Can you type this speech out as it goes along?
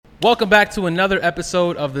Welcome back to another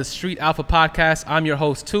episode of the Street Alpha Podcast. I'm your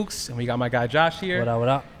host, Tukes, and we got my guy Josh here. What up, what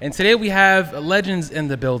up? And today we have legends in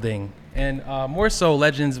the building, and more so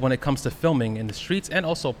legends when it comes to filming in the streets and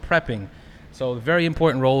also prepping. So very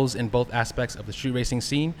important roles in both aspects of the street racing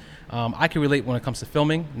scene. I can relate when it comes to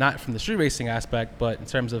filming, not from the street racing aspect, but in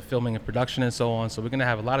terms of filming and production and so on. So we're going to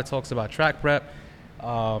have a lot of talks about track prep,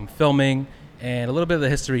 filming, and a little bit of the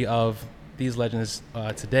history of these legends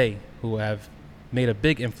today who have made a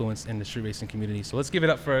big influence in the street racing community. So let's give it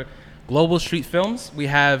up for Global Street Films. We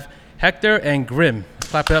have Hector and Grim. Let's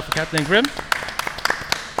clap it up for Captain Grim.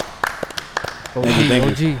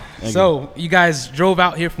 OG. So you guys drove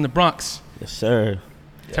out here from the Bronx. Yes, sir.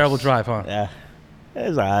 Terrible drive, huh? Yeah.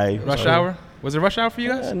 It's all right. Rush hour? Was it rush hour for you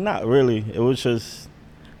guys? Not really. It was just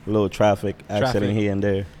a little traffic accident here and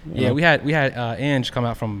there. Yeah, know? we had Ange come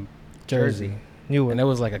out from Jersey. Newark. And it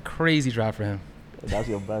was like a crazy drive for him. That's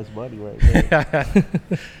your best buddy right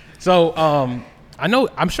there. So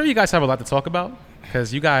I'm sure you guys have a lot to talk about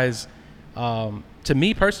because you guys, to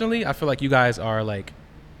me personally, I feel like you guys are like,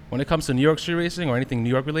 when it comes to New York street racing or anything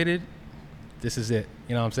New York related, this is it.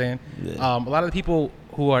 You know what I'm saying? Yeah. A lot of the people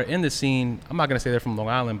who are in the scene, I'm not going to say they're from Long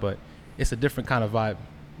Island, but it's a different kind of vibe.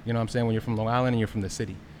 You know what I'm saying? When you're from Long Island and you're from the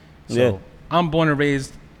city. So Yeah. I'm born and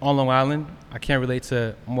raised on Long Island. I can't relate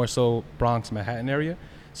to more so Bronx, Manhattan area.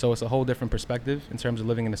 So it's a whole different perspective in terms of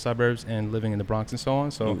living in the suburbs and living in the Bronx and so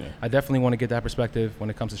on. So Okay. I definitely want to get that perspective when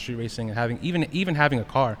it comes to street racing and having even having a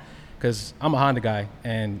car, because I'm a Honda guy,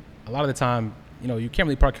 and a lot of the time, you know, you can't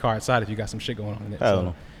really park your car outside if you got some shit going on in it.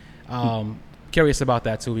 Hell So curious about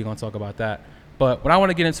that too. We're gonna talk about that. But what I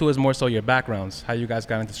want to get into is more so your backgrounds, how you guys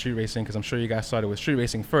got into street racing, because I'm sure you guys started with street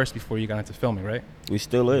racing first before you got into filming, right? We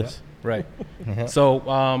still is. Right. Yeah. So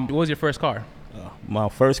what was your first car? My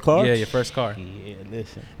first car? Yeah, your first car. Yeah,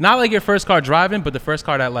 listen. Not like your first car driving, but the first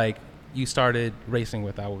car that like you started racing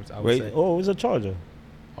with, I would say. Oh, it was a Charger.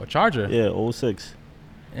 Oh, Charger. Yeah, 06.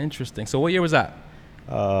 Interesting. So what year was that?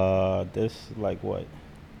 This like what?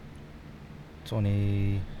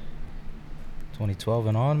 2012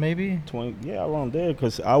 and on, maybe? 20, yeah, around there.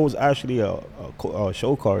 Because I was actually a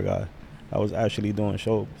show car guy. I was actually doing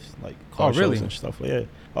shows, like car really? shows and stuff. Yeah,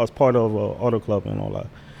 I was part of Auto Club and all that.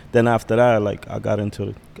 Then after that, like I got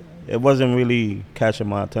into it wasn't really catching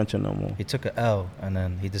my attention no more. He took a L, and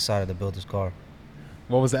then he decided to build his car.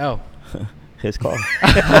 What was the L? His car.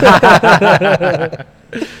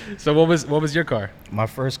 So what was your car? My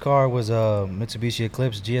first car was a Mitsubishi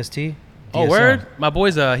Eclipse GST. Oh, DSM. word? My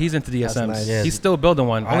boy's he's into DSMs. That's nice. Yeah. He's still building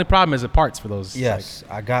one. Only problem is the parts for those. Yes,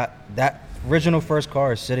 I got that original first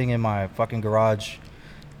car is sitting in my fucking garage.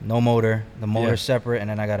 No motor. The motor's separate, and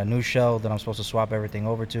then I got a new shell that I'm supposed to swap everything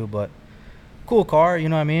over to. But cool car, you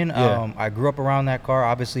know what I mean? Yeah. I grew up around that car.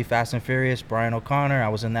 Obviously, Fast and Furious, Brian O'Connor. I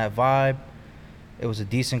was in that vibe. It was a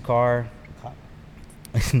decent car.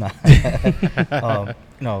 It's not.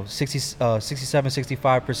 67,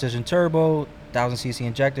 65 precision turbo, 1000cc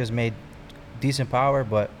injectors, made decent power,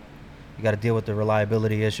 but you got to deal with the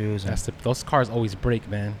reliability issues. And, Those cars always break,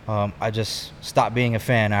 man. I just stopped being a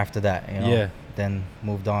fan after that, you know. Yeah. Then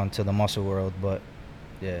moved on to the muscle world, but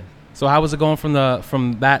yeah. So how was it going from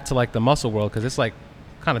that to like the muscle world? Because it's like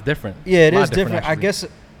kind of different. Yeah, it A lot is different. I actually. guess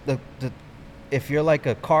the if you're like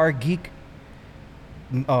a car geek,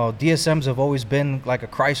 DSMs have always been like a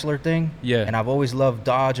Chrysler thing. Yeah. And I've always loved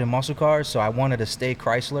Dodge and muscle cars, so I wanted to stay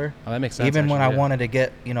Chrysler. Oh, that makes sense. Even when I actually, yeah. wanted to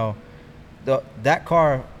get, you know, that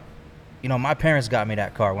car, you know, my parents got me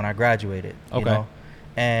that car when I graduated. You Okay. know?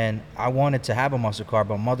 And I wanted to have a muscle car,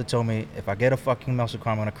 but mother told me if I get a fucking muscle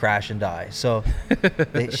car, I'm gonna crash and die. So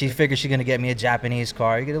she figured she's gonna get me a Japanese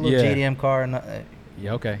car. You get a little Yeah. JDM car, and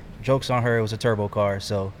Yeah, okay. jokes on her. It was a turbo car,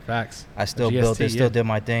 so Facts. I still GST, built it, still yeah. did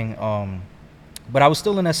my thing. But I was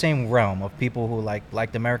still in that same realm of people who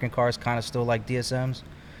liked American cars, kind of still like DSMs.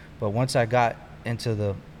 But once I got into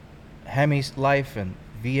the Hemi life and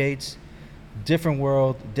V8s, different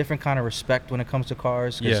world, different kind of respect when it comes to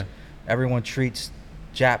cars. 'Cause Yeah. everyone treats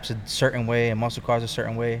Japs a certain way and muscle cars a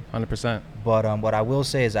certain way. 100%. But what I will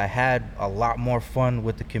say is I had a lot more fun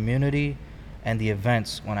with the community and the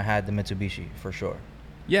events when I had the Mitsubishi, for sure.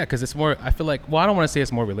 Yeah, because it's more, I feel like, well, I don't want to say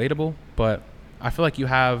it's more relatable, but I feel like you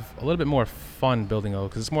have a little bit more fun building those,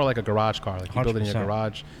 because it's more like a garage car. Like you build it in your 100%.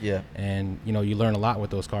 garage, Yeah. and you know you learn a lot with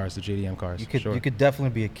those cars, the JDM cars. You could sure. you could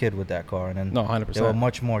definitely be a kid with that car, and then No, there were 100%.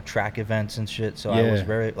 much more track events and shit. So I was Yeah.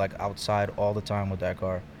 very like outside all the time with that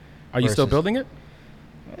car. Are you still versus- building it?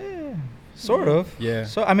 Sort of. Yeah.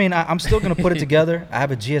 So I mean, I'm still gonna put it together. I have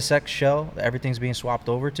a GSX shell that everything's being swapped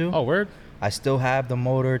over to. Oh, word. I still have the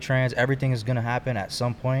motor, trans, everything is gonna happen at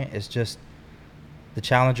some point. It's just the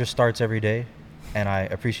Challenger starts every day, and I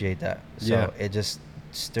appreciate that. So Yeah. it just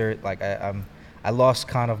stirred like I lost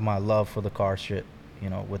kind of my love for the car shit, you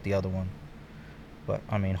know, with the other one. But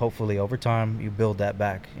I mean, hopefully over time you build that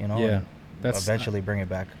back, you know, Yeah, and that's eventually bring it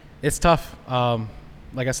back. It's tough.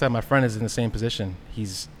 Like I said, my friend is in the same position.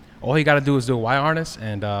 All he got to do is do a wire harness,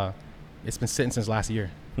 and it's been sitting since last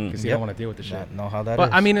year because he Yep. don't want to deal with the shit. Not know how that is.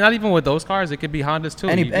 But I mean, not even with those cars. It could be Hondas too.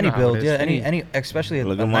 any You know how build, it is. yeah, any especially a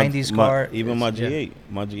Look at my- 90s my- car. Even my is- G8.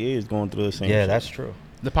 My G8 is going through the same Yeah, shit. that's true.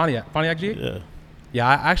 The Pontiac G8. Yeah. Yeah,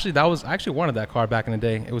 I actually wanted that car back in the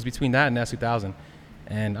day. It was between that and the S2000,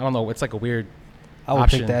 and I don't know. It's like a weird. I would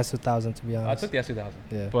option. pick the S2000 to be I honest. took the S2000.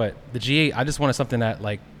 Yeah. But the G8, I just wanted something that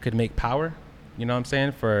like could make power. You know what I'm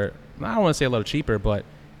saying? For I don't want to say a little cheaper, but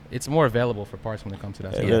it's more available for parts when it comes to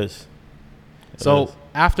that. It stuff. is. It So is.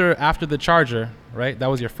 after the Charger, right? That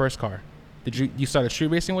was your first car. Did you started street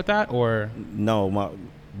racing with that or? No,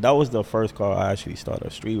 that was the first car I actually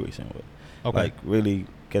started street racing with. Okay. Like really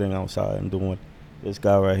getting outside and doing what this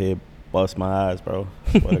guy right here bust my ass, bro.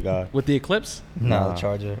 Swear to God. With the Eclipse? No, Nah. the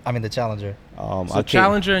Charger. I mean the Challenger. I So came-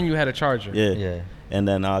 Challenger and you had a Charger. Yeah. Yeah. And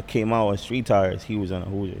then I came out with street tires. He was in a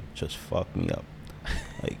Hoosier. Just fucked me up.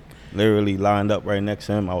 Like literally lined up right next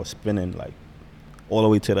to him. I was spinning like all the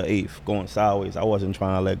way to the 8th, going sideways. I wasn't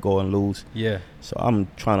trying to let go and lose. Yeah. So I'm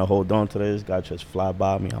trying to hold on to this. Guy just fly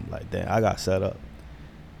by me. I'm like, damn, I got set up.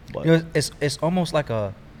 But You know, it's almost like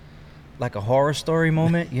a horror story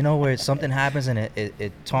moment, you know, where something happens and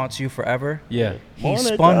it taunts you forever. Yeah. He Morning,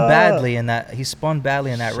 spun God. badly in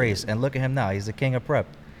that race, and look at him now. He's the king of prep.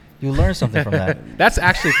 You learn something from that. That's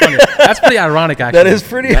actually funny. That's pretty ironic, actually. That is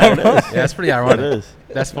pretty Yeah, it ironic. is. Yeah, that's pretty It ironic. is.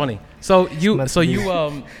 That's funny. So Meant to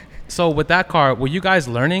be. so with that car, were you guys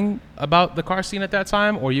learning about the car scene at that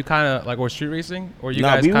time, or you kind of like were street racing, or you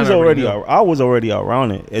Nah, guys we kind was of already. I was already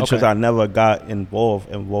around it. It's just Okay. I never got involved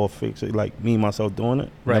fix it. Like me myself doing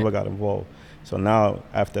it, Right. never got involved. So now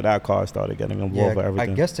after that car, I started getting involved with I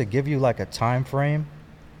everything. guess to give you like a time frame,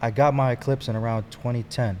 I got my Eclipse in around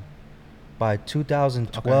 2010. By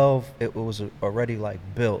 2012, it was already like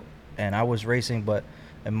built, and I was racing, but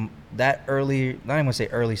in that early, not even gonna say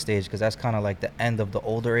early stage, because that's kind of like the end of the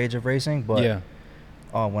older age of racing. But yeah.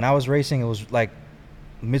 when I was racing, it was like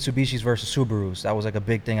Mitsubishis versus Subarus. That was like a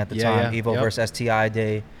big thing at the Yeah, time. yeah, Evo yep. versus STI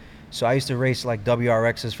day. So I used to race like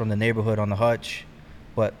WRXs from the neighborhood on the hutch.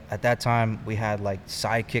 But at that time, we had like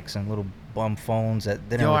sidekicks and little bum phones that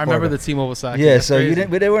didn't. Yo, I record remember them. the T-Mobile side. Yeah, That's so you crazy.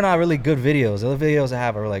 didn't. But they were not really good videos. The other videos I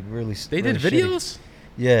have are like really. They did really shitty. videos.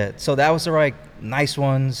 Yeah, so that was the right nice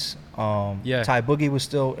ones. Yeah. Ty Boogie was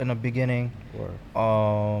still in the beginning.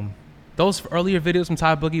 Those earlier videos from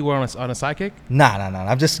Ty Boogie were on a sidekick. Nah.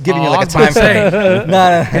 I'm just giving you Oh, like I a was gonna time say. frame.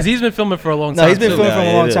 Nah. Because he's been filming for a long time. No, he's been too. filming for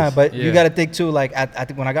Yeah, a long it time, is. but Yeah. you got to think too. Like, I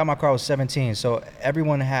think when I got my car, I was 17, so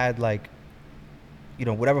everyone had like, you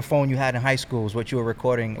know, whatever phone you had in high school is what you were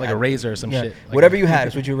recording. Like a Razor or some yeah, shit. Like whatever a- you had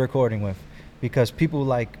is what you were recording with, because people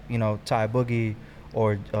like Ty Boogie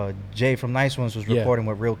or Jay from Nice Ones was Yeah. recording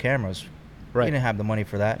with real cameras. Right. We didn't have the money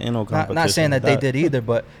for that. Ain't no Not saying competition that with they that. did either,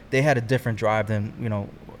 but they had a different drive than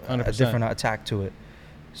a 100%. different attack to it.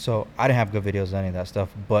 So I didn't have good videos of any of that stuff,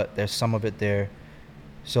 but there's some of it there.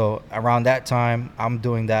 So around that time, I'm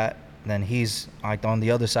doing that. Then he's like on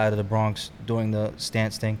the other side of the Bronx doing the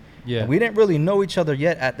stance thing. Yeah. And we didn't really know each other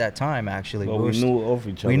yet at that time, actually. But were we knew of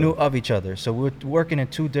each other. we knew of each other. So we were working in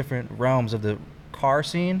two different realms of the car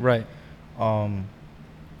scene. Right. And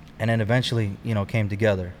then eventually, came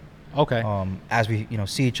together. Okay. As we,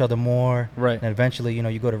 see each other more. Right. And eventually,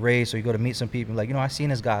 you go to race or you go to meet some people. Like, I seen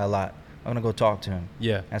this guy a lot. I'm going to go talk to him.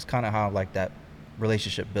 Yeah. That's kind of how, like, that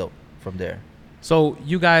relationship built from there. So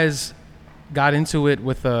you guys got into it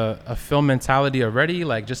with a film mentality already,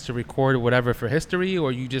 like just to record whatever for history,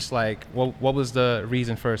 or you just like what was the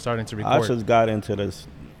reason for starting to I record? just got into this.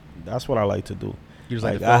 That's what I like to do. You just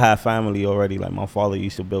like to I film? had family already. Like my father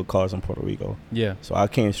used to build cars in Puerto Rico, Yeah. so I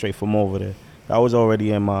came straight from over there. That was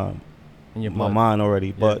already in my In your my blood. mind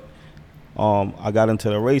already. But I got into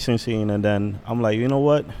the racing scene, and then I'm like, you know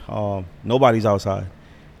what? Nobody's outside.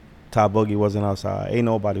 Ty Boogie wasn't outside. Ain't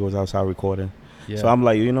nobody was outside recording. Yeah. So I'm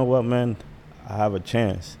like, you know what, man? I have a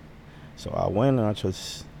chance. So I went and I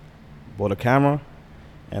just bought a camera,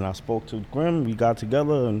 and I spoke to Grim. We got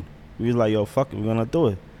together, and we was like, yo, fuck it, we're gonna do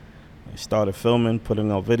it. I started filming, putting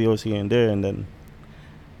out videos here and there, and then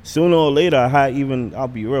sooner or later, I'll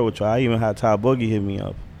be real with you, I even had Ty Boogie hit me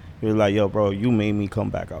up. He was like, yo, bro, you made me come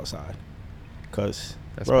back outside. Cause,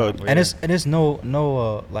 That's bro, powerful, And yeah. it's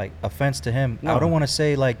no like offense to him. I No. don't want to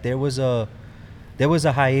say like there was a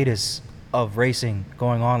hiatus of racing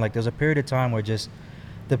going on. Like there's a period of time where just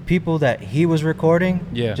the people that he was recording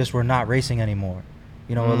Yeah. just were not racing anymore.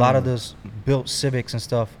 A lot of Mm. those built Civics and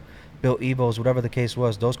stuff, built Evos, whatever the case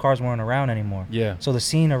was. Those cars weren't around anymore. Yeah. So the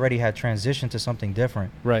scene already had transitioned to something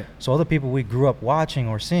different. Right. So other people we grew up watching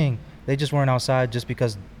or seeing, they just weren't outside just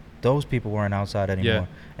because those people weren't outside anymore.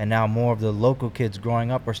 Yeah. And now more of the local kids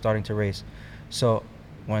growing up are starting to race. So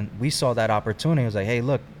when we saw that opportunity, it was like, hey,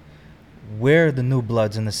 look, we're the new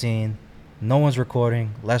bloods in the scene. No one's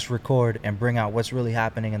recording. Let's record and bring out what's really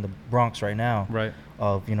happening in the Bronx right now. Right.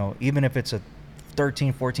 Of, you know, even if it's a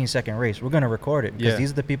 13, 14-second race, we're going to record it because Yeah.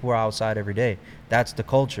 these are the people who are outside every day. That's the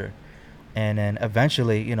culture. And then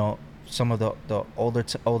eventually, you know, some of the older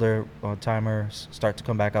timers start to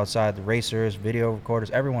come back outside. The racers, video recorders,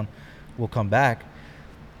 everyone will come back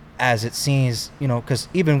as it seems, you know, because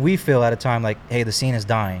even we feel at a time like, hey, the scene is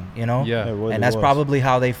dying, you know? Yeah. It really And that's was. probably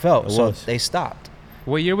how they felt. It So was. they stopped.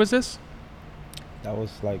 What year was this? That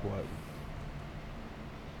was like what?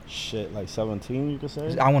 Shit, like 17, you could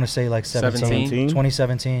say. I want to say like 17, 17?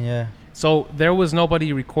 2017, yeah. So there was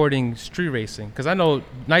nobody recording street racing because I know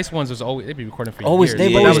Nice Ones was always they'd be recording for Always- years.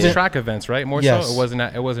 they've But always that was been- track events, right? More Yes. so. It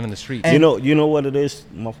wasn't in the streets. And- You know what it is.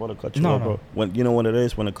 My fault to cut you No, off, no. bro. When you know what it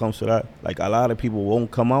is when it comes to that, like a lot of people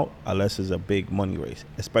won't come out unless it's a big money race,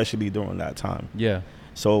 especially during that time. yeah.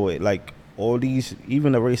 So like all these,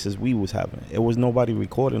 even the races we was having, it was nobody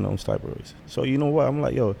recording those type of races. So you know what? I'm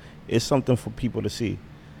like, yo, it's something for people to see.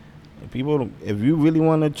 And people, if you really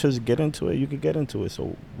want to just get into it, you can get into it.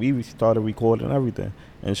 So we started recording everything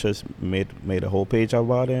and just made a whole page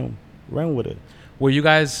about it and ran with it. Were you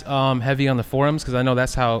guys heavy on the forums? Because I know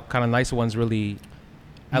that's how kind of Nice Ones really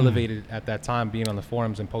elevated at that time, being on the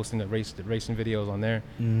forums and posting the racing videos on there.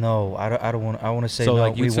 No, I don't want. I want to say So no.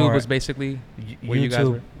 like we YouTube weren't. was basically where you guys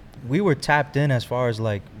were. We were tapped in as far as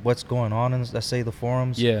like what's going on in, let's say, the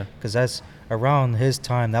forums. Yeah. Because that's around his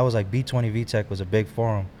time. That was like B20 VTech was a big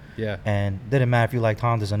forum, Yeah. and didn't matter if you liked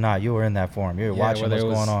Hondas or not. You were in that forum. You were Yeah, watching whether what's it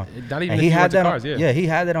was- going on. Not even And if he you had went to that. cars, yeah, he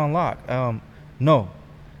had it on lock. No,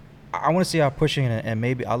 I want to see how pushing it, and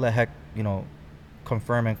maybe I'll let Heck, you know,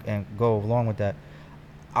 confirm and go along with that.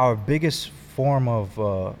 Our biggest form of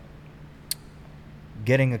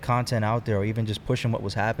getting the content out there, or even just pushing what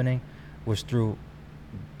was happening, was through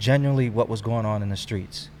genuinely what was going on in the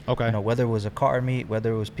streets. Okay. You know, whether it was a car meet,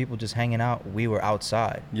 whether it was people just hanging out, we were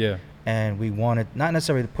outside. Yeah. And we wanted not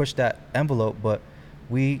necessarily to push that envelope, but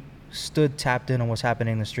we stood tapped in on what's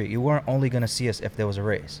happening in the street. You weren't only going to see us if there was a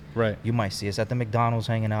race. Right. You might see us at the McDonald's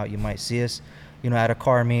hanging out. You might see us, you know, at a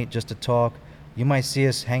car meet just to talk. You might see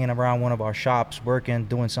us hanging around one of our shops, working,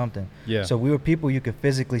 doing something. Yeah. So we were people you could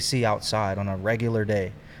physically see outside on a regular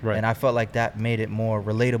day. Right. And I felt like that made it more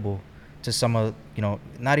relatable to some of, you know,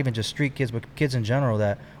 not even just street kids, but kids in general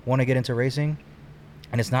that want to get into racing.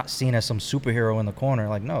 And it's not seen as some superhero in the corner.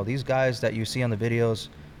 Like, no, these guys that you see on the videos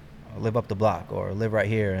live up the block or live right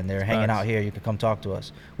here, and they're hanging Facts. out here. You can come talk to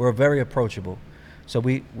us. We're very approachable. So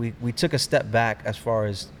we took a step back as far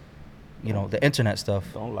as, you know, the internet stuff.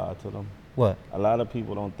 Don't lie to them. What? A lot of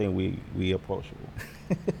people don't think we approachable.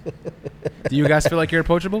 Do you guys feel like you're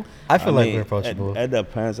approachable? I feel like mean, we're approachable. It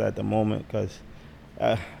depends at the moment because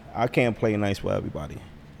I can't play nice with everybody.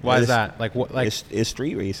 Why is It's- that? Like what? Like it's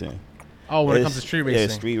street racing. oh, when it It's- comes to street racing.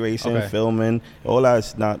 Yeah, street racing, Okay. filming, all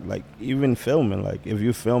that's not like even filming. Like if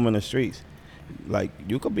you film in the streets, like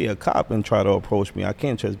you could be a cop and try to approach me. I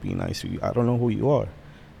can't just be nice to you. I don't know who you are.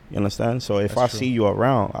 You understand? So if That's I true. see you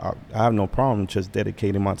around, I have no problem just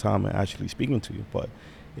dedicating my time and actually speaking to you. But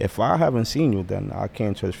if I haven't seen you, then I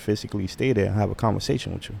can't just physically stay there and have a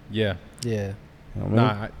conversation with you. Yeah. Yeah. You know what I mean?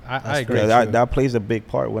 Nah, I That's agree. very Yeah, true. that plays a big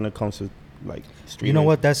part when it comes to like street. You know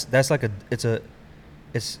what? racing. That's like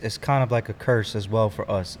it's kind of like a curse as well for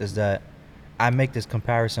us. Is that I make this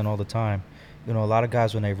comparison all the time. You know, a lot of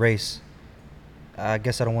guys when they race, I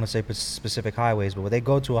guess I don't want to say specific highways, but when they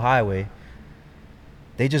go to a highway,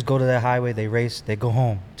 they just go to that highway, they race, they go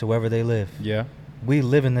home to wherever they live. Yeah. We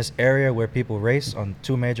live in this area where people race on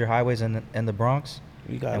two major highways in the Bronx,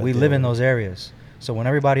 You gotta and we deal live in with it. those areas. So when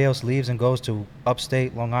everybody else leaves and goes to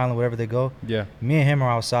upstate, Long Island, wherever they go, Yeah. me and him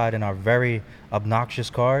are outside in our very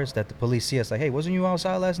obnoxious cars that the police see us like, hey, wasn't you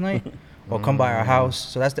outside last night? Or come by our house.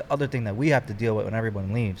 So that's the other thing that we have to deal with when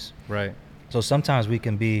everyone leaves. Right. So sometimes we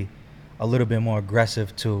can be a little bit more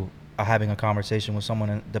aggressive to having a conversation with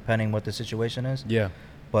someone depending what the situation is. Yeah.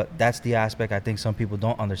 But that's the aspect I think some people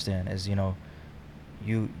don't understand is, you know,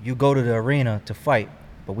 you go to the arena to fight,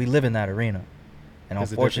 but we live in that arena. And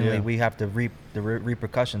There's a unfortunately, yeah. we have to reap the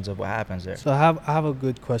repercussions of what happens there. So I have a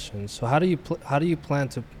good question. So how do you plan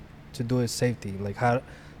to do it safety? Like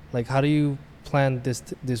how do you plan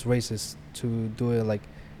these races to do it like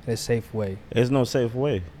in a safe way? There's no safe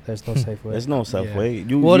way. There's no safe way. There's no safe Yeah. way.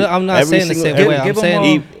 Well, I'm not every saying the single- safe way. give I'm them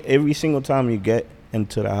saying all- every single time you get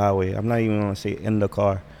into the highway, I'm not even gonna say in the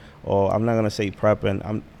car or I'm not gonna say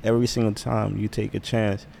prepping. Every single time you take a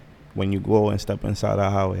chance when you go and step inside a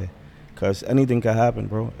highway, because anything can happen,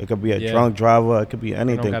 bro. It could be a Yeah. drunk driver. It could be It don't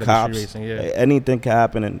anything. gotta be Cops. street racing, yeah. Anything can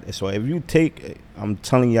happen. And so if you take, I'm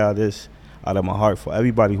telling y'all this out of my heart for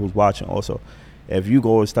everybody who's watching. Also, if you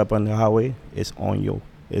go and step on the highway, it's on you.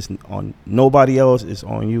 It's on nobody else. It's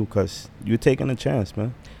on you, because you're taking a chance,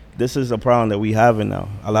 man. This is a problem that we having now.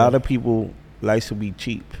 A lot of people likes to be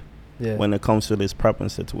cheap Yeah. when it comes to this prepping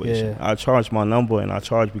situation. Yeah. I charge my number, and I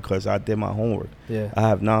charge because I did my homework. Yeah. I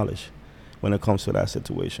have knowledge when it comes to that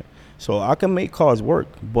situation. So I can make cars work,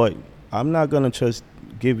 but I'm not going to just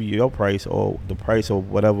give you your price or the price of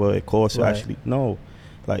whatever it costs to Right. actually. No.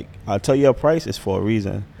 Like, I'll tell you a price is for a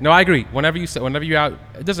reason. No, I agree. Whenever you're out,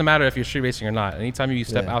 it doesn't matter if you're street racing or not. Anytime you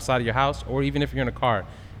step Yeah. outside of your house, or even if you're in a car,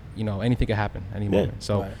 you know, anything could happen any Yeah. moment.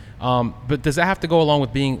 So, Right. but does that have to go along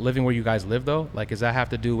with living where you guys live though? Like, does that have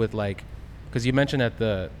to do with like, because you mentioned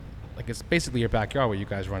that it's basically your backyard where you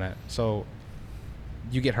guys run at. So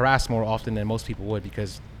you get harassed more often than most people would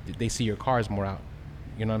because they see your cars more out.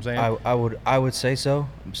 You know what I'm saying? I would say so.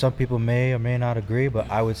 Some people may or may not agree, but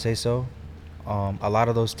I would say so. A lot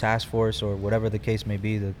of those task force or whatever the case may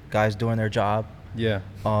be, the guys doing their job, Yeah.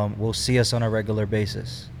 will see us on a regular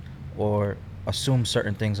basis or assume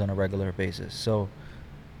certain things on a regular basis. So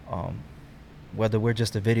whether we're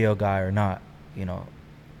just a video guy or not, you know,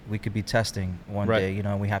 we could be testing one Right. day, you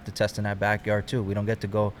know, and we have to test in that backyard too. We don't get to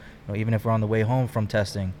go, you know, even if we're on the way home from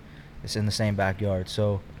testing, it's in the same backyard.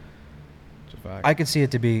 So It's a fact. I could see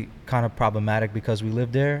it to be kind of problematic because we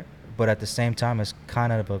live there, but at the same time, it's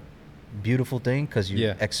kind of a beautiful thing because you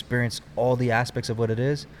Yeah. experience all the aspects of what it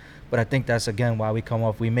is. But I think that's, again, why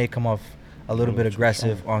we may come off a little bit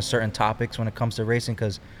aggressive on certain topics when it comes to racing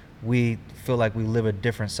because we feel like we live a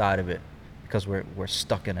different side of it because we're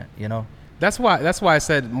stuck in it, you know? That's why I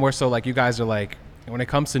said more so like you guys are like, when it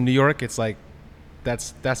comes to New York, it's like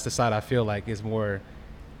that's the side I feel like is more.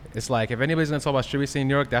 It's like if anybody's gonna talk about street racing in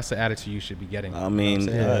New York, that's the attitude you should be getting. I mean,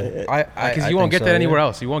 because you won't get that anywhere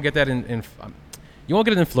else. You won't get that in you won't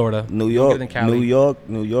get it in Florida. New You won't York, get it in Cali.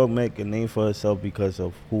 New York make a name for itself because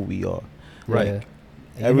of who we are. Right. Yeah.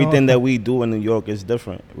 You Everything know, that we do in New York is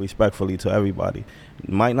different, respectfully to everybody. It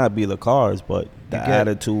might not be the cars, but the You get-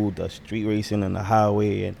 attitude, the street racing and the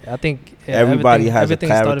highway, and I think Everybody has a everything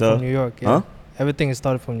started character. from New York. Yeah. Huh? Everything is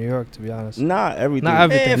started from New York, to be honest. not everything. Not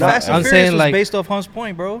everything. Man, No, Fast and I'm Furious saying was like based off Hunts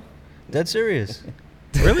Point, bro. Dead serious.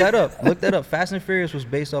 Look that up. Look that up. Fast and Furious was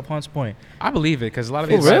based off Hunts Point. I believe it because a lot of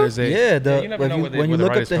For these real? writers, they, Yeah, you never know when you where the look up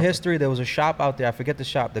writers the come from. history, there was a shop out there. I forget the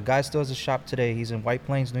shop. The guy still has a shop today. He's in White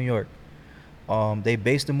Plains, New York. They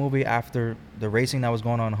based the movie after the racing that was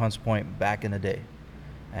going on in Hunts Point back in the day,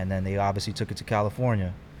 and then they obviously took it to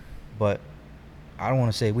California. But I don't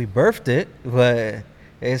want to say we birthed it, but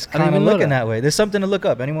it's I didn't kind of even know looking that. that way. There's something to look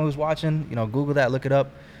up. Anyone who's watching, you know, Google that, look it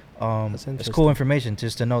up. That's It's interesting. cool information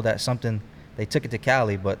just to know that something they took it to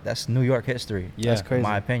Cali, but that's New York history. Yeah, That's crazy. In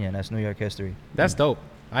my opinion, that's New York history. that's dope.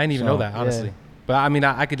 I didn't even So, know that honestly. yeah. But I mean,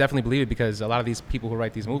 I could definitely believe it because a lot of these people who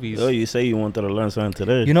write these movies. Oh, you say you wanted to learn something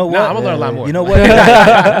today. You know what? Nah, I'm gonna learn a lot more. You know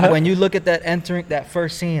what? When you look at that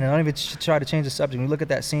first scene, I don't even try to change the subject. When you look at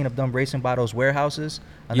that scene of them racing by those warehouses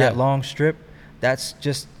on Yeah. that long strip, that's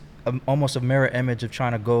just almost a mirror image of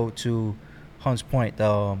trying to go to Hunts Point,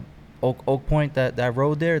 the Oak Point, that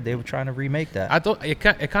road there. They were trying to remake that. I thought it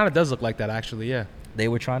kind of does look like that actually. Yeah. They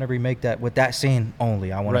were trying to remake that with that scene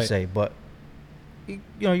only. I want Right. to say, but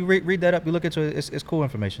you read that up, you look into it. It's cool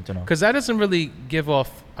information to know. Because that doesn't really give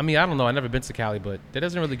off. I mean, I don't know. I've never been to Cali, but that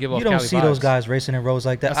doesn't really give off. You don't Cali see those vibes. guys racing in roads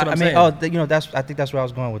like that. That's what I I'm mean, saying. I think that's where I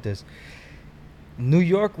was going with this. New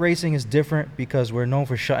York racing is different because we're known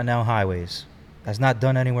for shutting down highways. That's not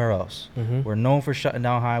done anywhere else. Mhm. We're known for shutting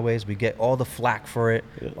down highways. We get all the flack for it.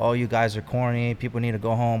 Yeah. All you guys are corny. People need to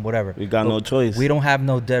go home. Whatever. We got But no choice. We don't have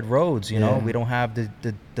no dead roads. You know, Yeah. we don't have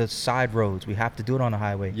the side roads. We have to do it on the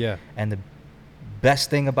highway. Yeah. And the best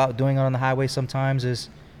thing about doing it on the highway sometimes is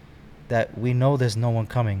that we know there's no one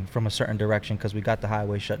coming from a certain direction because we got the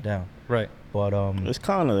highway shut down. Right. But It's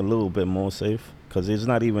kind of a little bit more safe because there's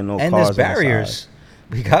not even no and cars there's on the side. barriers.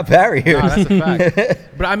 We got barriers. Nah, that's a fact.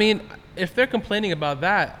 But I mean, if they're complaining about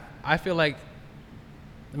that, I feel like,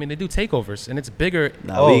 I mean, they do takeovers and it's bigger.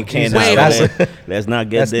 Nah, Oh, we can't. Jesus, Let's not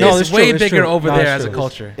get that's- this. no, It's it's true, way it's bigger true. over No, there it's as a true.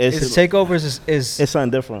 culture. It's Takeovers is it's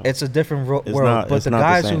something different. it's a different It's world. not- But it's the not the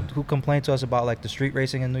guys same. who complain to us about like the street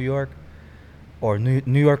racing in New York or New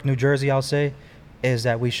York, New Jersey, I'll say, is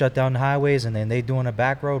that we shut down the highways and then they doing a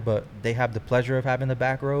back road, but they have the pleasure of having the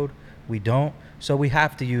back road. We don't. So we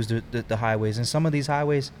have to use the highways. And some of these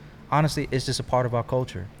highways, honestly, it's just a part of our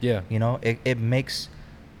culture. Yeah. You know, it makes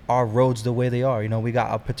our roads the way they are. You know, we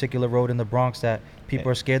got a particular road in the Bronx that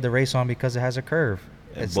people are scared to race on because it has a curve.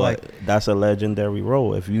 It's but like, that's a legendary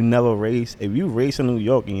road. If you race in New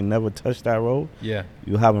York and you never touch that road, Yeah.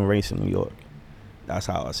 you haven't raced in New York. That's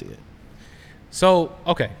how I see it. So,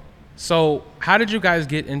 okay. So, how did you guys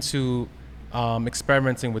get into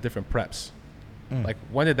experimenting with different preps? Like,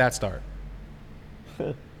 when did that start?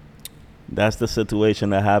 That's the situation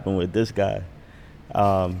that happened with this guy.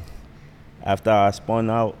 After I spun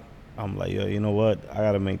out, I'm like, yo, you know what? I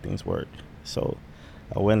got to make things work. So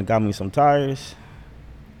I went and got me some tires.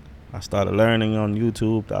 I started learning on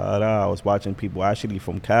YouTube. I was watching people actually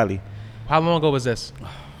from Cali. How long ago was this?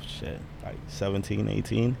 Shit, like 17,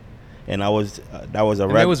 18. And that was a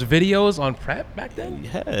And there was videos on prep back then?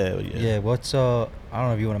 Hell yeah. yeah, what's, I don't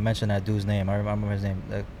know if you want to mention that dude's name. I remember his name.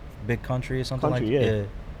 Big Country or something Country, like that. yeah.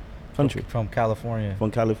 Country. From California.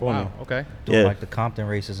 From California. Wow, okay. Doing Yeah. like the Compton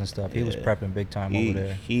races and stuff. He was Yeah. prepping big time over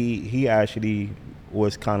there. He actually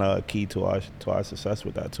was kind of a key to our success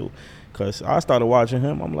with that too, because I started watching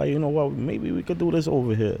him. I'm like, you know what, maybe we could do this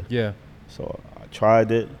over here. Yeah. So I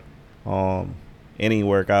tried it. It didn't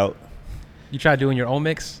work out. You tried doing your own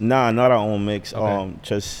mix? Nah, not our own mix. Okay.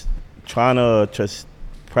 Just trying to just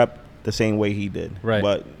prep the same way he did. Right.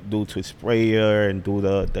 But due to sprayer and do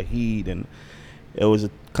the heat, and it was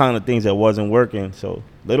kind of things that wasn't working. So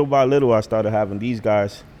little by little, I started having these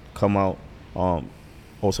guys come out.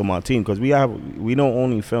 Also my team, because we don't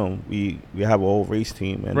only film. We have a whole race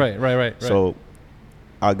team. And Right. so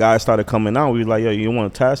our guys started coming out. We was like, yo, you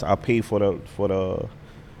want to test? I pay for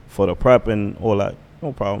the prep and all that.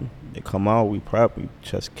 No problem. They come out, we prep, we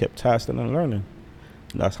just kept testing and learning.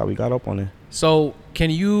 And that's how we got up on it. So, can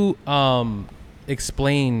you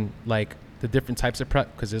explain like the different types of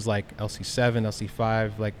prep? Because there's like LC7,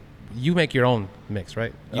 LC5. Like, you make your own mix,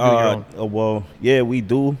 right? You do your own. Well, yeah, we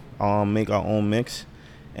do make our own mix,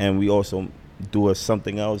 and we also do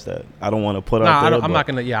something else that I don't want to put out there. I'm not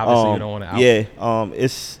gonna. Yeah, obviously you don't want to. Yeah,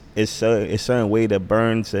 it's a certain way that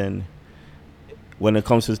burns, and when it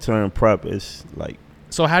comes to turn prep, it's like.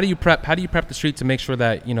 So how do you prep? How do you prep the street to make sure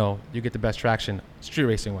that you get the best traction street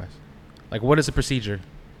racing wise? Like, what is the procedure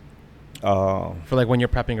for like when you're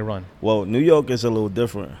prepping a run? Well, New York is a little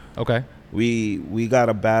different. Okay. We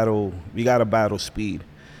gotta battle speed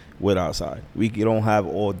with outside. We don't have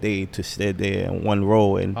all day to stay there in one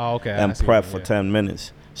row and I see prep what you for mean, 10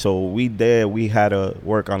 minutes. So we had to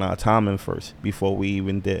work on our timing first before we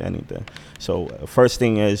even did anything. So first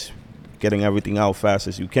thing is getting everything out fast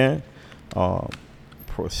as you can.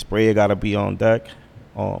 Sprayer gotta be on deck.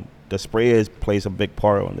 The sprayer plays a big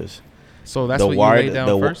part on this. So that's what you lay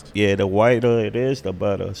down first? Yeah, the wider it is, the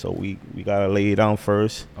better. So we gotta lay it down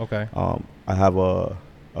first. Okay. I have a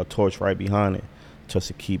torch right behind it just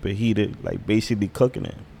to keep it heated, like basically cooking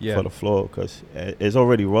it for the floor, because it's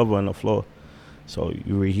already rubber on the floor. So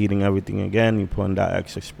you're reheating everything again. You're putting that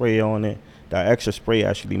extra spray on it. That extra spray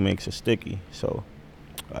actually makes it sticky. So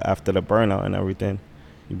after the burnout and everything,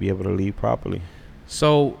 you'll be able to lead properly.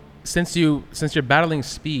 So since you're battling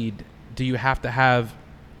speed, do you have to have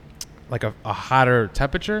like a hotter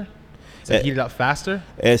temperature to heat it up faster?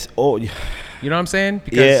 You know what I'm saying?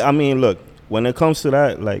 Yeah, I mean, look, when it comes to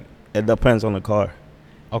that, like, it depends on the car.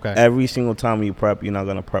 Okay. Every single time you prep, you're not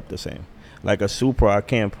gonna prep the same. Like a Supra, I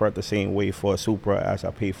can't prep the same way for a Supra as I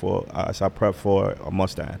prep for a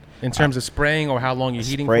Mustang. In terms of spraying or how long you're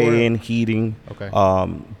heating for? Spraying, heating, Okay.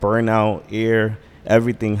 Burnout, air,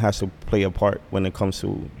 everything has to play a part when it comes to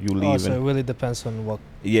you leaving. Oh, so it really depends on what.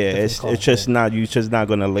 Yeah, different it's cars, just not, you're just not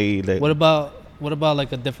gonna lay like. What about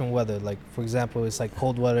like a different weather? Like, for example, it's like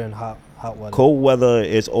cold weather and hot weather. Cold weather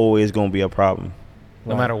is always gonna be a problem,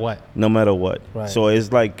 No matter what. no matter what. Right. So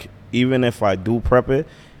it's like, even if I do prep it,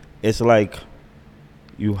 it's like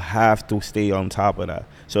you have to stay on top of that.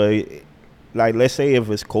 So like, let's say if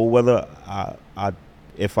it's cold weather,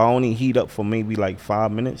 if I only heat up for maybe like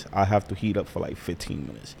 5 minutes, I have to heat up for like 15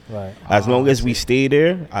 minutes. Right. As long I as we see. stay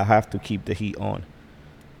there, I have to keep the heat on.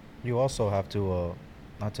 You also have to,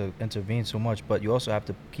 not to intervene so much, but you also have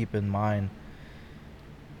to keep in mind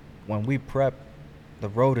when we prep, the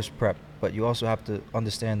road is prepped, but you also have to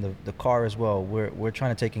understand the car as well. We're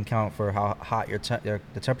trying to take in account for how hot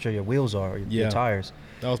the temperature of your wheels are, your tires.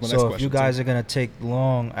 That was my next So question. if you guys are gonna take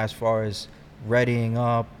long as far as readying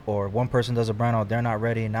up, or one person does a burnout, they're not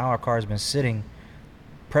ready, now our car has been sitting,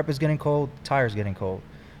 prep is getting cold, tires getting cold.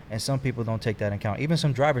 And some people don't take that into account. Even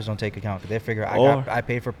some drivers don't take account, because they figure, I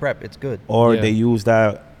paid for prep, it's good. Or Yeah. they use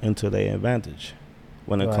that into their advantage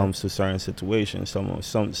when it Right. comes to certain situations.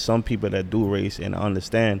 Some people that do race and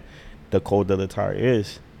understand the colder the tire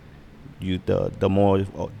is, the more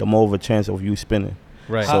of a chance of you spinning.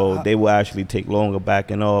 Right. So How- they will actually take longer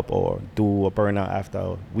backing up or do a burnout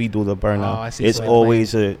after we do the burnout. Oh, I see. It's So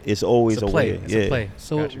always a it's a way. play. It's a play.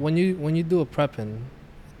 So Gotcha. when you do a prepping,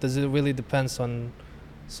 does it really depends on?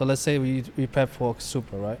 So let's say we prep for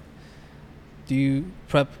super, right? Do you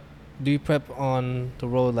prep on the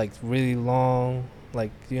road like really long,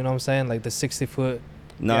 like you know what I'm saying, like the 60-foot?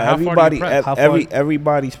 No, Yeah, how far do you prep? How far-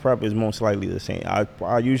 everybody's prep is most likely the same.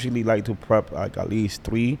 I usually like to prep like at least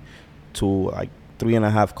 3 to like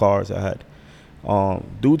 3.5 cars ahead.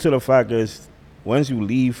 Due to the fact is once you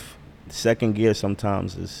leave, second gear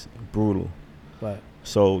sometimes is brutal. Right.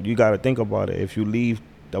 So you got to think about it. If you leave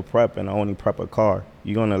the prep and only prep a car,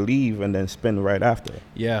 you're gonna leave and then spin right after.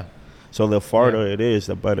 Yeah. So the farther it is,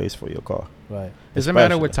 the better it's for your car. Right. Does it matter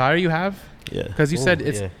Especially. what tire you have? Yeah. Because you said Ooh,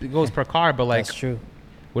 it yeah. goes per car, but like, That's true.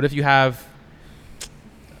 what if you have,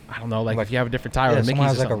 I don't know, like Like- if you have a different tire, Yeah, or someone Mickey's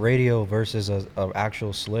has or like a something. radio versus a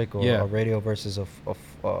actual slick, or Yeah. a radio versus a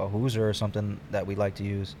Hoosier or something that we like to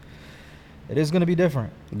use. It is going to be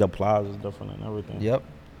different. The plows is different and everything. Yep.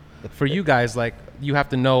 For you guys, like you have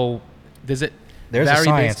to know, does it There's a vary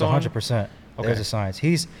science, based on? 100%. There's Okay. a science.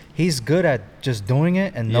 He's good at just doing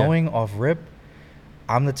it and Yeah. knowing off rip.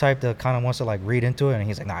 I'm the type that kind of wants to like read into it, and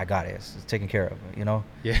he's like, "Nah, I got it. It's taken care of." You know?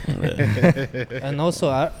 Yeah. And also,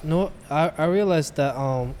 I realized that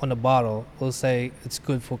on the bottle, we'll say it's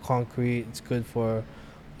good for concrete. It's good for,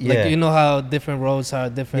 Yeah. like you know how different roads are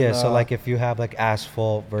different. Yeah. So like if you have like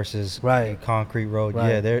asphalt versus Right. a concrete road,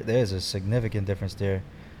 Right. yeah, there's a significant difference there,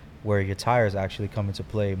 where your tires actually come into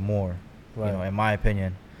play more. Right. You know, in my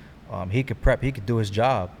opinion, he could prep, he could do his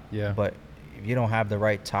job. Yeah. But if you don't have the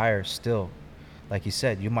right tires, still, like you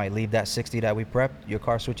said, you might leave that 60 that we prepped. Your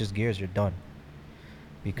car switches gears, you're done.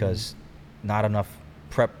 Because not enough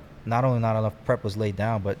prep. Not only not enough prep was laid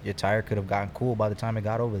down, but your tire could have gotten cool by the time it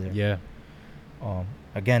got over there. Yeah.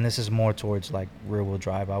 Again, this is more towards like rear wheel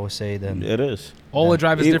drive, I would say. Than It is. All-wheel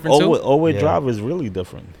drive is different too. All-wheel Yeah. drive is really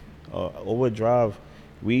different. All-wheel drive,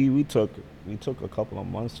 we took a couple of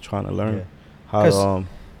months trying to learn Yeah. how 'Cause to,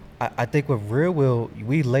 I think with rear wheel,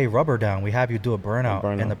 we lay rubber down. We have you do a burnout,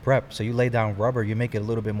 in burnout. the prep. So you lay down rubber, you make it a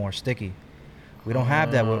little bit more sticky. We don't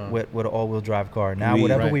have that with an all-wheel drive car. Now,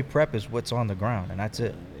 whatever Right. we prep is what's on the ground, and that's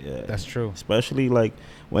it. yeah. That's true. Especially like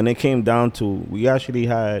when it came down to, we actually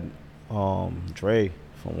had Dre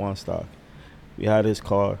from One Stock. We had his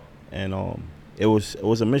car, and it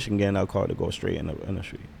was a mission getting that car to go straight in the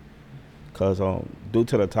street. Cause due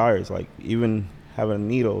to the tires, like even having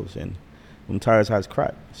needles and them tires has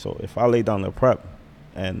cracked. So if I lay down the prep,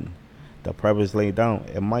 and the prep is laid down,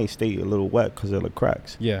 it might stay a little wet because of the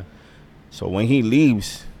cracks. Yeah. So when he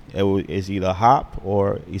leaves, it's either hop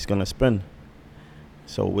or he's gonna spin.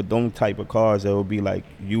 So with them type of cars, it will be like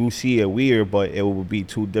you see it weird, but it will be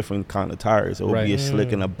two different kind of tires. It will Right. be a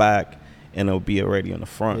slick in the back, and it will be already in the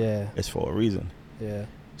front. Yeah. It's for a reason. Yeah.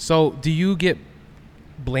 So do you get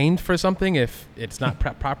blamed for something if it's not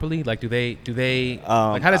prepped properly? Like do they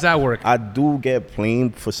like how does that work? I do get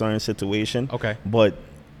blamed for certain situation, Okay. but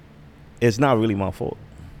it's not really my fault.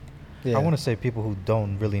 Yeah. I want to say people who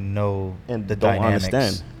don't really know And the don't dynamics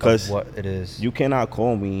understand, of 'cause what it is. You cannot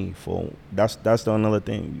call me for that's another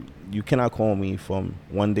thing. You cannot call me from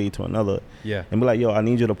one day to another Yeah. and be like, yo, I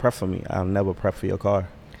need you to prep for me. I'll never prep for your car.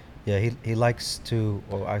 Yeah, he likes to,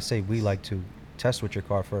 or I say we like to test with your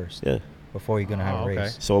car first Yeah. before you're gonna have Oh, a okay.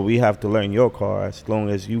 race. So we have to learn your car as long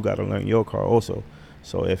as you got to learn your car also.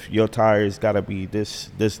 So if your tires got to be this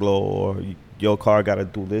low, or your car got to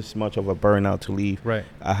do this much of a burnout to leave, Right.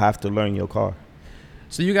 I have to learn your car.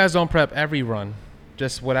 So you guys don't prep every run,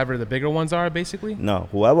 just whatever the bigger ones are, basically. No,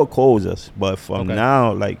 whoever calls us. But from Okay.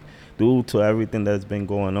 now, like due to everything that's been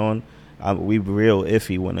going on, we real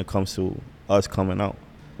iffy when it comes to us coming out.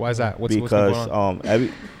 Why is that? What's been Because going on?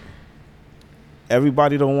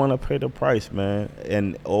 everybody don't want to pay the price, man,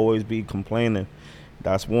 and always be complaining.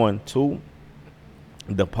 That's one. Two,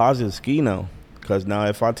 deposit is key now. Because now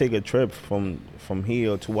if I take a trip from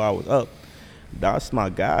here 2 hours up, that's my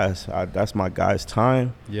gas. That's my guy's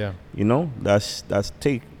time. Yeah. You know, that's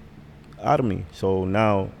take out of me. So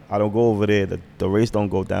now I don't go over there. The race don't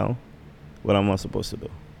go down. What am I supposed to do?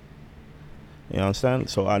 You understand?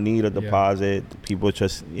 So I need a Yeah. deposit. People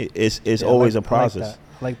just it's Yeah, I always like- a process.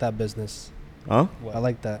 I like that business. Huh? I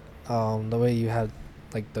like that. The way you had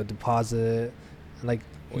like the deposit, and like you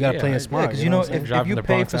Well, gotta yeah, play yeah, it smart. Because you you know know, what I'm saying? if Driving you the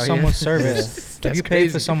pay Bronx for out someone's here. service, if That's you pay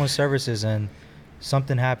for crazy. someone's services and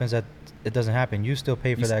something happens that it doesn't happen, you still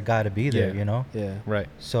pay for You s- that guy to be there. Yeah. You know. Yeah. Right.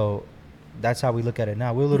 So that's how we look at it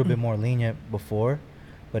now. We're a little bit more lenient before,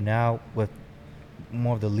 but now with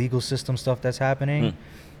more of the legal system stuff that's happening Mm.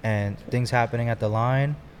 and things happening at the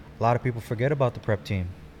line, a lot of people forget about the prep team.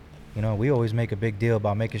 You know, we always make a big deal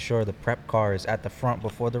about making sure the prep car is at the front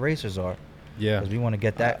before the racers are, Yeah. because we want to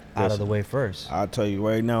get that out of the listen. way first. I'll tell you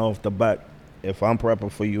right now off the bat, if I'm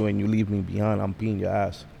prepping for you and you leave me behind, I'm beating your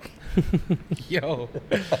ass. Yo.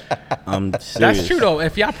 I'm serious. That's true though.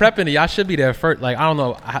 If y'all prepping, y'all should be there first. Like I don't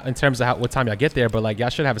know in terms of what time y'all get there, but like y'all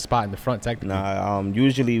should have a spot in the front technically. Nah,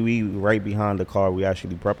 usually we right behind the car we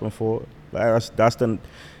actually prepping for.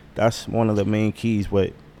 That's one of the main keys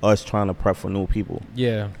with us trying to prep for new people.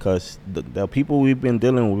 Yeah. Because the people we've been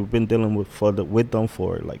dealing with them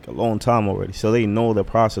for like a long time already, so they know the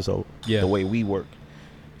process of Yeah. the way we work.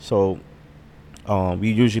 So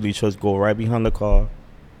we usually just go right behind the car,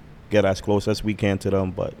 get as close as we can to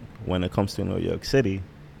them. But when it comes to New York City,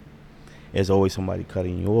 there's always somebody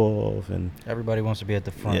cutting you off, and Everybody wants to be at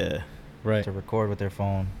the front yeah, Right. to record with their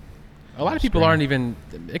phone. A lot of people Screen. aren't even.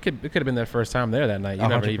 It could have been their first time there that night. You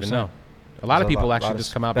never even 100%. know. A lot of There's people lot actually of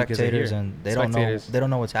just come out because they're here. spectators and they Spectators. don't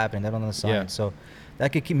know what's happening. They don't know the science. Yeah. So that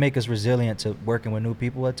could make us resilient to working with new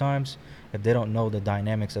people at times if they don't know the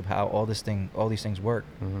dynamics of how all these things work.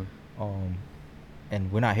 Mhm.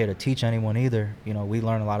 And we're not here to teach anyone either. You know, we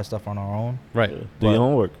learn a lot of stuff on our own. Right. do But- your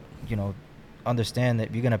homework. You know, understand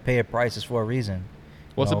that you're gonna pay a price is for a reason.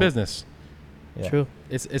 Well, it's a No. business. Yeah. True.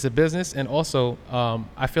 It's a business, and also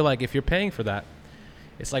I feel like if you're paying for that,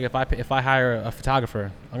 it's like if I hire a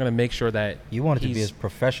photographer, I'm gonna make sure that You want it to be he's- as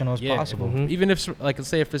professional as yeah, possible. Mhm. Even if like let's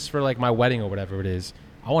say if it's for like my wedding or whatever it is,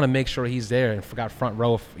 I want to make sure he's there and got front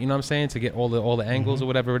row. You know what I'm saying, to get all the angles Mhm. or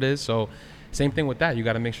whatever it is. So same thing with that. You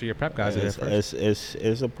got to make sure your prep guys are there first.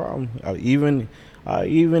 It's a problem. Even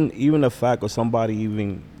the fact of somebody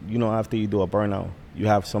even after you do a burnout, you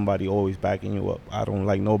have somebody always backing you up. I don't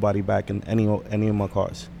like nobody backing any of my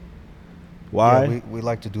cars. Why? Yeah, we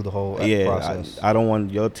like to do the whole process. I don't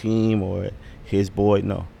want your team or his boy.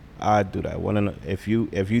 No, I do that. If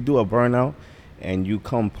you do a burnout and you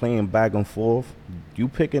come playing back and forth, you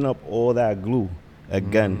picking up all that glue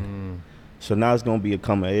again. So now it's gonna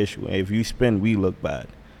become an issue. If you spin, we look bad.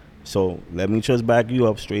 So let me just back you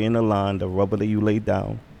up straight in the line, the rubber that you laid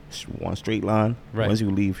down, one straight line. Right. Once you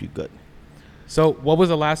leave, you good. So what was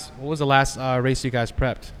the last race you guys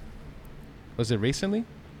prepped? Was it recently?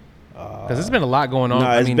 Because there's been a lot going on. No,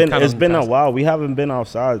 I mean, it's been a past- while. We haven't been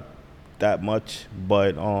outside that much,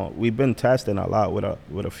 but we've been testing a lot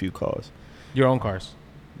with a few cars. Your own cars,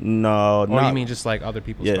 No, or not, you mean just like other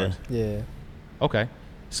people's Yeah. cars? Yeah. Okay.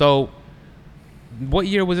 So, what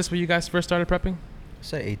year was this when you guys first started prepping?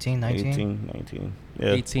 Say 18, 19. 18, 19.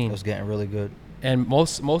 Yeah. 18. It was getting really good. And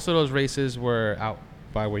most of those races were out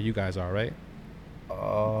by where you guys are, right?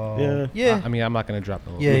 Yeah. Yeah. I mean, I'm not gonna drop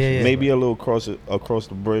the Yeah, location. yeah. Maybe a little across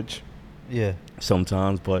the bridge Yeah.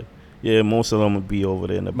 sometimes, but yeah, most of them would be over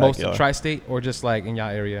there in the Most backyard. tri-state or just like in y'all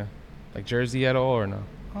area, like Jersey at all or no?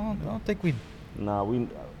 I don't think we. Nah,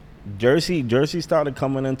 Jersey started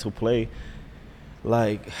coming into play,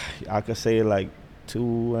 like I could say like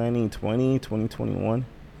 2020, 2021.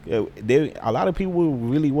 A lot of people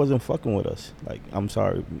really wasn't fucking with us. Like, I'm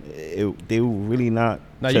sorry, they were really not.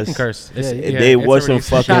 No, you can curse. It's- Yeah, they it's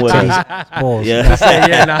wasn't already- fucking with us. Balls. Yeah.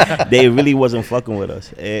 Yeah, nah. They really wasn't fucking with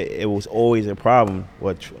us. It was always a problem.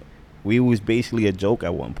 We was basically a joke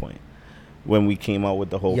at one point when we came out with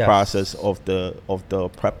the whole Yes. process of the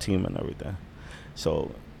prep team and everything.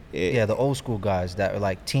 So Yeah, the old school guys that were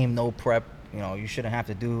like team no prep. You know, you shouldn't have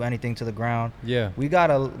to do anything to the ground. Yeah. We got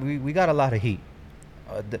a lot of heat.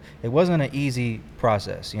 It wasn't an easy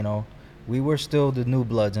process. You know, we were still the new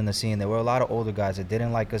bloods in the scene. There were a lot of older guys that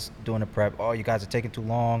didn't like us doing the prep. Oh, you guys are taking too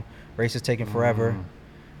long. Race is taking forever.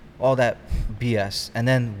 All that BS. And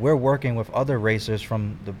then we're working with other racers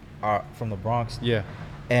from the Bronx. Yeah.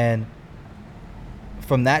 And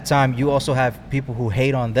from that time, you also have people who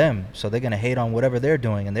hate on them. So they're going to hate on whatever they're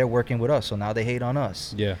doing, and they're working with us. So now they hate on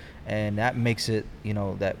us. Yeah. And that makes it,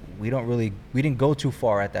 that we didn't go too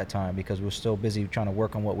far at that time because we were still busy trying to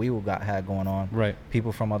work on what we had going on. Right.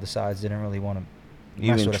 People from other sides didn't really want to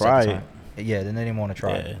Even mess with try us at the it. time. Yeah, they didn't want to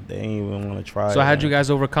try yeah, it. they ain't even want to try. So it, how'd you man. guys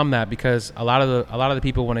overcome that? Because a lot of the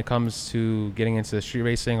people, when it comes to getting into street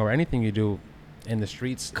racing or anything you do in the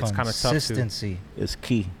streets, it's kind of tough to. Consistency. It's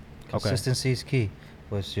key. Consistency is key.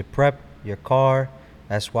 Was your prep, your car.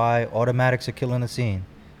 That's why automatics are killing the scene.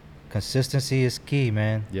 Consistency is key,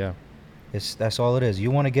 man. Yeah. That's all it is. You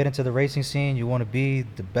want to get into the racing scene. You want to be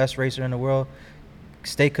the best racer in the world.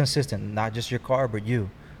 Stay consistent. Not just your car, but you.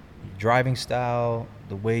 Driving style,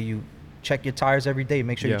 the way you check your tires every day.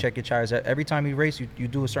 Make sure Yeah. you check your tires. Every time you race, you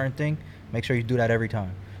do a certain thing. Make sure you do that every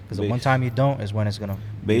time. Because the one Bas- time you don't is when it's gonna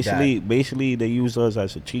be bad. Basically, they use us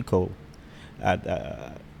as a cheat code. At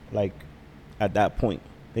that point,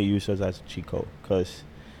 they use us as a cheat code because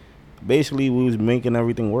basically we was making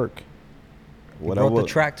everything work. We brought the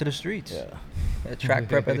track to the streets. Yeah. The track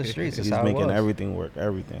prep at the streets. That's He's how it making was. everything work,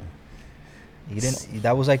 everything. He didn't.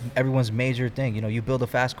 That was like everyone's major thing. You know, you build a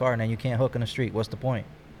fast car and then you can't hook in the street. What's the point?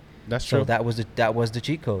 That's true. So that was the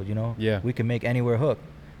cheat code. You know. Yeah. We can make anywhere hook,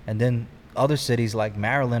 and then other cities like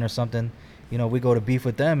Maryland or something, you know, we go to beef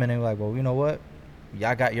with them, and they're like, well, you know what?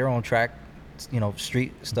 Y'all got your own track, you know,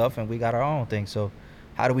 street stuff, and we got our own thing. So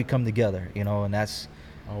how do we come together? You know, and that's.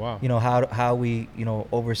 Oh wow. You know, how we, you know,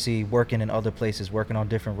 oversee working in other places, working on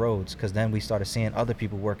different roads, because then we started seeing other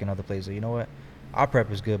people work in other places. You know what? Our prep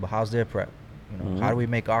is good, but how's their prep? You know, how do we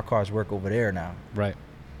make our cars work over there now? Right.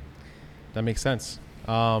 That makes sense.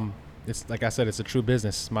 It's like I said, it's a true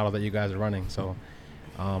business model that you guys are running. So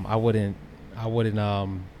I wouldn't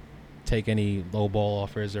take any low ball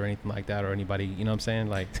offers or anything like that, or anybody, you know what I'm saying?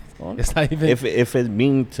 Like, it's not even. If it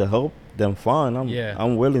means to help, then fine.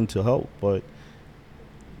 I'm willing to help, but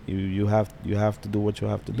you have to do what you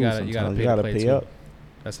have to do. You gotta pay up.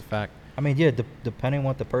 That's a fact. I mean, yeah, depending on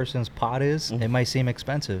what the person's pot is, it might seem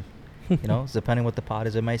expensive. You know, depending what the pot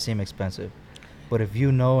is, it might seem expensive. But if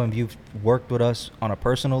you know and you've worked with us on a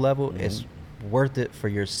personal level, it's worth it for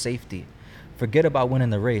your safety. Forget about winning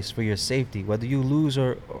the race, for your safety. Whether you lose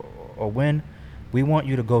or win, we want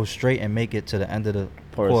you to go straight and make it to the end of the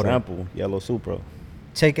quarter. For example, Yellow Supra.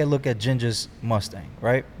 Take a look at Ginger's Mustang,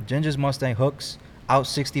 right? Ginger's Mustang hooks out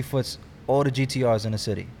 60 foots all the GTRs in the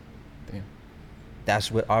city. Damn.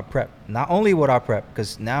 That's with our prep. Not only with our prep,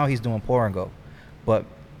 because now he's doing pour and go, but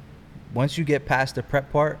once you get past the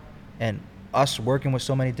prep part and us working with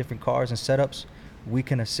so many different cars and setups, we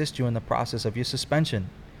can assist you in the process of your suspension,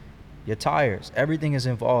 your tires. Everything is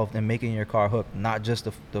involved in making your car hook, not just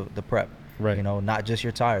the prep. Right. You know, not just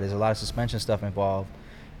your tire. There's a lot of suspension stuff involved.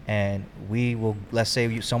 And we will, let's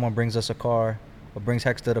say someone brings us a car or brings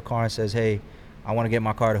Hex to the car and says, hey, I want to get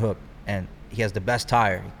my car to hook. And he has the best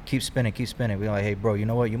tire. Keep spinning. We're like, hey, bro, you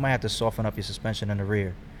know what? You might have to soften up your suspension in the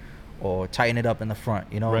rear or tighten it up in the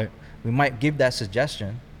front. You know, right. We might give that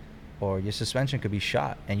suggestion, or your suspension could be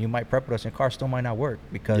shot, and you might prep with us, and your car still might not work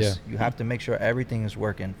because you have to make sure everything is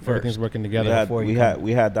working first. Everything's working together. We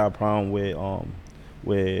had that problem with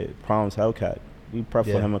Prom's Hellcat. We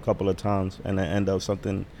prepped for him a couple of times, and it ended up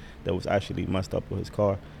something that was actually messed up with his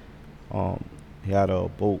car. He had a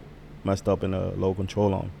bolt messed up in a low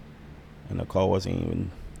control arm, and the car wasn't even.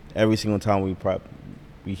 Every single time we prepped,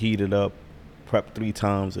 we heated up, prepped 3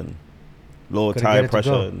 times, and lower tire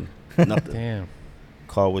pressure, and nothing. Damn.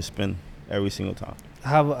 Car would spin every single time. I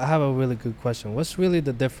have a really good question. What's really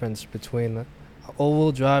the difference between an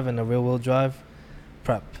all-wheel drive and a rear-wheel drive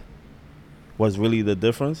prep? What's really the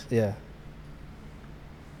difference? Yeah.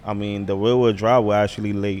 I mean, the rear-wheel drive will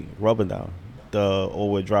actually lay rubber down. The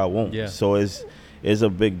all-wheel drive won't. Yeah. So it's a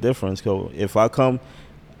big difference. So if I come,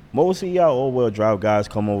 most of y'all all-wheel drive guys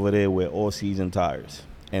come over there with all-season tires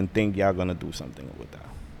and think y'all gonna do something with that.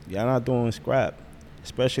 Y'all not doing scrap,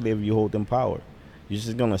 especially if you hold them power. You're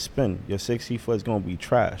just gonna spin. Your 60 foot is gonna be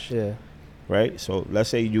trash. Yeah. Right? So let's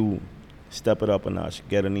say you step it up a notch,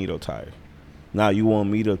 get a needle tire. Now you want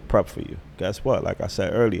me to prep for you. Guess what? Like I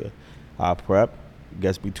said earlier, I prep,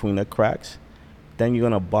 gets between the cracks, then you're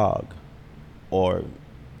gonna bog or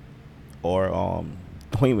don't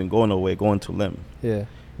even go nowhere, going to limb. Yeah.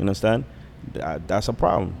 You understand? That's a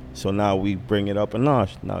problem. So now we bring it up a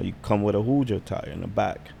notch. Now you come with a Hooger tire in the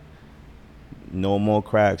back. No more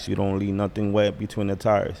cracks. You don't leave nothing wet between the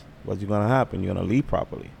tires. What's going to happen? You're going to leave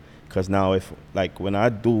properly. Because now if, like, when I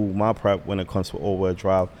do my prep when it comes to all-wheel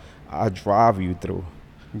drive, I drive you through.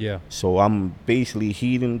 Yeah. So I'm basically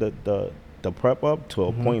heating the prep up to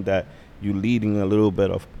a point that you're leading a little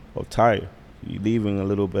bit of tire. You're leaving a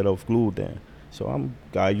little bit of glue there. So I'm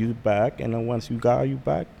guide you back, and then once you guide you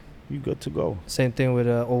back, you're good to go. Same thing with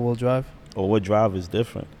all-wheel drive? All-wheel drive is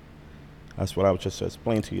different. That's what I was just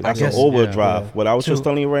explaining to you. I That's an guess- all-wheel drive. Yeah. What I was just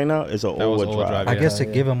telling you right now is an That was all-wheel all-wheel drive. drive, I guess to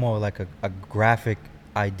Yeah. give him more like a graphic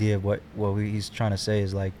idea of what he's trying to say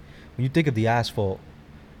is like when you think of the asphalt,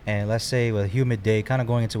 and let's say with a humid day, kind of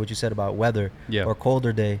going into what you said about weather or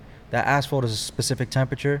colder day, that asphalt is a specific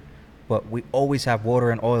temperature, but we always have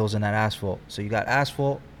water and oils in that asphalt. So you got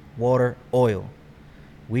asphalt, water, oil.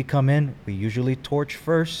 We come in, we usually torch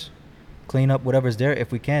first, clean up whatever's there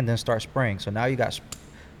if we can, then start spraying. So now you got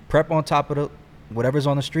prep on top of the whatever's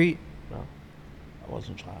on the street. I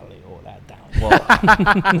wasn't trying to lay all that down. Well,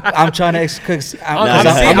 I'm trying to, because I'm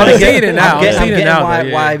seeing it now. I'm getting though,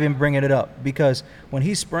 yeah. why I've been bringing it up, because when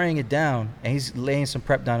he's spraying it down and he's laying some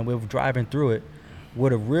prep down and we're driving through it,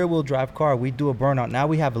 with a rear-wheel drive car, we do a burnout. Now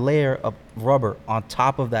we have a layer of rubber on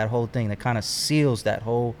top of that whole thing that kind of seals that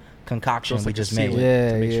whole concoction So we like just to made. seal it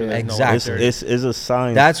Yeah, to make sure yeah. there's no Exactly. It's a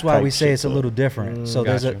science. That's why type we say shit, it's a so- little different. So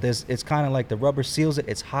Gotcha. it's kind of like the rubber seals it.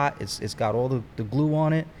 It's hot. It's got all the glue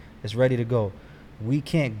on it. It's ready to go. We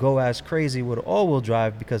can't go as crazy with all-wheel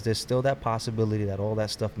drive because there's still that possibility that all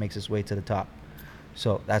that stuff makes its way to the top.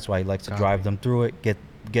 So that's why he likes to drive Copy. them through it,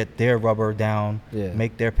 get their rubber down, Yeah.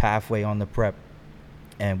 make their pathway on the prep.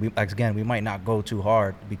 And we might not go too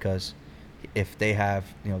hard because if they have,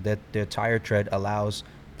 their tire tread allows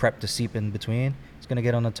prep to seep in between, it's gonna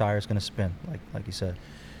get on the tire, it's gonna spin, like you said.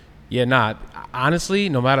 Yeah, honestly,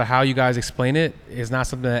 no matter how you guys explain it, it's not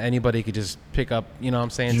something that anybody could just pick up, you know what I'm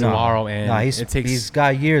saying, tomorrow. And it takes. he's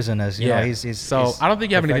got years in this. You know, he's so he's I don't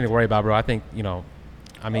think you have anything to perfect. worry about, bro. I think,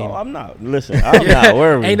 I mean. Oh, I'm not. Listen, I'm not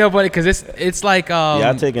worried. Ain't nobody, because it's like.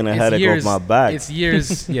 Y'all taking a it's headache off years, my back. It's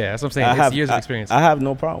years. Yeah, that's what I'm saying. It's years of experience. I have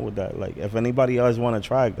no problem with that. Like, if anybody else want to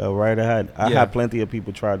try, go right ahead. I Yeah. had plenty of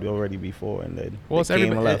people tried already before, and then Well, it's they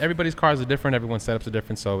came and left. everybody's cars are different. Everyone's setups are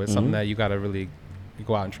different. So it's something Mhm. that you got to really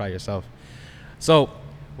go out and try yourself. So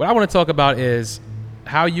what I want to talk about is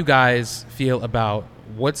how you guys feel about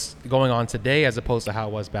what's going on today as opposed to how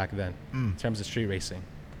it was back then in terms of street racing.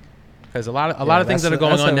 Because a lot of things that are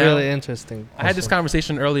going on that's now. really interesting. I had this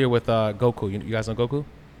conversation earlier with Goku. You guys know Goku?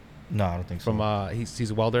 No, I don't think so. From he's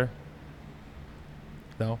a welder.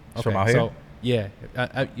 No. He's from out here? So yeah,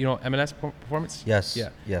 you know M&S Performance. Yes. Yeah.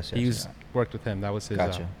 Yes. He's worked with him. That was his.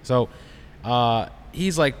 Gotcha. So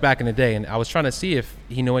he's like back in the day, and I was trying to see if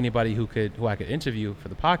he knew anybody who I could interview for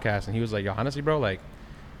the podcast, and he was like, "Yo, honestly, bro, like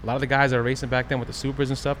a lot of the guys that were racing back then with the supers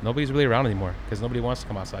and stuff, nobody's really around anymore because nobody wants to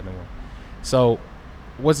come outside no more." So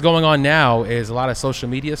what's going on now is a lot of social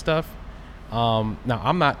media stuff. Now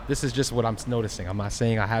I'm not. This is just what I'm noticing. I'm not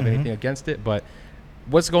saying I have Mhm. anything against it, but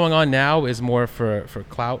what's going on now is more for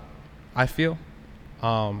clout, I feel,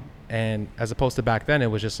 and as opposed to back then, it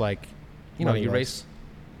was just like, you know, Money you lights.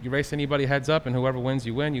 race anybody heads up, and whoever wins,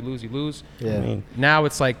 you win. You lose, you lose. Yeah. I mean, Now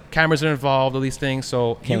it's like cameras are involved, all these things.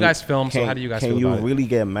 So you guys film. So how do you guys feel Can you about it? really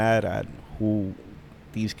get mad at who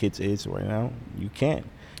these kids is right now? You can't.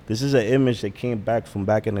 This is an image that came back from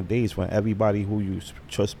back in the days when everybody who you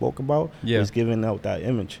just spoke about Yeah. was giving out that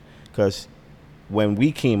image. Because when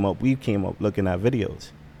we came up looking at videos.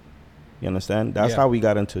 You understand? That's Yeah. how we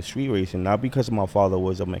got into street racing. Not because my father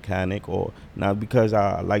was a mechanic or not because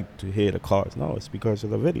I like to hear the cars. No, it's because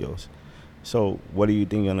of the videos. So what do you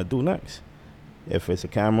think you're going to do next? If it's a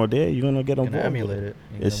camera there, you're going to get You're involved. gonna emulate it.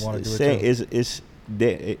 You're It's, gonna want to it's do it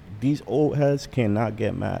saying, too. these old heads cannot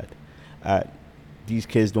get mad at these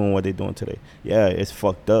kids doing what they're doing today. Yeah, it's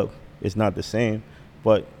fucked up. It's not the same,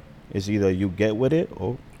 but it's either you get with it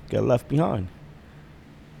or get left behind.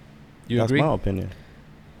 You That's agree? my opinion.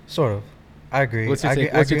 Sort of. I agree. What's your I take-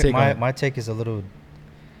 agree. what's your take on it? My take is a little.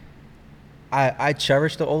 I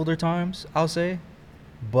cherish the older times, I'll say,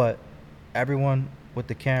 but everyone with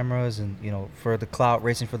the cameras and for the clout,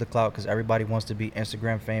 racing for the clout, because everybody wants to be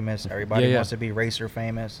Instagram famous, everybody Yeah. wants to be racer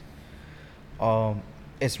famous.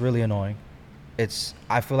 It's really annoying.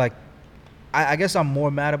 I feel like I guess I'm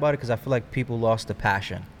more mad about it because I feel like people lost the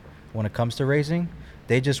passion when it comes to racing.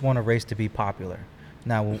 They just want to race to be popular.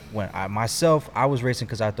 Now, when I was racing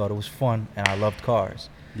because I thought it was fun and I loved cars.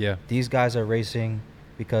 Yeah. These guys are racing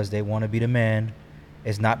because they want to be the man.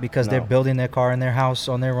 It's not because they're No. building their car in their house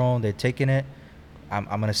on their own. They're taking it. I'm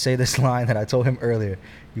going to say this line that I told him earlier.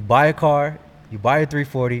 You buy a car, you buy a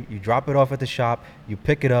 340, you drop it off at the shop, you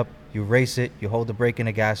pick it up, you race it, you hold the brake and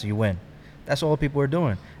the gas, you win. That's all people are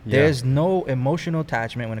doing. Yeah. There's no emotional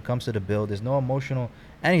attachment when it comes to the build. There's no emotional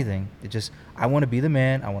anything. It just, I want to be the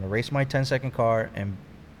man. I want to race my 10-second car and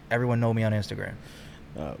everyone know me on Instagram.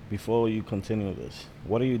 Before you continue this,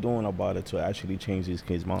 what are you doing about it to actually change these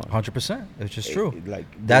kids' minds? 100%. It's just true. Like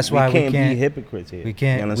That's why we can't can't be hypocrites here. We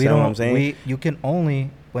can't. You We understand don't. what I'm saying? You can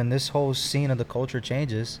only when this whole scene of the culture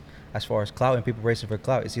changes, as far as clout and people racing for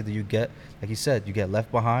clout. It's either you get, like you said, you get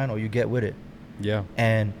left behind or you get with it. Yeah.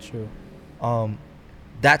 And True.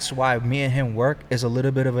 that's why me and him work is a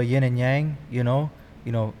little bit of a yin and yang.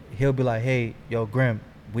 He'll be like, "Hey, yo, Grim,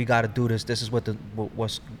 we got to do this. This is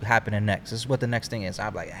what's happening next. This is what the next thing is."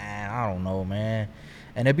 I'm like, I don't know, man.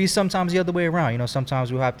 And it'd be sometimes the other way around.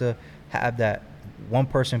 Sometimes we'll have to have that one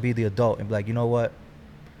person be the adult and be like, you know what?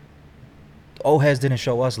 The old heads didn't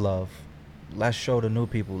show us love. Let's show the new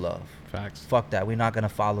people love. Facts. Fuck that. We're not gonna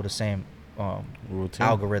follow the same Routine.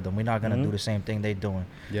 algorithm. We're not gonna Mhm. do the same thing they doing.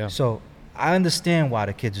 Yeah. So I understand why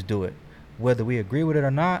the kids do it. Whether we agree with it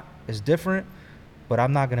or not is different. But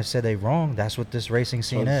I'm not gonna say they wrong. That's what this racing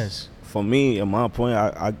scene is. For me, in my point,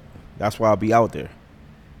 I that's why I'll be out there.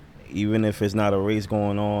 Even if it's not a race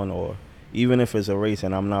going on, or even if it's a race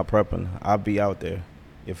and I'm not prepping, I'll be out there.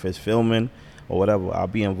 If it's filming or whatever, I'll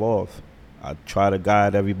be involved. I try to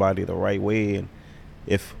guide everybody the right way, and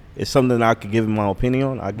if it's something I could give my opinion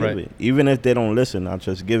on, I give Right. it. Even if they don't listen, I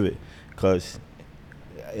just give it, because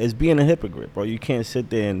it's being a hypocrite, bro. You can't sit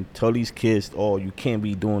there and tell these kids, oh, you can't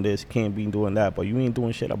be doing this, can't be doing that, but you ain't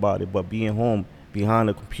doing shit about it. But being home behind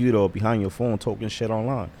the computer or behind your phone talking shit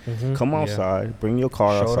online. Mhm. Come outside, bring your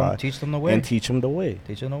car Show them, outside, teach them the way. and teach them the way.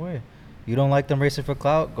 Teach them the way. You don't like them racing for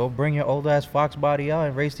clout? Go bring your old ass Fox body out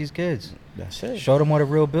and race these kids. That's it. Show them what a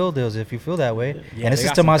real build is if you feel that way. Yeah, and this they is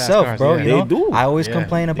got to some fast myself, cars, bro. yeah. You They know, do. I always Yeah,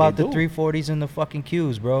 complain they about the do. 340s and the fucking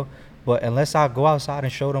Qs, bro. But unless I go outside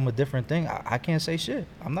and show them a different thing, I can't say shit.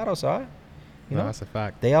 I'm not outside. You No, know, that's a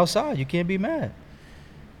fact. they outside. You can't be mad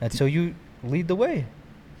until you lead the way.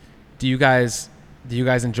 Do you guys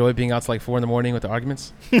enjoy being out till like 4 a.m. with the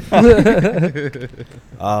arguments?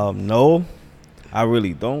 No, I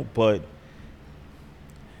really don't. But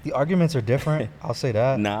The arguments are different. I'll say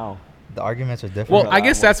that. now, The arguments are different. Well, I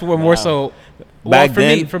guess that's what more Nah. so. Well, Back for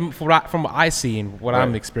me, then- from what I see and what I'm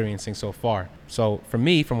Right. experiencing so far. So for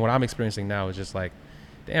me, from what I'm experiencing now, is just like,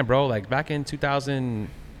 damn, bro. Like back in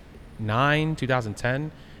 2009,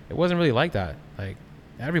 2010, it wasn't really like that. Like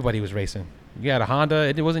everybody was racing. You had a Honda.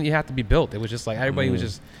 It wasn't. You had to be built. It was just like everybody was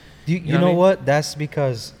just. You know what I know mean? what? That's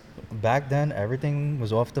because back then everything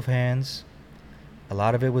was off the hands. A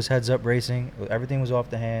lot of it was heads up racing. Everything was off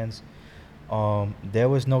the hands. There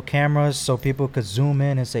was no cameras, so people could zoom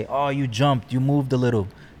in and say, "Oh, you jumped, you moved a little."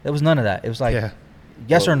 There was none of that. It was like, Yeah.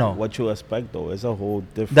 yes or What- no. What you expect though is a whole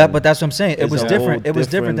different. But that's what I'm saying. It It's was a different. whole It was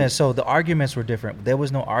different then. different- So the arguments were different. There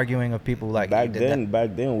was no arguing of people like back that- then.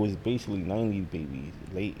 Back then was basically 90s babies,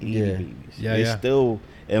 late 80s Yeah. babies. Yeah, They yeah. still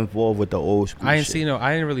involved with the old school. I didn't shit. see no.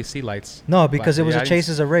 I didn't really see lights. No, because it was Yeah, a I didn't chase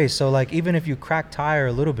is a race. So like even if you cracked tire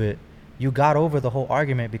a little bit, you got over the whole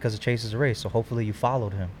argument because a chase is a race. So hopefully you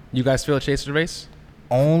followed him. You guys feel Chase the race?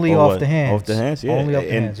 Only Or off what? the hands. Off the hands, yeah. Only off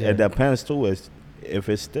the and hands. Yeah. it depends too. Is if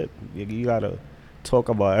it's step, you gotta talk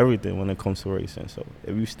about everything when it comes to racing. So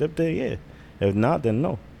if you step there, yeah. If not, then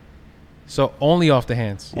no. So only off the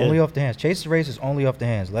hands. Yeah. Only off the hands. Chase the race is only off the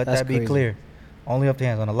hands. Let That's that be crazy. clear. Only off the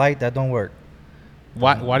hands. On a light, that don't work.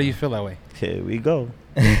 Why do you feel that way? Here we go.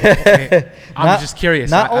 I'm Not- just curious.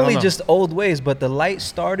 Not I don't only know. just old ways, but the light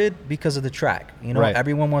started because of the track. You know, Right.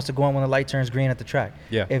 everyone wants to go on when the light turns green at the track.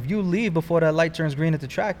 Yeah. If you leave before that light turns green at the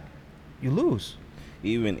track, you lose.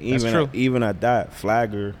 Even true. even at that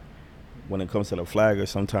flagger, when it comes to the flagger,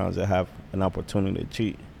 sometimes they have an opportunity to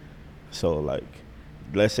cheat. So like,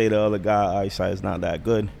 let's say the other guy eyesight is not that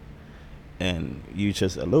good, and you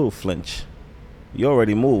just a little flinch, you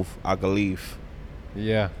already move. I could leave.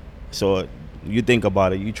 Yeah. So you think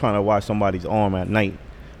about it. You trying to watch somebody's arm at night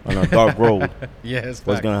on a dark road. Yeah. It's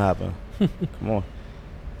What's fact. gonna happen? Come on.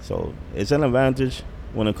 So it's an advantage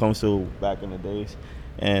when it comes to back in the days.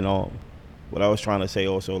 And what I was trying to say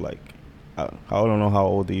also, like, I don't know how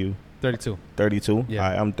old are you? 32. 32?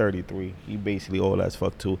 Yeah. I'm 33. He basically old as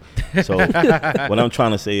fuck too. So what I'm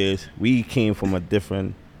trying to say is we came from a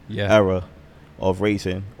different Yeah. era of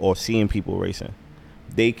racing or seeing people racing.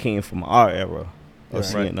 They came from our era of Right.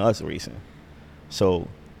 seeing us racing. So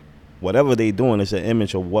whatever they doing is an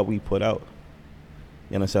image of what we put out.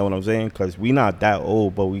 You understand what I'm saying? Because we not that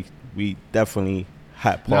old, but we definitely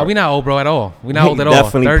had part. No, we not old, bro, at all. We not We old at all.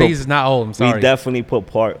 definitely 30s put- is not old. I'm sorry. We definitely put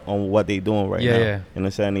part on what they doing right Yeah, now. yeah. You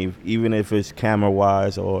understand? Even if it's camera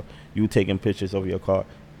wise or you taking pictures of your car,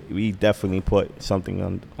 we definitely put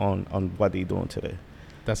something on what they doing today.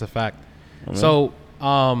 That's a fact. You know? So,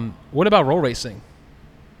 what about roll racing?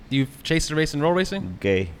 You've chased the race in roll racing?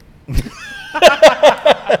 Gay. Wait,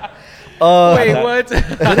 what?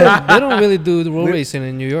 They don't really do the road racing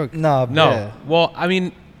in New York. No, No. Yeah. Well, I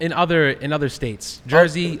mean, in other states,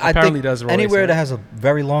 Jersey I apparently think does roll anywhere racing. that has a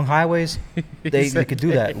very long highways, they said could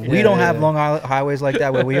do that. We Yeah, don't have yeah. long highways like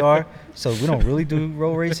that where we are, so we don't really do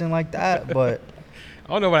road racing like that. But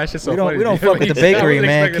I don't know why that shit's so we don't funny. we don't to me. fuck with the I wasn't bakery,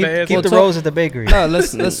 man. expecting that Keep answer. the Well, roads at the bakery. No,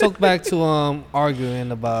 let's talk back to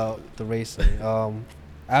arguing about the racing.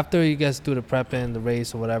 After you guys do the prepping, the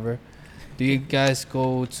race or whatever, do you guys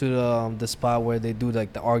go to the spot where they do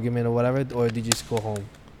like the argument or whatever, or did you just go home?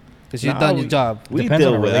 Because you've Nah, done your job. We Depends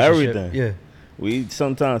on deal the with relationship. everything. Yeah. We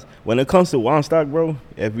sometimes when it comes to one stock, bro.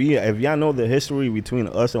 If y'all know the history between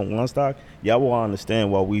us and one stock, y'all will understand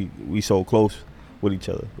why we so close with each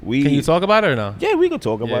other. We Can you talk about it or no? Yeah, we could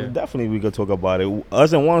talk about Yeah. it. Definitely, we could talk about it.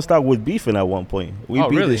 Us and one stock was beefing at one point. We Oh,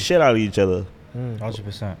 beat really? the shit out of each other.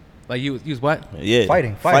 100%. Like you was what? Yeah,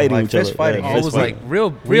 Fighting, like each fist other. fighting. Oh, fist it was fighting. like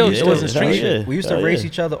real. used It to- wasn't hell street. yeah. We used to Hell race yeah.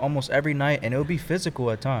 each other almost every night, and it would be physical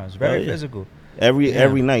at times, very Hell yeah. physical. every Yeah.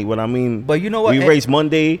 night. What I mean, But you know what? we race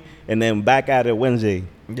Monday and then back at it Wednesday.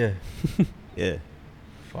 Yeah. Yeah,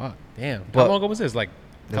 Fuck. Damn. But- How long ago was this? Like a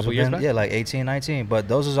This couple would've years been- back? Yeah, like 18, 19. But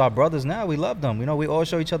those is our brothers now. We love them. You know, we all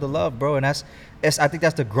show each other love, bro. And I think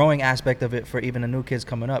that's the growing aspect of it for even the new kids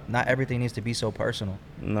coming up. Not everything needs to be so personal.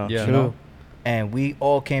 No. Yeah. You know? And we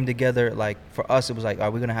all came together. Like for us, it was like,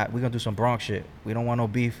 all right, we're gonna do some Bronx shit. We don't want no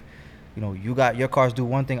beef. You know, you got your cars do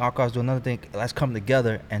one thing, our cars do another thing. Let's come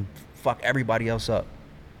together and fuck everybody else up.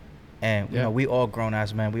 And you Yeah. know, we all grown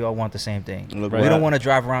ass men. We all want the same thing. Look We what don't hap- want to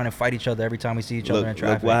drive around and fight each other every time we see each other in Look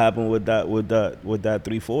traffic. what happened with that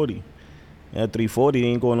 340. That 340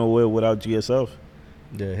 ain't going nowhere without GSF.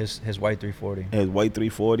 Yeah, his white 340. His white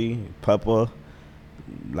 340, Pepper.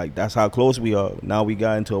 Like that's how close we are. Now we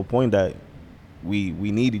got into a point that we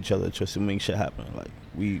need each other just to make shit happen. Like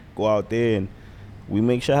we go out there and we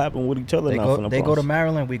make shit happen with each other. They now go from the they go Bronx. to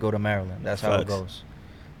Maryland, we go to Maryland. That's how it Facts. goes.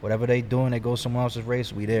 Whatever they doing, they go somewhere else's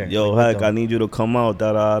race, we there. Yo, We with heck, them. I need you to come out.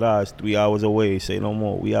 Da da da. It's 3 hours away. Say no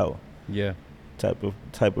more. We out. Yeah. Type of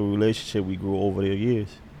relationship we grew over the years.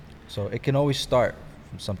 So it can always start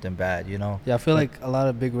from something bad, you know. Yeah, I feel like a lot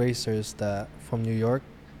of big racers that from New York,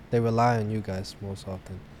 they rely on you guys most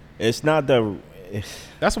often. It's not that.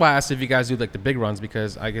 That's why I asked if you guys do like the big runs,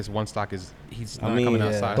 because I guess One Stock he's I not mean, coming yeah.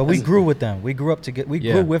 outside. But we That's- grew with them. We grew up to get. We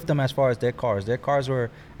Yeah. grew with them as far as their cars. Their cars were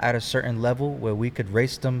at a certain level where we could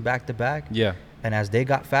race them back to back. Yeah. And as they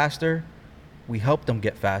got faster, we helped them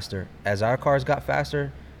get faster. As our cars got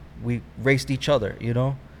faster, we raced each other. You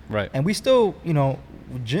know. Right. And we still, you know,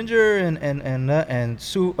 Ginger and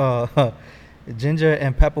Sue, Ginger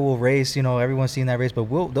and Pepper will race. You know, everyone's seen that race, but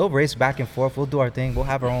they'll race back and forth. We'll do our thing. We'll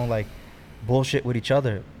have our own like bullshit with each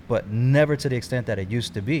other, but never to the extent that it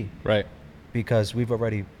used to be, Right. because we've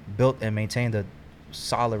already built and maintained a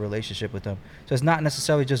solid relationship with them. So it's not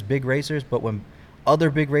necessarily just big racers, but when other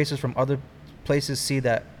big racers from other places see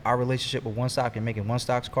that our relationship with One Stock and making One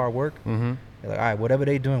Stock's car work, Mm-hmm. they're like, all right, whatever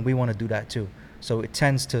they're doing, we want to do that too. So it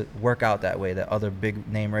tends to work out that way, that other big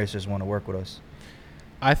name racers want to work with us.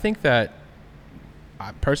 I think that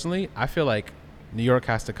personally, I feel like New York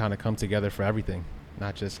has to kind of come together for everything,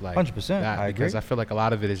 not just like 100%, that, I because agree. I feel like a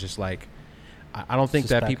lot of it is just like I don't think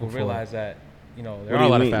Just that back people and forth. realize that, you know, there What are do a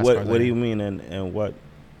you lot mean? of fast What, cars. what out do here. you mean? And what?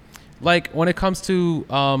 Like when it comes to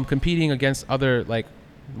competing against other, like,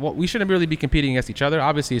 well, we shouldn't really be competing against each other.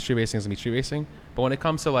 Obviously, street racing is gonna be street racing, but when it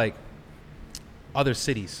comes to like other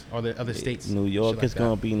cities or the other states, New shit York like is that.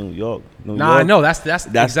 gonna be New York. New Nah, York, no, that's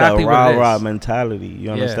exactly the what it rah is. mentality. You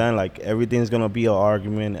Yeah. understand? Like everything's gonna be an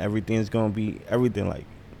argument. Everything's gonna be everything. Like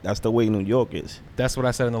that's the way New York is. That's what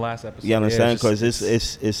I said in the last episode. You understand? Yeah,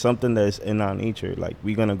 Because it's something that's in our nature. Like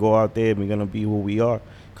we're gonna go out there and we're gonna be who we are.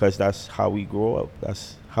 Because that's how we grow up.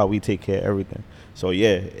 That's how we take care of everything. So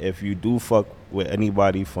yeah, if you do fuck with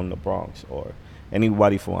anybody from the Bronx or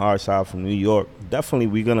anybody from our side from New York, definitely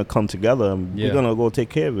we're gonna come together and Yeah. we're gonna go take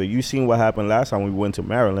care of it. You seen what happened last time we went to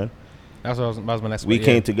Maryland. that's what that was my next. We point,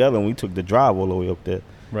 came yeah. together and we took the drive all the way up there.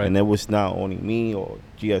 Right. And it was not only me or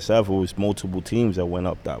GSF, it was multiple teams that went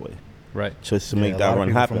up that way Right. just to Yeah, make a that lot of run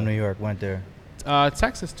people happen. from New York went there.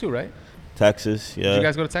 Texas too, right? Texas, yeah. Did you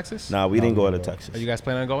guys go to Texas? Nah, we No, didn't we go to didn't go. Texas. Are you guys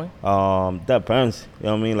planning on going? Depends. You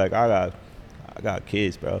know what I mean? Like I got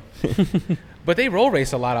kids, bro. But they roll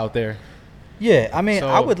race a lot out there. Yeah, I mean,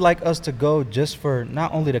 I So- would like us to go just for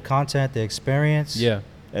not only the content, the experience. Yeah.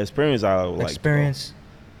 Experience I like. Experience.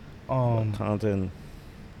 Bro. Content.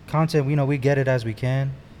 Content, you know, we get it as we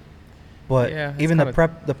can. But Yeah, it's even the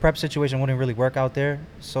kinda- prep situation wouldn't really work out there,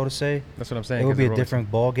 so to say. That's what I'm saying. It would 'cause be they a roll racing.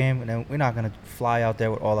 different ball game, and then we're not gonna fly out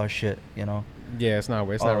there with all our shit, you know. Yeah, it's not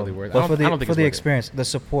really worth it. But for the I don't think for it's the worth it. experience, the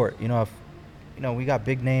support, you know, if you know we got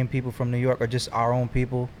big name people from New York or just our own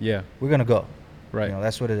people, Yeah. we're gonna go. Right. You know,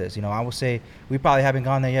 that's what it is. You know, I would say we probably haven't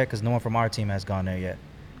gone there yet because no one from our team has gone there yet.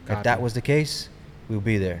 If Copy. that was the case, we'll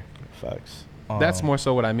be there. Facts. That's Um, more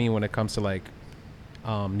so what I mean when it comes to like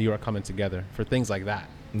New York coming together for things like that.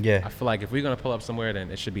 Yeah. I feel like if we're gonna pull up somewhere, then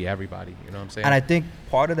it should be everybody. You know what I'm saying? And I think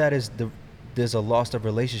part of that is there's a loss of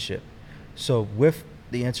relationship. So with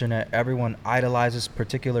the internet, everyone idolizes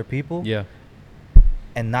particular people yeah.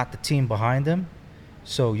 and not the team behind them.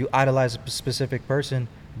 So you idolize a specific person,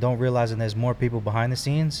 don't realizing there's more people behind the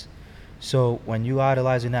scenes. So when you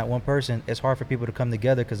idolizing that one person, it's hard for people to come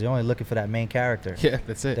together because they're only looking for that main character. Yeah,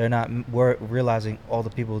 that's it. They're not realizing all the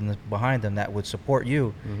people behind them that would support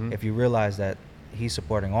you Mhm. if you realize that he's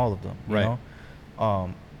supporting all of them. You Right. know?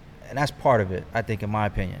 And that's part of it, I think, in my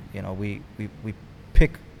opinion. You know, we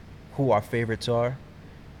pick who our favorites are,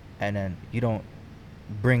 and then you don't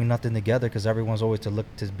bring nothing together because everyone's always to look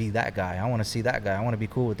to be that guy. I want to see that guy. I want to be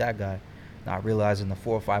cool with that guy. Not realizing the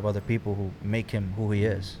 4 or 5 other people who make him who he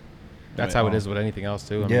is. That's Right. how it is with anything else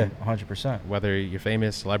too. I Yeah, mean, 100%. whether you're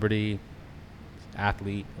famous, celebrity,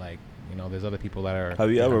 athlete, like You know, there's other people that are.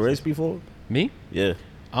 Have you ever raced before? Me? Yeah.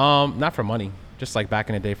 Not for money. Just like back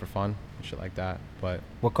in the day for fun and shit like that. But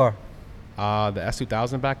What car? the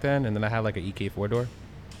S2000 back then, and then I had like an EK 4-door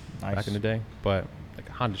Nice. back in the day. But like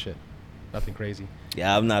Honda shit, nothing crazy.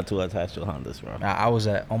 Yeah, I'm not too attached to Hondas, bro. I was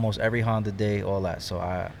at almost every Honda day, all that. So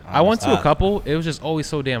I went to a understand. couple. It was just always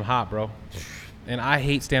so damn hot, bro. And I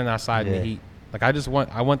hate standing outside in Yeah. the heat. Like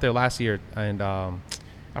I went there last year, and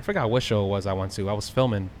I forgot what show it was I went to. I was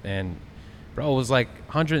filming, and bro, it was like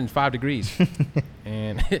 105 degrees,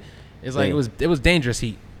 and it's like Damn. it was dangerous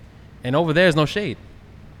heat. And over there is no shade,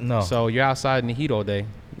 No. so you're outside in the heat all day.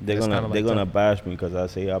 They're It's gonna kinda they're like gonna tough. bash me because I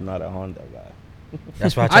say I'm not a Honda guy.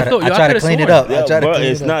 That's why I I try, thought- to, yo, I I try to could've clean it sworn. up. I Yeah, try to bro,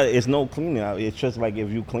 clean it's it up. not. It's no cleaning. It's just like if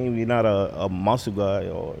you clean, you're not a muscle guy,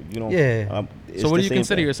 or you know. Yeah. It's So what the do you same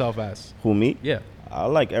consider thing. yourself as? Who, me? Yeah, I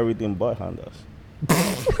like everything but Hondas.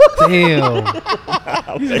 Damn.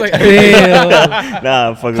 he's like, Damn. Nah,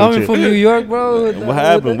 I'm fucking Coming with from you. New York, bro. What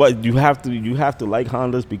happened? What you have to like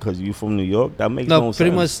Hondas because you from New York? That makes no, No, sense.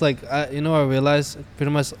 pretty much like you know. I realized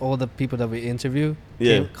pretty much all the people that we interview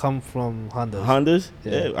Yeah. come from Honda. Hondas.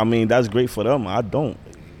 Yeah. Yeah, I mean that's great for them. I don't.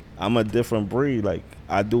 I'm a different breed. Like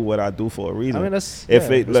I do what I do for a reason. I mean, that's If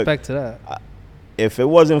yeah, it- look, respect to that. If it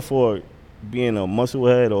wasn't for being a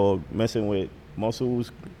musclehead or messing with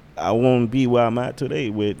muscles, I won't be where I'm at today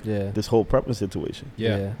with Yeah. this whole prepping situation.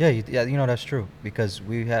 yeah. Yeah, you know that's true because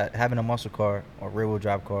we had having a muscle car or rear wheel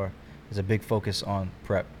drive car is a big focus on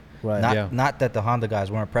prep. Right. Not Yeah. not that the Honda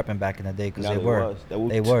guys weren't prepping back in the day because No, they they were. was.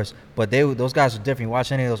 They were. But those guys were different. You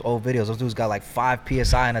watch any of those old videos, those dudes got like 5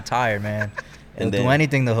 psi in a tire, man. They'll And do then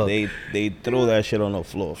anything to hook. They throw that shit on the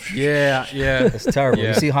floor. Yeah, yeah. It's terrible. Yeah.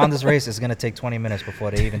 You see Honda's race, it's gonna take 20 minutes before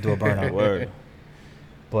they even do a burnout. Word.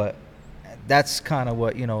 But that's kind of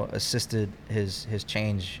what assisted his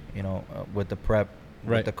change, with the prep,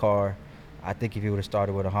 Right. with the car. I think if he would have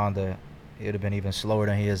started with a Honda, he would have been even slower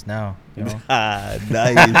than he is now. You know? Ah,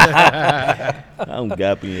 nice. I'm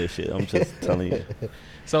gapping your shit. I'm just telling you.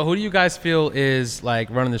 So who do you guys feel is like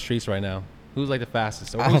running the streets right now? Who's like the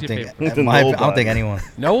fastest? Or I who's don't your think. favorite? I don't Nobody. think anyone.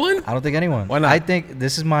 No one? I don't think anyone. Why not? I think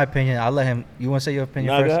this is my opinion. I'll let him. You want to say your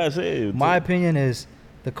opinion Nah, go first? ahead, say it. My opinion is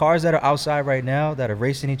the cars that are outside right now that are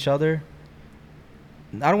racing each other.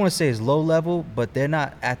 I don't want to say it's low level, but they're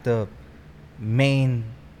not at the main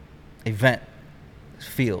event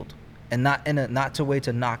field, and not to way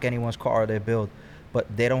to knock anyone's car or their build,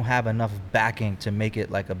 but they don't have enough backing to make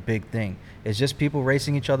it like a big thing. It's just people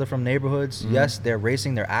racing each other from neighborhoods. Mhm. Yes, they're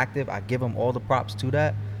racing, they're active. I give them all the props to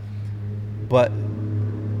that. But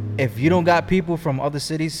if you don't got people from other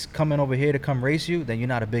cities coming over here to come race you, then you're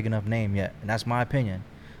not a big enough name yet. And that's my opinion.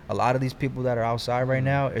 A lot of these people that are outside right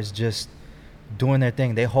now is just doing their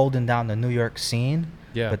thing. They holding down the New York scene,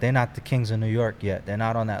 Yeah. but they're not the kings of New York yet. They're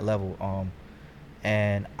not on that level.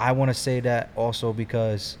 And I want to say that also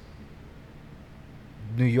because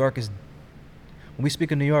New York is, when we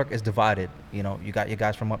speak of New York, it's divided. You got your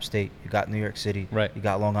guys from upstate, you got New York City, Right. you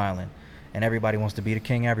got Long Island, and everybody wants to be the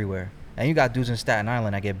king everywhere. And you got dudes in Staten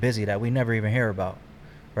Island that get busy that we never even hear about,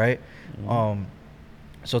 right?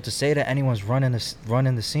 So to say that anyone's running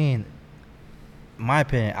the scene, my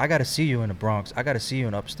opinion, I got to see you in the Bronx. I got to see you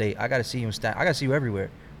in upstate. I got to see you in Staten. I got to see you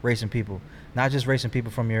everywhere racing people, not just racing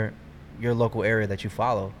people from your local area that you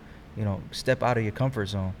follow. Step out of your comfort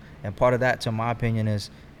zone. And part of that, to my opinion,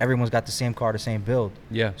 is everyone's got the same car, the same build.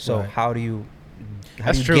 Yeah. So Right. how do you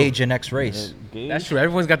That's true. gauge your next race? That's true.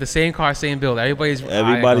 Everyone's got the same car, same build. Everybody's Everybody's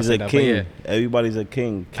I a ain't gonna say that, but king. yeah. Everybody's a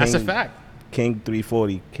king. That's a King- fact. King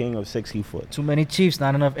 340, king of 60 foot. Too many Chiefs,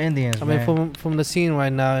 not enough Indians. I mean, man. from the scene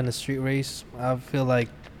right now in the street race, I feel like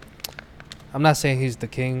I'm not saying he's the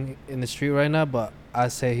king in the street right now, but I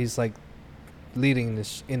say he's like leading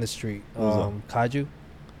in the street. Who's that? Kaju.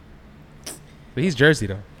 But he's Jersey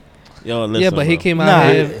though. Yo, listen, Yeah, but he bro. came out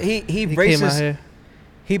Nah, here. he He came out races. here.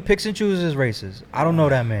 He picks and chooses his races. I don't know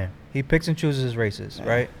that man. He picks and chooses his races,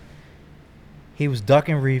 right? He was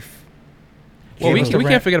ducking Reef. Well, we Came to can't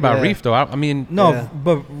rent- forget about yeah. Reef though. I mean, No, Yeah.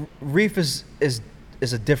 but Reef is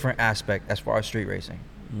a different aspect as far as street racing.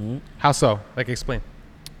 Mhm. how so? Like, explain.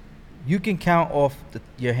 You can count off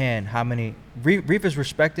your hand how many. Reef is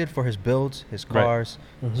respected for his builds, his Right. cars,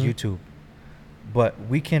 his Mhm. YouTube. But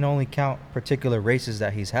we can only count particular races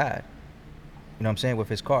that he's had. You know what I'm saying? With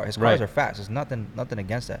his car. His cars Right. are fast. There's nothing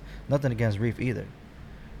against that. Nothing against Reef either.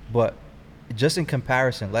 But just in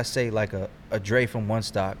comparison, let's say like a Dre from One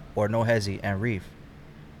Stock or No Hezzy and Reef.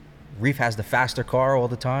 Reef has the faster car all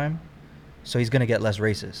the time, so he's gonna get less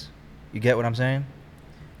races. You get what I'm saying?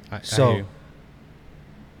 I hear So you.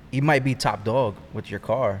 he might be top dog with your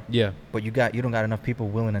car, Yeah. but you don't got enough people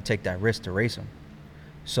willing to take that risk to race him.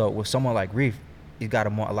 So with someone like Reef, you got a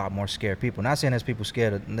lot more scared people. Not saying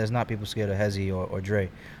there's not people scared of Hezzy or Dre.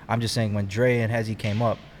 I'm just saying when Dre and Hezzy came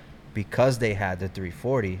up, because they had the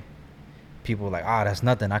 340, people were like, that's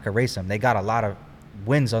nothing. I could race them. They got a lot of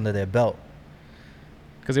wins under their belt.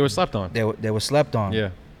 Because they were slept on. They were slept on.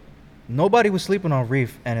 Yeah. Nobody was sleeping on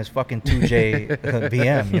Reef and his fucking 2J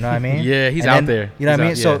BM. You know what I mean? Yeah, he's And out then, there. You know He's what I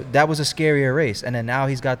mean? out- So yeah. that was a scarier race. And then now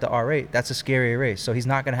he's got the R8. That's a scarier race. So he's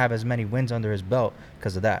not going to have as many wins under his belt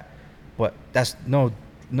because of that. But that's no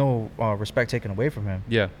respect taken away from him.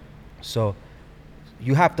 Yeah. So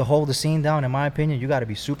you have to hold the scene down. In my opinion, you got to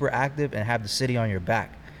be super active and have the city on your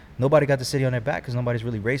back. Nobody got the city on their back because nobody's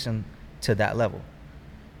really racing to that level.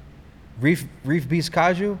 Reef beats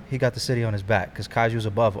Kaju, he got the city on his back because Kaju's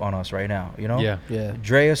above on us right now, you know? Yeah. Yeah.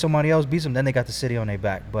 Dre or somebody else beats him, then they got the city on their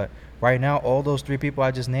back. But right now, all those 3 people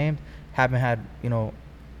I just named haven't had,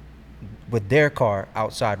 with their car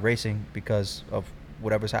outside racing because of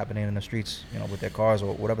whatever's happening in the streets, with their cars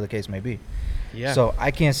or whatever the case may be. Yeah. So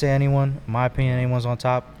I can't say in my opinion, anyone's on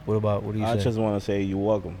top. What do you I say? just want to say you're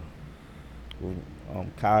welcome.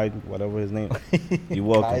 Kai, whatever his name. You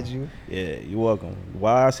welcome. Kaiju? Yeah, you're welcome.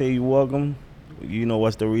 Why I say you welcome, you know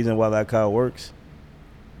what's the reason why that car works?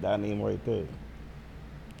 That name right there.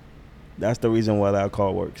 That's the reason why that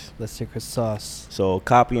car works. The secret sauce. So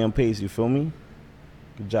copy and paste, you feel me?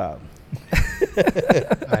 Good job.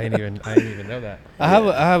 I didn't even know that. I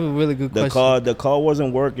have a really good question. The car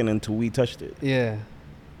wasn't working until we touched it. Yeah.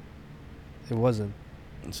 It wasn't.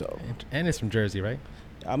 So And it's from Jersey, right?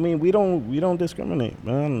 I mean, we don't discriminate,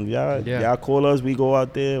 man. Y'all call us, we go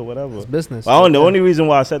out there, whatever. It's business. The only reason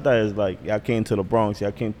why I said that is like y'all came to the Bronx,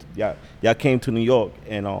 y'all came to New York,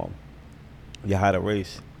 and y'all had a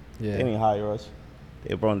race. Yeah. They didn't hire us.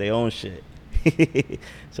 They brought their own shit.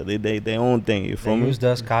 So they their own thing. You They feel me? used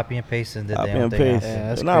us, copy and paste, and did Copy their own and thing. paste. Yeah,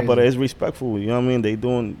 that's But crazy. it's respectful. You know what I mean?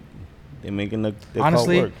 They making the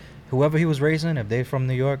Honestly, car work. whoever he was racing, if they from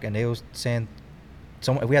New York and they was saying,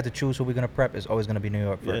 if we had to choose who we're gonna prep, it's always gonna be New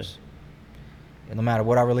York Yeah. first. And no matter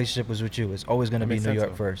what our relationship was with you, it's always gonna That be makes New sense, York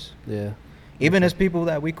though. first. Yeah. Even as people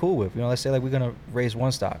that we cool with, let's say like we're gonna race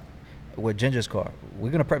one stock with Ginger's car,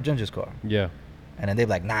 we're gonna prep Ginger's car, Yeah. and then they're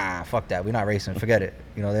like, nah, fuck that, we're not racing, forget it.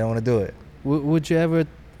 They don't want to do it. Would you ever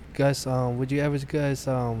guys sell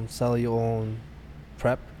your own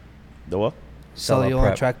prep? The what? Sell a your own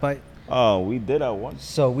prep. track bike? Oh, we did that once.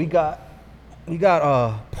 So we got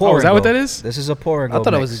pour. Oh, is that and what go. that is? This is a pour and I go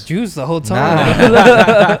thought it mix. was juice the whole time.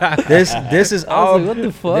 Nah. this is I was our like, what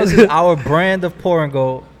the fuck? this is our brand of pour and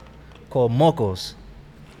go called Mocos,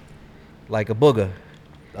 like a booger.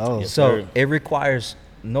 Oh. Yes, So sir. it requires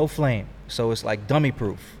no flame, so it's like dummy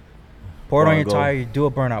proof. Pour it Pour on and your go. tire, you do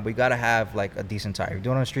a burnout, but you gotta have like a decent tire. If you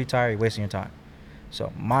do it on a street tire, you're wasting your time.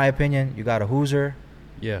 So my opinion, you got a Hoosier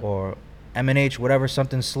Yeah. or M&H, whatever,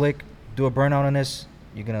 something slick. Do a burnout on this.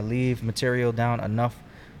 You're gonna leave material down enough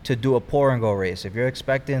to do a pour and go race. If you're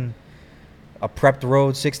expecting a prepped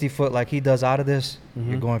road 60 foot like he does out of this,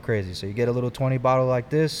 you're Mhm. going crazy. So you get a little 20 bottle like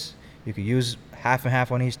this. You could use half and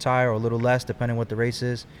half on each tire or a little less depending what the race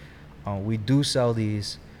is. We do sell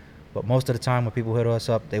these, but most of the time when people hit us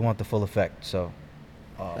up, they want the full effect. So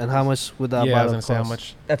And how much would that Yeah, I was bottle gonna say how cost?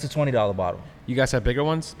 much. that's a $20 bottle. You guys have bigger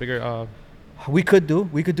ones? Bigger. We could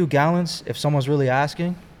do gallons if someone's really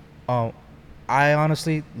asking. I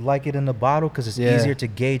honestly like it in the bottle because it's Yeah. easier to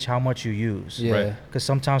gauge how much you use. Yeah. Right. Because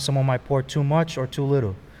sometimes someone might pour too much or too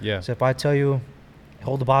little. Yeah. So if I tell you,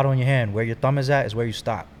 hold the bottle in your hand, where your thumb is at is where you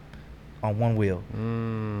stop on one wheel.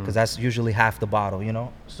 Because that's usually half the bottle,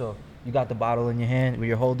 So you got the bottle in your hand where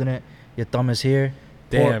you're holding it. Your thumb is here.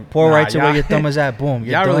 Damn. Pour Nah, right to where y'all- your thumb is at. Boom.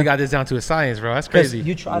 You're Y'all really done. got this down to a science, bro. That's 'Cause crazy.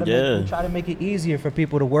 You try to Yeah. you try to make it easier for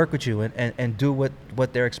people to work with you and do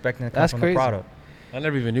what they're expecting to come That's from crazy. the product. I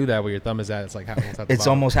never even knew that where your thumb is at. It's like half. It's, at the It's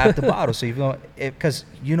bottom. almost half the bottle. So because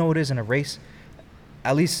you know it is in a race,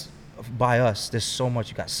 at least by us, there's so much.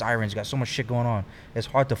 You got sirens, you got so much shit going on. It's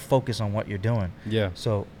hard to focus on what you're doing. Yeah.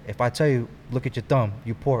 So if I tell you, look at your thumb,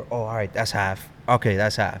 you pour. Oh, all right, that's half. Okay,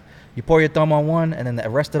 that's half. You pour your thumb on one, and then the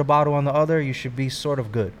rest of the bottle on the other. You should be sort of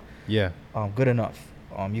good. Yeah. Good enough.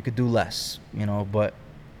 You could do less, but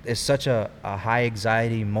it's such a high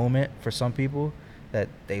anxiety moment for some people that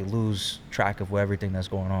they lose track of everything that's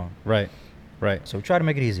going on. Right. Right. So we try to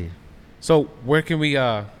make it easy. So where can we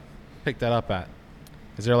pick that up at?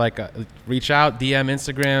 Is there like a reach out, DM,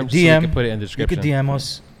 Instagram? So we DM. can put it in the You description. could DM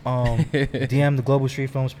us. DM the Global Street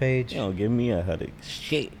Films page. You know, give me a headache.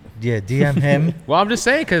 Shit. Yeah, DM him. Well, I'm just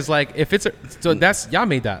saying because like if it's so that's y'all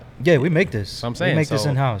made that. Yeah, we make this. So I'm saying, we make this so-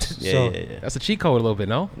 in house. Yeah, so yeah, yeah. That's a cheat code a little bit,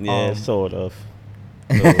 no? Yeah, sort of.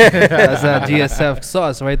 That's that GSF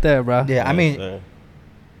sauce right there, bro. yeah, I mean, Yes, sir.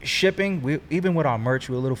 shipping. We even with our merch,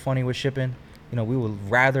 we're a little funny with shipping. we would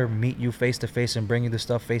rather meet you face to face and bring you the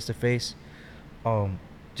stuff face to face.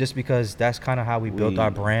 Just because that's kind of how we built our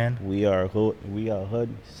brand. We are hood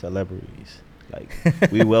celebrities. Like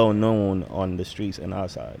we well known on the streets and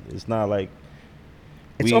outside. It's not like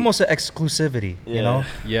it's almost an exclusivity, you know.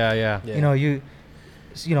 Yeah.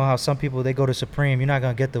 You know how some people, they go to Supreme, you're not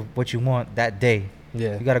gonna get what you want that day.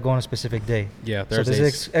 Yeah. You got to go on a specific day. Yeah, so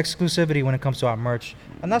there's exclusivity when it comes to our merch,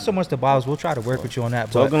 and not so much the bottles. We'll try to work with you on that.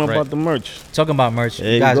 Talking about the merch. Talking about merch,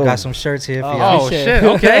 There you guys you go. got some shirts here for y'all. Oh shit!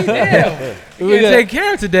 Okay, damn. We gotta take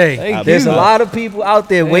care of today. There's a lot of people out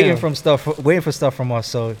there waiting for stuff from us.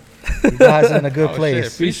 So you guys are in a good Oh, place.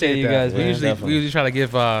 shit. Appreciate you that. guys, We man. usually try to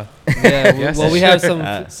give. Yeah. Yes. Well, we have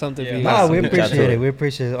something Yeah. for you. Nah, we Something appreciate to it. it. We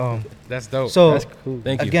appreciate it. That's dope. So That's cool.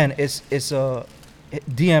 Thank you. again, it's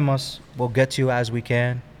DM us. We'll get to you as we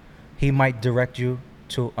can. He might direct you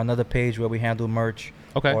to another page where we handle merch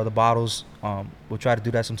Okay. or the bottles. We'll try to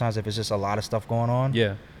do that sometimes if it's just a lot of stuff going on.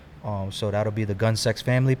 Yeah. So that'll be the Gun Sex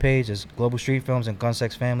Family page. It's Global Street Films and Gun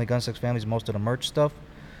Sex Family. Gun Sex Family is most of the merch stuff.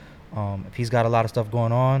 If he's got a lot of stuff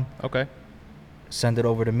going on, Okay. send it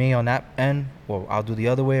over to me on that end, or I'll do the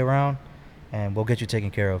other way around, and we'll get you taken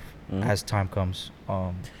care of as time comes.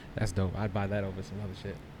 That's dope. I'd buy that over some other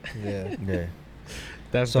shit. Yeah. Yeah.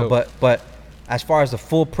 That's So, dope. but as far as the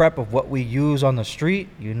full prep of what we use on the street,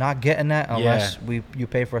 you're not getting that unless you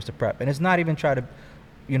pay for us to prep. And it's not even try to,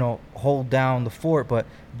 hold down the fort, but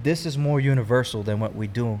this is more universal than what we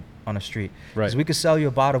do on the street. Right. Because we could sell you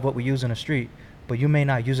a bottle of what we use on the street, but you may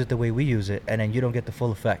not use it the way we use it, and then you don't get the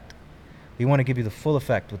full effect. We want to give you the full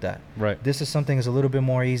effect with that. Right. This is something that's a little bit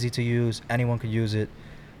more easy to use. Anyone could use it.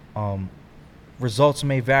 Results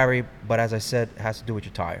may vary, but as I said, it has to do with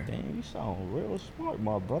your tire. Damn, you sound real smart,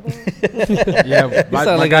 my brother. Yeah, my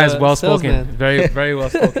sound like guy's a well spoken. salesman. Very, very well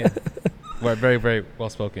spoken. Very, very well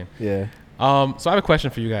spoken. Yeah. So I have a question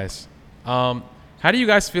for you guys. How do you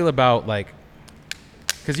guys feel about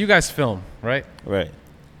because you guys film, right? Right.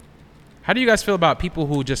 How do you guys feel about people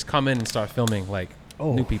who just come in and start filming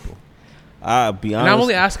new people? I'll be honest. And I'm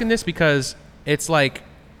only asking this because it's like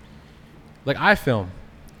I film,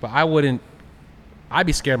 but I'd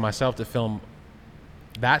be scared myself to film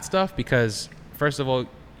that stuff because, first of all,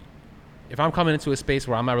 if I'm coming into a space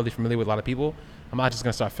where I'm not really familiar with a lot of people, I'm not just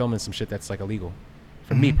going to start filming some shit that's illegal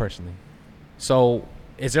for me personally. So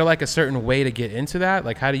is there a certain way to get into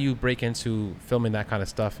that? How do you break into filming that kind of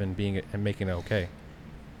stuff and making it okay?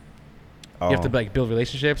 You have to build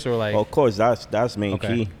relationships or Well, of course, that's main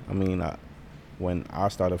Okay. key. I mean, when I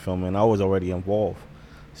started filming, I was already involved,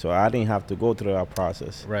 so I didn't have to go through that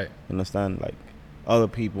process. right. You understand? Other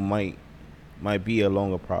people might be a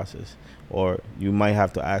longer process, or you might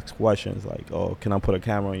have to ask questions oh, can I put a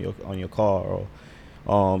camera on your car,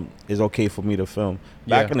 or it's okay for me to film.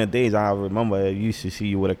 Back Yeah. in the days, I remember I used to see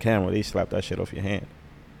you with a camera, they slap that shit off your hand.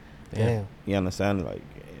 Damn. You understand?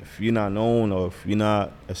 If you're not known or if you're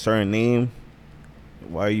not a certain name,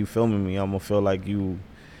 why are you filming me? I'm gonna feel like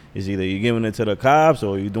it's either you're giving it to the cops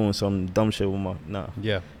or you're doing some dumb shit with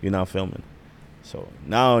Yeah. you're not filming. So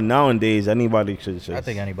nowadays anybody should just I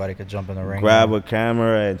think anybody could jump in the ring. grab a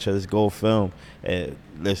camera and just go film. And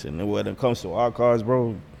listen, when it comes to our cars,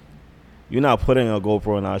 bro, you're not putting a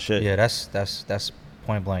GoPro in our shit. Yeah, that's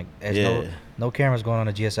point blank. There's Yeah. no cameras going on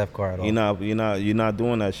a GSF car at all. You're not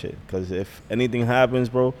doing that shit. Cause if anything happens,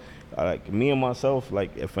 bro, me and myself,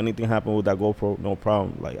 if anything happened with that GoPro, no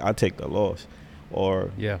problem. I take the loss, or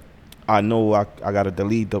Yeah. I know I gotta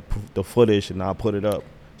delete the footage and I'll put it up.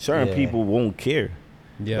 Certain Yeah. people won't care.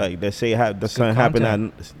 Yeah. They say the It's something good happened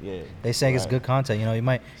content. at yeah. They saying it's Right. good content.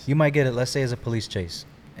 You might get it. Let's say it's a police chase.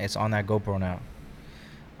 It's on that GoPro now.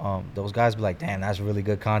 Those guys be like, damn, that's really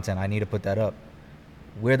good content. I need to put that up.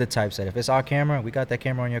 We're the types that if it's our camera, we got that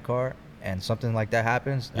camera on your car, and something like that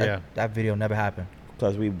happens, that video never happened.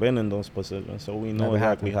 Because we've been in those positions, so we know Never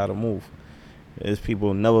exactly happened. how to move. There's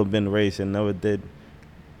people never been racing, never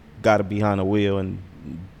got it behind a wheel and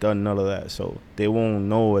done none of that, so they won't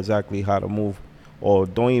know exactly how to move, or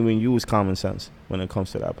don't even use common sense when it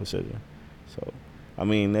comes to that position. So, I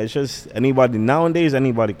mean, it's just nowadays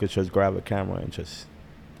anybody could just grab a camera and just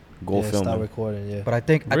go film Start it. recording. Yeah. But I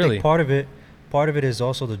think Really? part of it is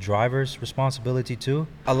also the driver's responsibility too.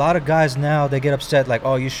 A lot of guys now, they get upset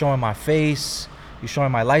oh, you're showing my face, you're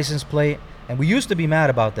showing my license plate, and we used to be mad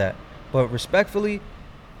about that. But respectfully,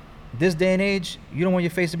 this day and age, you don't want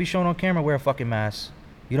your face to be shown on camera, wear a fucking mask.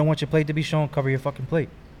 You don't want your plate to be shown, cover your fucking plate.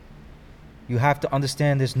 You have to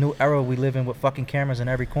understand this new era we live in with fucking cameras in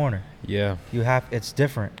every corner. Yeah. It's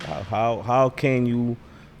different. How can you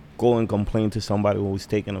go and complain to somebody who's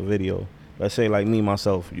taking a video? Let's say me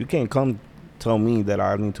myself, you can't come tell me that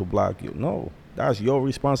I need to block you. No, That's your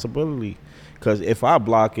responsibility. Because if I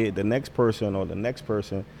block it, the next person or the next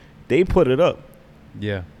person, they put it up.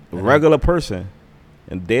 Yeah. A regular person,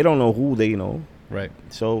 and they don't know who they know. Right.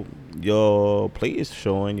 So your plate is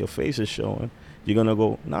showing, your face is showing. You're gonna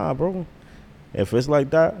go, nah, bro. If it's like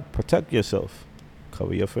that, protect yourself.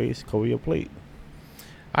 Cover your face, cover your plate.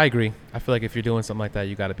 I agree. I feel like if you're doing something like that,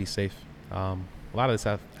 you got to be safe. A lot of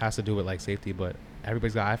this has to do with like safety, but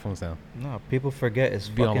everybody's got iPhones now. No, people forget it's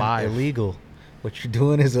Be on fucking live. illegal. What you're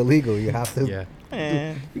doing is illegal. You have to. Yeah.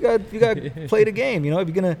 Man. You got to play the game. You know, if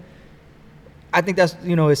you're gonna. I think that's,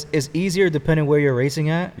 you know, it's easier depending where you're racing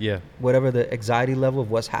at. Yeah. Whatever the anxiety level of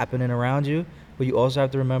what's happening around you, but you also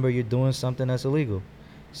have to remember you're doing something that's illegal.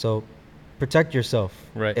 So, protect yourself.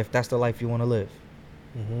 Right. If that's the life you want to live.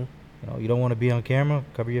 Mm-hmm. You know, you don't want to be on camera,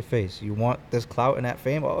 cover your face. You want this clout and that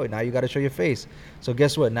fame, oh, now you got to show your face. So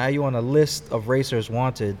guess what? Now you're on a list of racers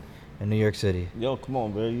wanted in New York City. Yo, come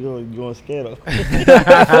on, man. You're scared of.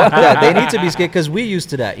 Yeah, they need to be scared because we used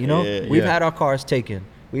to that, you know? Yeah, We've yeah. had our cars taken.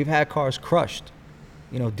 We've had cars crushed,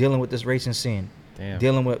 you know, dealing with this racing scene. Damn.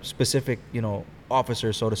 Dealing with specific, you know,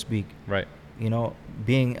 officers, so to speak, Right. you know,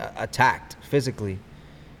 being attacked physically.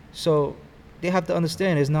 So they have to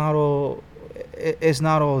understand it's not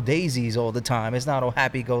all daisies all the time. It's not all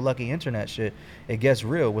happy-go-lucky internet shit. It gets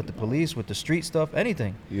real with the police, with the street stuff,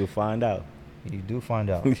 anything. You'll find out. You do find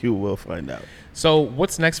out. You will find out. So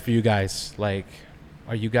what's next for you guys? Like,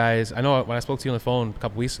 are you guys? I know when I spoke to you on the phone a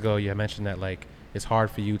couple weeks ago, you had mentioned that like it's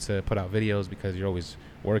hard for you to put out videos because you're always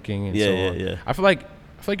working and Yeah, so yeah, on. yeah. I feel like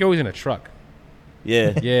you're always in a truck.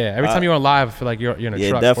 Yeah. Yeah. Every time you're on live, I feel like you're in a Yeah,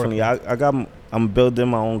 truck. definitely. working. I'm building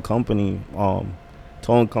my own company,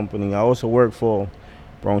 towing company. I also work for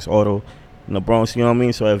Bronx Auto in the Bronx. You know what I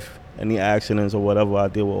mean? So if any accidents or whatever, I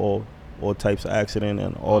deal with all types of accident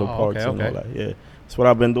and auto Oh, parts okay, and okay. all that. Yeah, that's what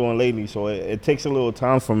I've been doing lately. So it takes a little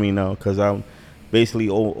time for me now because I'm basically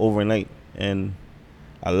overnight, and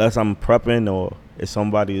unless I'm prepping or if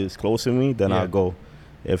somebody is close to me, then Yeah. I'll go.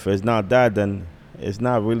 If it's not that, then it's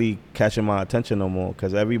not really catching my attention no more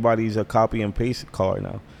because everybody's a copy and paste car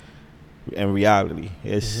now. In reality,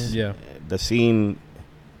 it's Yeah. the scene.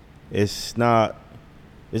 It's not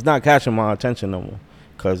catching my attention no more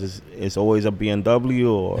because it's always a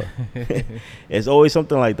BMW or it's always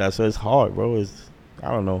something like that. So it's hard, bro.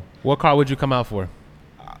 I don't know. What car would you come out for?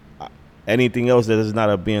 Anything else that is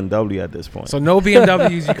not a BMW at this point. So no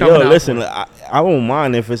BMWs. You coming Yo, out listen, for? I don't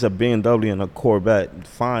mind if it's a BMW and a Corvette.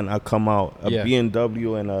 Fine, I come out a Yeah.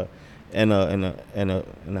 BMW and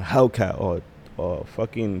a Hellcat or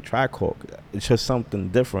fucking Trackhawk. It's just something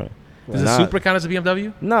different. Does the Not- Supra count as a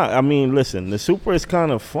BMW? Nah, I mean, listen, the Supra is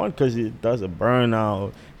kind of fun because it does a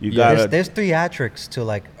burnout. You Yeah. gotta, There's theatrics to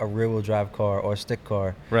like a rear-wheel drive car or a stick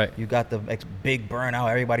car. Right. You got the big burnout,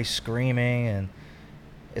 everybody's screaming, and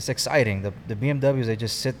it's exciting. The BMWs, they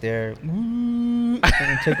just sit there and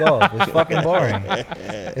take off. It's fucking boring.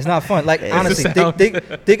 It's not fun. Like, It's honestly, the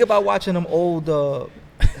sound. think about watching them old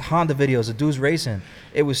Honda videos of dudes racing.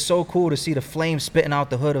 It was so cool to see the flames spitting out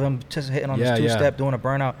the hood of him just hitting on Yeah, his yeah. two-step, doing a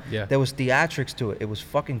burnout. Yeah. There was theatrics to it. It was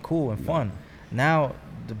fucking cool and fun. Now,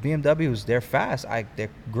 the BMWs, they're fast. They're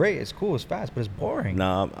great. It's cool. It's fast, but it's boring.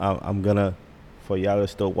 nah, I'm gonna, for y'all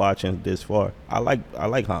that's still watching this far, I like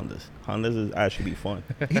Hondas. Hondas is actually fun.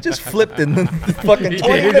 He just flipped in the fucking He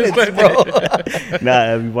 20 did. minutes, bro. Not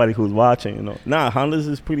everybody who's watching, you know. Nah, Hondas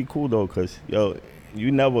is pretty cool though, cause yo,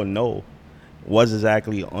 you never know what's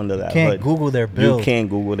exactly under that Can't hood. Google their build. You can't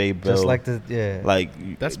Google their build. Just like the like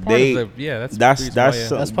That's part they, of the. Yeah. That's that's the reason that's why, yeah.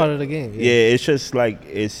 some- That's part of the game. yeah, it's just like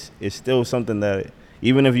it's still something that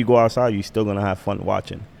even if you go outside, you're still gonna have fun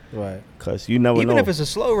watching, Right. cause you never Even know. if it's a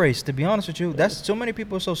slow race, to be honest with you, that's so many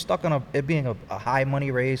people are so stuck on it being a high money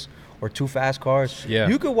race or two fast cars. Yeah.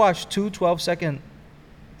 You could watch two 12-second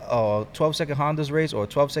Hondas race or a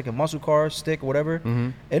 12-second muscle car stick or whatever,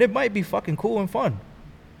 Mhm. and it might be fucking cool and fun.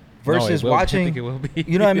 No, it Versus will be. I watching, think it will be.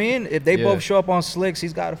 you know what I mean? If they Yeah. both show up on slicks,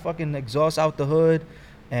 he's got a fucking exhaust out the hood,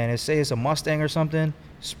 and it say it's a Mustang or something,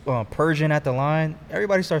 Persian at the line.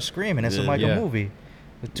 Everybody starts screaming. It's Yeah. like Yeah. a movie.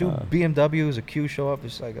 The two Nah. BMWs, a Q show up.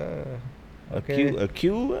 It's like, okay. A Q.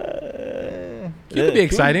 Q could be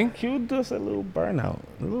exciting. Q does a little burnout.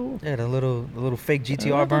 A little. Yeah, the little fake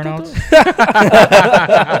GTR burnouts.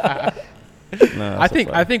 Nah, I that's a think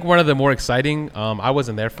fact. one of the more exciting. I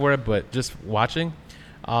wasn't there for it, but just watching,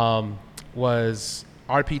 was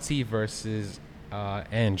RPT versus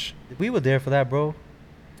Eng. We were there for that, bro.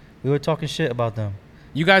 We were talking shit about them.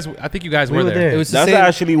 You guys, I think you guys We were were there. there. It was the That's same,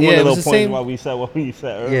 actually one yeah, of it was those the points same, why we said what we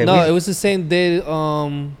said earlier. Yeah, No, we- it was the same day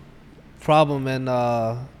problem, and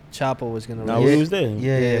Chapo was gonna No, race. we was there.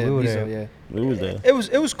 Yeah, we were Diesel, there. Yeah. We was there. It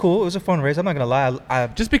was cool. It was a fun race. I'm not gonna lie.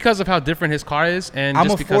 Just because of how different his car is, and I'm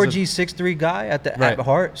just a because 4G63 guy at Right.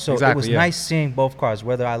 heart, so it Exactly, was yeah. nice seeing both cars,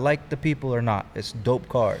 whether I like the people or not. It's dope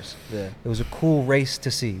cars. Yeah. It was a cool race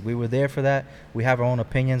to see. We were there for that. We have our own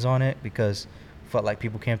opinions on it because felt like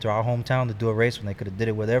people came to our hometown to do a race when they could have did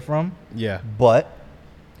it where they're from. yeah, But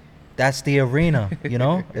that's the arena, you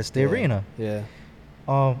know. It's the arena. Yeah.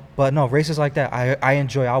 But no, races like that, I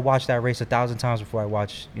enjoy. I'll watch that race 1,000 times before I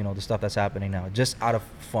watch, you know, the stuff that's happening now, just out of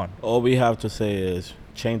fun. All we have to say is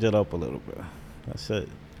change it up a little bit. That's it.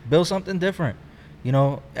 Build something different. You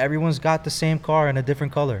know, everyone's got the same car in a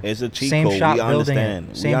different color. It's a cheat Same code. shop We building it.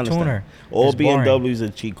 understand. Same we understand. tuner. All It's boring. BMWs are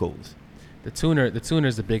cheat codes. the tuner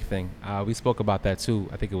is the big thing. We spoke about that too.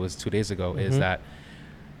 I think it was 2 days ago. Is Mhm. that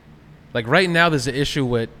like right now there's an issue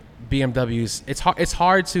with BMWs. It's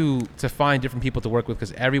hard to find different people to work with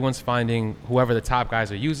because everyone's finding whoever the top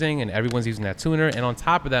guys are using, and everyone's using that tuner. And on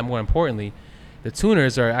top of that, more importantly, the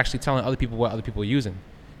tuners are actually telling other people what other people are using.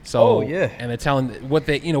 So Oh, yeah. and they're telling what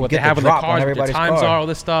they what they get the have in the drop on cars, what their everybody's times car. are, all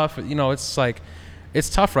this stuff. You know, it's like it's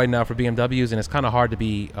tough right now for BMWs, and it's kind of hard to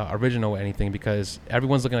be original with anything because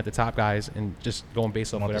everyone's looking at the top guys and just going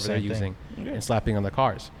based off Want the whatever they're same thing. using and slapping on the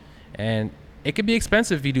cars. And it could be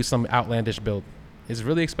expensive if you do some outlandish build. It's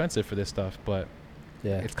really expensive for this stuff, but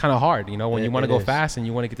Yeah. it's kind of hard, you know, when It- you want to it go is. fast and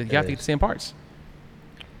you want to get you have to get the same parts.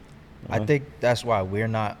 I think that's why we're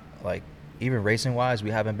not, like, even racing wise,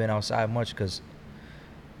 we haven't been outside much because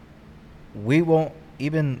we won't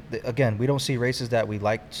even, again, we don't see races that we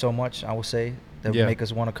like so much, I would say, that Yeah. make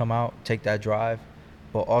us want to come out, take that drive.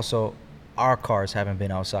 But also, our cars haven't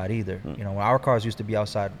been outside either. You know, our cars used to be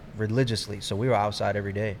outside religiously, so we were outside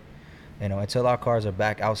every day. You know, until our cars are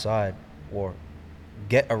back outside or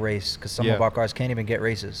get a race, because some of Yeah. our cars can't even get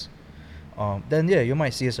races. Then yeah, you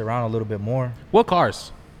might see us around a little bit more. What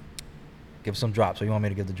cars? Give some drops, or you want me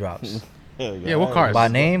to give the drops? Yeah, what cars? by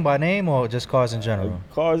name, or just cars in general?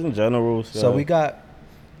 Cars in general. So we got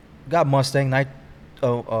Mustang,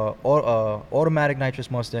 automatic nitrous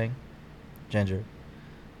Mustang, Ginger.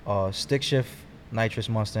 Stick shift nitrous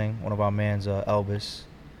Mustang, one of our mans, Elvis.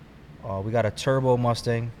 We got a turbo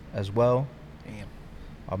Mustang as well. Damn.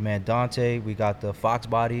 Our man Dante. We got the Fox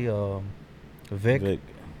body, Vic. Vic.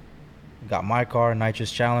 We got my car,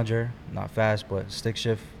 nitrous Challenger, not fast but stick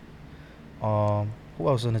shift. Who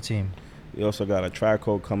else on the team? We also got a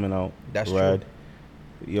Traco coming out. That's red.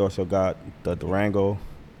 We also got the Durango.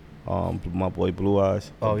 My boy Blue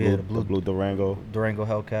Eyes. Oh, yeah, the the blue Durango. Durango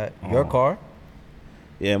Hellcat. Your Oh. car?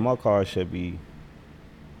 Yeah, my car should be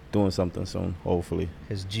doing something soon. Hopefully,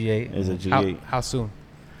 His G8. it's a G8. How soon?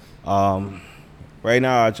 Right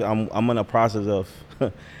now, I'm in the process of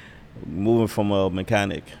moving from a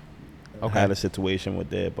mechanic. Okay. I had a situation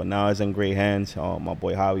with that, but now it's in great hands. My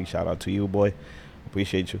boy Javi, shout out to you, boy.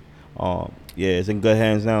 Appreciate you. Yeah, it's in good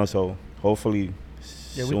hands now. So hopefully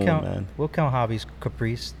Yeah, soon, man. we'll count Javi's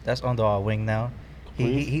Caprice. That's under our wing now. He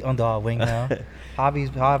Caprice? he under our wing now.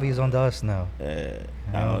 Javi's under us now. I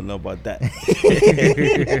don't know about that.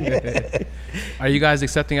 Are you guys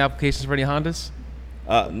accepting applications for any Hondas?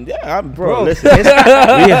 Yeah, bro. Bro, Listen, we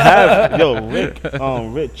have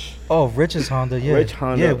Rich. Oh, Rich's Honda, yeah. Rich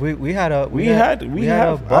Honda. Yeah, we had a We had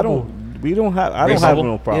have. a bubble. We don't have. I Race don't have bubble?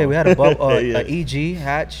 no problem. Yeah, we had a bubble, Yeah. a EG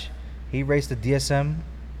hatch. He raced the DSM,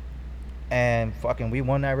 and fucking we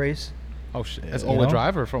won that race. Oh shit, that's You all-wheel know?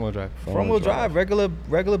 drive or front-wheel drive? Front wheel drive,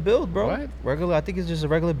 regular build, bro. What? Regular. I think it's just a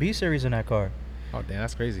regular B series in that car. Oh damn,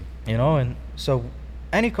 that's crazy. You know, and so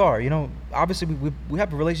any car, you know, obviously we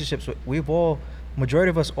have relationships. Majority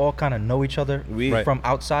of us all kind of know each other We Right. from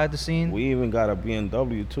outside the scene. we even got a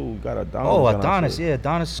BMW too. We got a Adonis. Oh, on our Adonis, shit. yeah,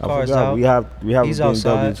 Adonis' I car is forgot. out. We have He's a BMW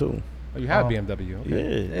outside. too. Oh, you have Oh. BMW. Yeah,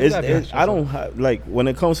 Okay. it's I don't have like when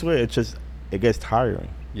it comes to it, it gets tiring.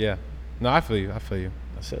 Yeah. No, I feel you.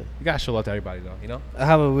 That's it. You gotta show love to everybody, though. You know. I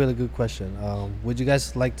have a really good question. Would you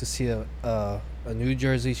guys like to see a New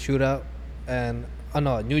Jersey shootout and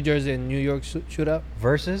New Jersey and New York shootout?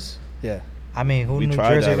 Versus, Yeah. I mean, who We New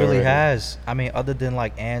tried Jersey that really already. has? I mean, other than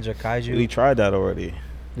like Ange or Kaiju. We tried that already.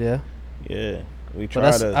 Yeah. Yeah, we But tried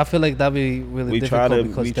I to. feel like that'd be really We try difficult to.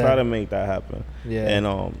 because We then, try to make that happen. Yeah.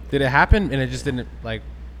 And Did it happen and it just didn't like?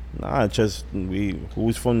 nah, it's just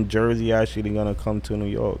who's from Jersey actually gonna come to New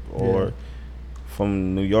York, or Yeah.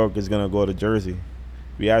 from New York is gonna go to Jersey.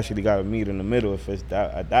 We actually got to meet in the middle if it's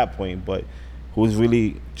that at that point. But who's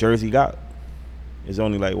really Jersey got? It's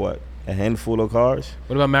only like what, a handful of cars.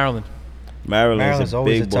 What about Maryland? Maryland's is a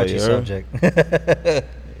always big a touchy boy, subject.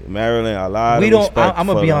 Maryland, a lot We of don't- respect I'm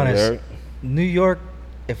gonna for be them, honest. you heard? New York,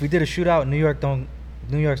 if we did a shootout, New York don't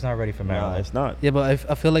New York's not ready for Nah, Maryland. it's not. Yeah, but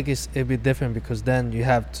I feel like it'd be different because then you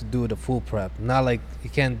have to do the full prep. Not like you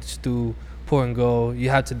can't just do pour and go. You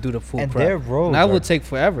have to do the full And prep. their roads And that are- would take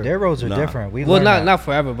forever. Their roads are Nah. different. We well, learned that. not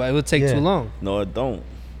forever, but it would take Yeah. too long. No, it don't.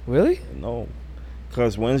 Really? No,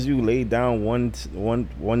 because once you lay down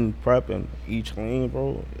one prep in each lane,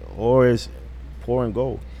 bro, or it's pour and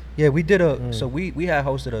go. Yeah, we did a. Mm. So we had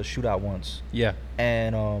hosted a shootout once, Yeah.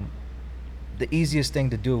 and the easiest thing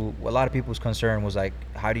to do. A lot of people's concern was like,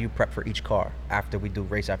 how do you prep for each car after we do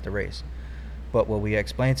race after race? But what we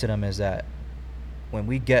explained to them is that when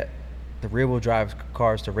we get the rear-wheel drive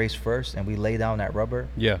cars to race first, and we lay down that rubber,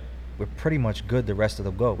 Yeah. we're pretty much good the rest of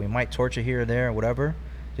the go. We might torch it here or there or whatever,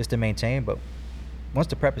 just to maintain. But once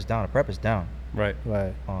the prep is down, the prep is down. Right.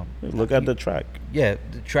 Right. Look at the track. Yeah,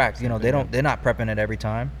 the tracks. You know, they're not prepping it every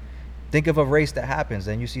time. Think of a race that happens,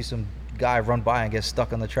 then you see some guy run by and get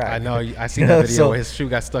stuck on the track. I know. I seen You that know, video so- where his shoe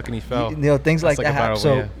got stuck and he fell. You know, things That's like that a happen. viral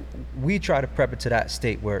So video. we try to prep it to that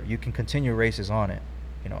state where you can continue races on it.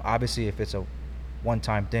 You know, obviously if it's a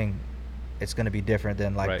one-time thing, it's going to be different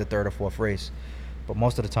than like Right. the third or fourth race. But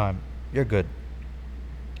most of the time, you're good.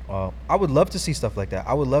 I would love to see stuff like that.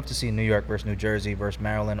 I would love to see New York versus New Jersey versus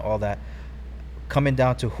Maryland, all that. Coming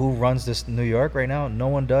down to who runs this New York right now, no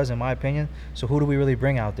one does, in my opinion. So who do we really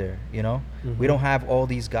bring out there? You know, we Mhm. don't have all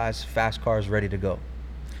these guys fast cars ready to go.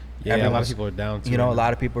 Yeah, a lot of Everyone's- people are down too. You know, a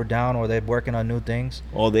lot of people are down or they're working on new things.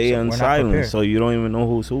 Or they So in we're not silence, prepared. so you don't even know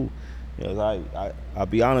who's who. Yes, I'll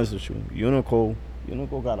be honest with you.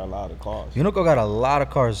 Unico got a lot of cars. Unico got a lot of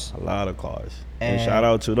cars. A lot of cars. And And shout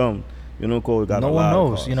out to them. Unico got No a one lot of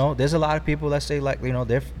knows. cars. You know, there's a lot of people that say like, you know,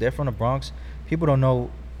 they're from the Bronx. People don't know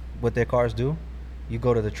what their cars do. You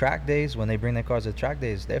go to the track days, when they bring their cars to the track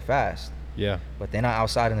days, they're fast, Yeah. but they're not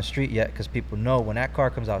outside in the street yet because people know when that car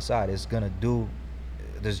comes outside, it's gonna do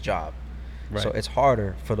this job. Right. So it's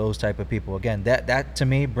harder for those type of people. Again, that to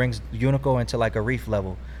me brings Unico into like a reef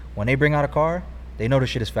level. When they bring out a car, they know the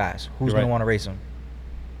shit is fast. Who's You're gonna right. want to race them?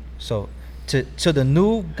 So to the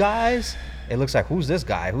new guys, it looks like, who's this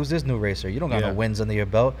guy? Who's this new racer? You don't got Yeah. no wins under your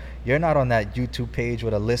belt. You're not on that YouTube page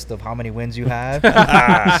with a list of how many wins you have.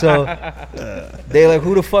 So they're like,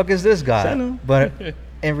 who the fuck is this guy? Shannon. But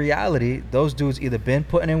in reality, those dudes either been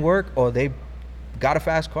putting in work or they got a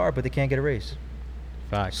fast car, but they can't get a race.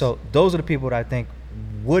 Facts. So those are the people that I think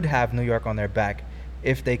would have New York on their back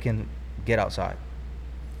if they can get outside.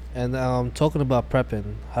 And talking about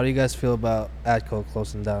prepping, how do you guys feel about Atco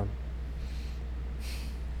closing down?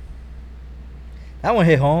 That one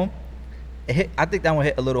hit home. I think that one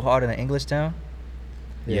hit a little harder than Englishtown.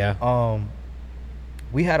 yeah.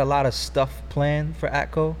 We had a lot of stuff planned for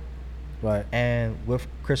Atco, Right. and with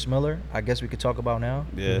Chris Miller, I guess we could talk about now.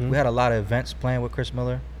 Yeah. Mhm. We had a lot of events planned with Chris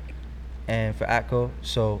Miller and for Atco,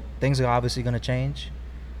 so things are obviously going to change.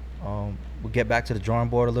 We'll get back to the drawing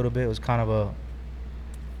board a little bit. It was kind of a,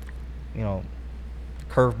 you know,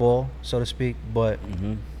 curveball, so to speak, but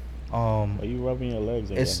Mm-hmm. Are you rubbing your legs?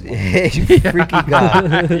 it's again, you freaky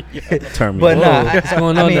guy. Turn me But on. nah, What's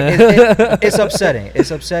going I on mean, there? it's upsetting. It's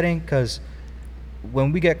upsetting because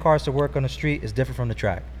when we get cars to work on the street, it's different from the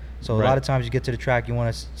track. So a lot Right. of times you get to the track, you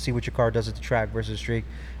want to see what your car does at the track versus the street,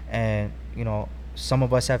 and you know, some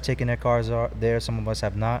of us have taken their cars there, some of us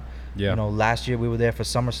have not. Yeah. You know, last year we were there for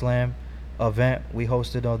SummerSlam event. We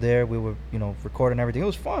hosted out there. We were, you know, recording everything. It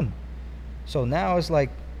was fun. So now it's like,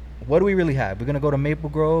 what do we really have? We're gonna go to Maple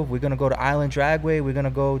Grove. We're gonna go to Island Dragway. We're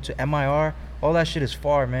gonna go to MIR. All that shit is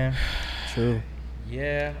far, man. True.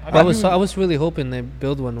 Yeah. I was really hoping they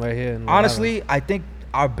build one right here. In Rhode Honestly, I think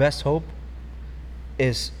our best hope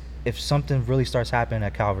is if something really starts happening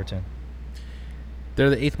at Calverton.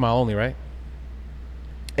 they're the 8th mile only, right?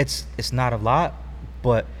 It's not a lot,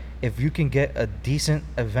 but if you can get a decent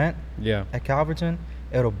event Yeah. at Calverton,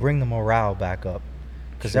 it'll bring the morale back up.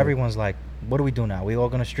 Because Sure. everyone's like, what do we do now? We all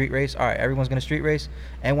gonna street race? All right, everyone's gonna street race.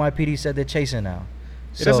 NYPD said they're chasing now.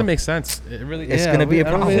 It doesn't make sense. It really. It's gonna be a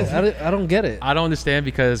I don't problem. I don't get it. I don't understand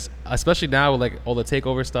because especially now with like all the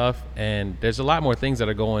takeover stuff and there's a lot more things that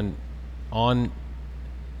are going on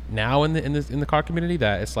now in the car community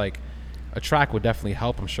that it's like a track would definitely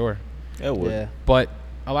help, I'm sure. It would. Yeah. But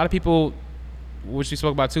a lot of people, which we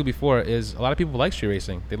spoke about too before, is a lot of people like street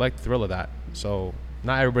racing. They like the thrill of that. So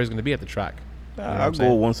not everybody's going to be at the track. You know what I'll I'm go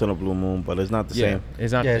saying? once in a blue moon, but it's not the Yeah, same.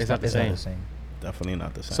 it's not. Yeah, it's not the same. Definitely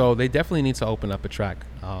not the same. So they definitely need to open up a track,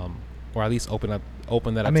 or at least open that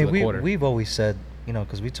I up mean, to the quarter. we've always said, you know,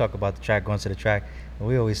 because we talk about the track, going to the track, and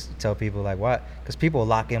we always tell people like, what? Because people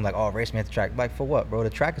lock in like, oh, race me at the track. Like, for what, bro? The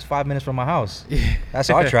track is 5 minutes from my house. That's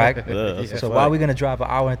our track. Yeah, that's a So fact. why are we gonna drive an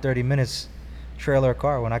hour and 30 minutes trailer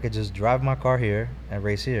car when I could just drive my car here and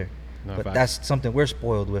race here? No, but facts. that's something we're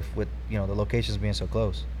spoiled with you know the locations being so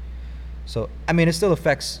close. So I mean, it still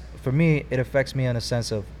affects for me. It affects me in the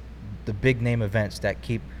sense of the big name events that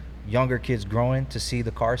keep younger kids growing to see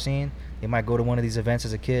the car scene. They might go to one of these events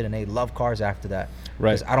as a kid and they love cars after that.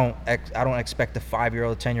 Right. 'Cause I don't expect a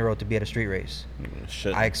 5-year-old, 10-year-old to be at a street race.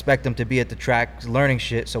 Shit. I expect them to be at the track learning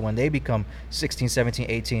shit. So when they become 16, 17,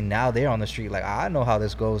 18, now they're on the street. Like, I know how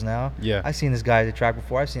this goes now. Yeah. I've seen this guy at the track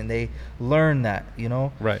before. They learn that, you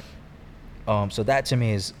know? Right. So that to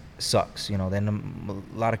me sucks, you know. Then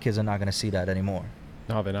a lot of kids are not going to see that anymore.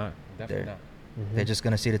 No, they're not. Definitely They're- not. They're just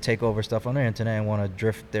going to see the takeover stuff on the internet and want to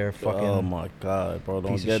drift their fucking. Oh my god, bro!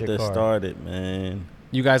 Don't piece of get shit this car. started, man.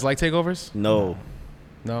 You guys like takeovers? No,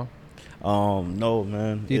 No. no,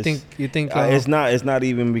 man. Do you It's- think it's not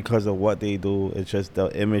even because of what they do. It's just the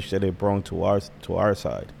image that they bring to our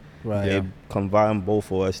side. right? They combine both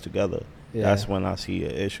of us together. Yeah. That's when I see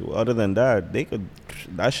an issue. Other than that,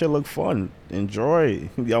 that should look fun. Enjoy.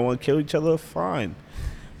 Y'all want to kill each other? Fine.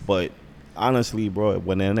 But honestly, bro,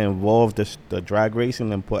 when they involve the drag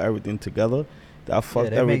racing and put everything together, that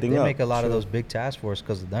fucked they everything up. make a lot of Sure. those big task force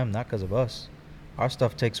because of them, not because of us. Our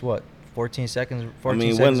stuff takes what, 14 seconds? I 14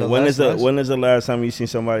 mean, seconds or less, less? when is the last time you seen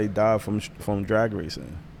somebody die from drag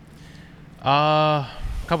racing? A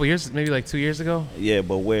couple years, maybe like 2 years ago. Yeah,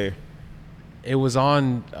 but where? It was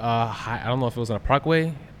on. I don't know if it was on a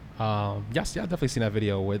Parkway. Yes, yeah, I've definitely seen that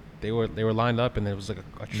video where they were lined up and there was like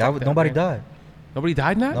a truck that Nobody ran. died. Nobody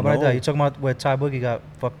died in that. Nobody No. died. You talking about where Ty Boogie got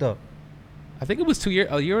fucked up? I think it was a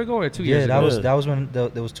year ago or 2 years Yeah, ago. that was when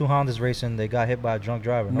there was two Hondas racing. They got hit by a drunk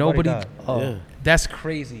driver. Nobody- died. Oh. Yeah. That's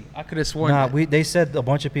crazy. I could have sworn. Nah, that. they said a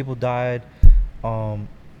bunch of people died.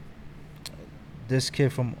 This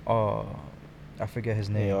kid from I forget his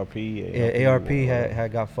name. ARP. Yeah, ARP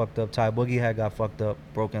had got fucked up. Ty Boogie had got fucked up.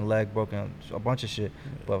 Broken leg, a bunch of shit.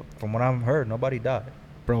 But from what I've heard, nobody died.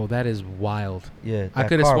 Bro, that is wild. Yeah, I that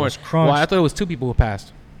could have car sworn. was crunched. Well, I thought it was 2 people who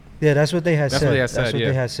passed. Yeah, that's what they had That's said. what they had That's said, what yeah.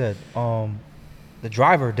 they had said. The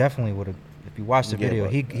driver definitely would have. If you watch the Yeah, video,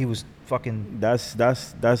 but- he was fucking. That's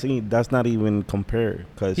not even compared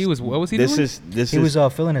because He was. What was he this doing? this He is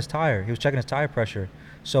was filling his tire. He was checking his tire pressure.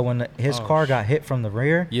 So when his Oh, car got hit from the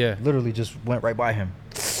rear, Yeah. literally just went right by him.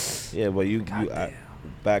 yeah, but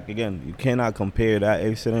back again, you cannot compare that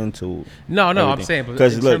accident to No, I'm everything. saying, but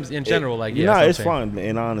 'Cause in look, terms in general, like yeah, nah, that's it's what I'm saying. fine,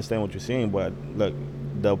 and I understand what you're saying, but look,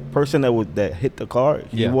 the person that hit the car,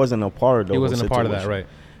 he Yeah. wasn't a part of the He whole wasn't a part of that, situation.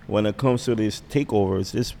 right? When it comes to these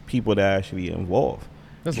takeovers, there's people that actually involved.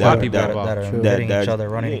 There's a lot of That- people that- involved. that are True. hitting that- each other,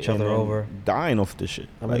 running yeah, each other and, over. dying off the shit.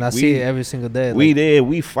 I mean, Like, I see it every single day.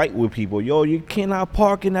 We fight with people. Yo, you cannot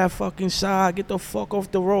park in that fucking side. Get the fuck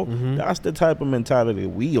off the road. Mhm. That's the type of mentality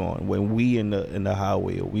we on when we in the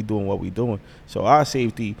highway or we doing what we doing. So our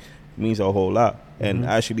safety means a whole lot, and Mhm.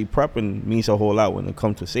 actually prepping means a whole lot when it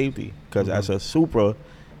comes to safety. Because Mhm. as a Supra,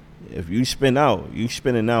 if you spinning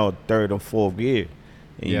out third or fourth gear,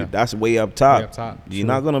 and Yeah. that's way up top. Way up top. You're True.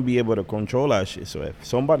 not gonna be able to control that shit. So if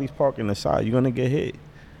somebody's parking the side, you're gonna get hit.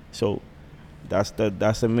 So that's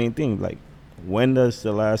the main thing. Like, when does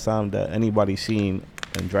the last time that anybody seen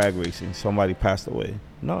in drag racing somebody passed away?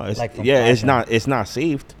 No, it's Like from it's passion. not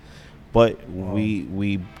safe, but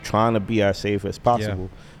we trying to be as safe as possible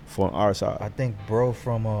for our I side. think bro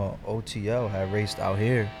from OTL had raced out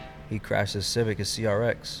here. He crashed his Civic, his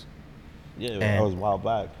CRX. Yeah, that and- was a while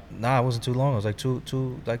back. Nah, it wasn't too long. It was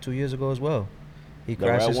like two years ago as well. He The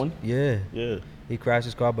crashed red his, one? Yeah, Yeah, he crashed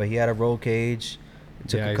his car, but he had a roll cage. It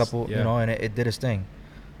took Yeah, a he's- couple, yeah. you know, and it did its thing.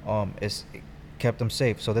 It kept him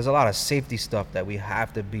safe. So there's a lot of safety stuff that we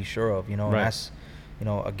have to be sure of, you know. And Right. that's, you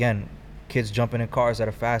know, again, kids jumping in cars that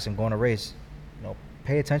are fast and going to race. You know,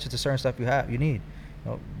 pay attention to certain stuff you need.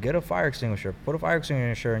 You know, get a fire extinguisher, put a fire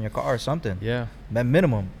extinguisher in your car or something. Yeah. At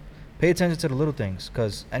minimum, pay attention to the little things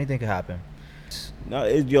because anything could happen. no,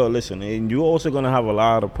 listen, and you're also gonna have a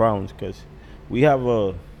lot of problems because we had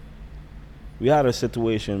a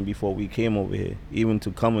situation before we came over here, even to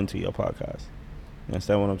come into your podcast. You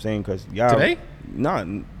understand what I'm saying? Because y'all Today? not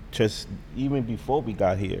just even before we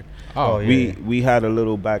got here. Oh, Oh, yeah. We had a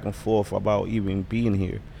little back and forth about even being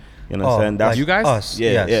here. You understand? like You guys? Us.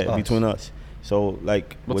 yeah, yes, yeah, us. between us. So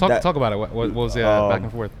like, Well, with that, talk about it. What was back Um,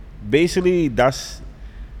 and forth? basically that's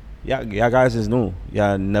y'all guys is new.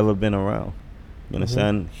 Y'all never been around. You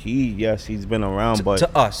understand? He's been around, but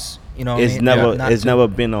to us, you know, what I it's mean? never Not it's to- never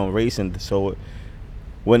been on racing. So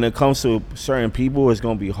when it comes to certain people, it's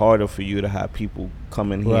gonna be harder for you to have people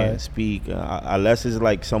come in here Right. and speak, unless it's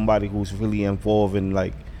like somebody who's really involved in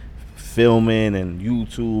like filming and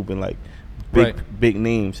YouTube and like Right. big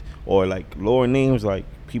names, or like lower names, like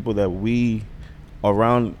people that we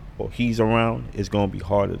around or he's around. It's gonna be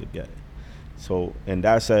harder to get. So, and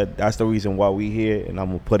that's the reason why we here, and I'm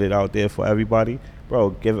gonna put it out there for everybody,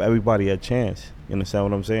 bro. Give everybody a chance. You understand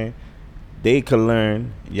what I'm saying? They can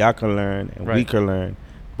learn, y'all can learn, and we Right. can learn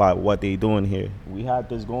by what they doing here. We had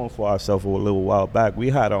this going for ourselves a little while back. We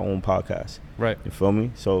had our own podcast. Right. You feel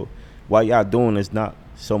me? So what y'all doing is not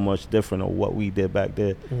so much different of what we did back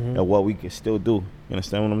there and what we can still do. You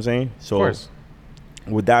understand what I'm saying? So Of course.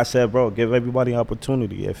 with that said, bro, give everybody an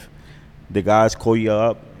opportunity. If the guys call you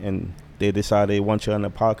up and they decide they want you on the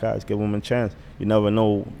podcast, give them a chance. You never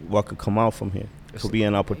know what could come out from here. It could be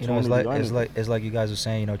an You opportunity. know, it's or anything. like you guys were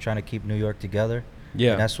saying, you know, trying to keep New York together.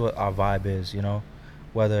 Yeah. And that's what our vibe is, you know.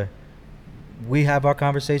 Whether we have our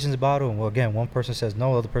conversations about it, and well, again, one person says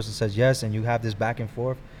no, the other person says yes, and you have this back and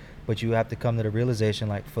forth, but you have to come to the realization,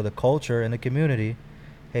 like, for the culture and the community,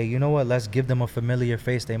 hey, you know what? Let's give them a familiar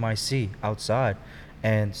face they might see outside,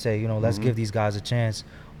 and say, you know, let's give these guys a chance,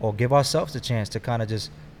 or give ourselves a chance to kind of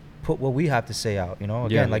just put what we have to say out. You know,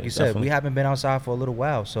 again, Yeah, like you said, definitely. we haven't been outside for a little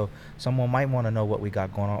while, so someone might want to know what we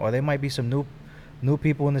got going on, or there might be some new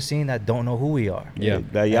people in the scene that don't know who we are. Yeah.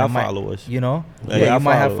 That And y'all I might- follow us. You know, Like, yeah, y'all you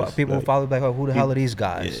might have follow us, people who like, follow like, oh, who the hell are these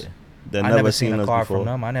guys? Yeah. They I never seen seen a us car before. from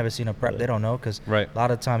them. I never seen a prep. They don't know because Right. a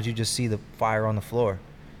lot of times you just see the fire on the floor.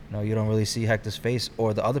 You know, you don't really see Hector's face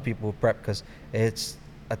or the other people who prep because it's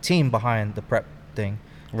a team behind the prep thing.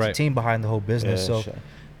 It's Right. a team behind the whole business. Yeah, So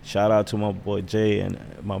shout out to my boy Jay and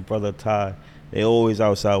my brother Ty. They always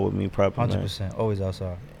outside with me prepping, 100%, always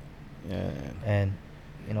outside. man. Yeah. And,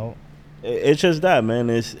 you know, It's just that,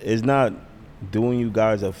 man. It's not doing you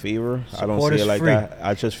guys a favor. I don't Support see is it like free. that.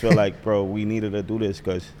 I just feel like, bro, we needed to do this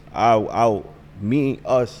because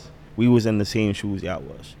we was in the same shoes y'all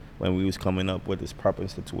was when we was coming up with this prepping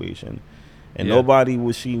situation, and Yeah. nobody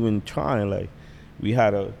was even trying. Like we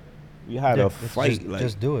had a yeah, fight, just, like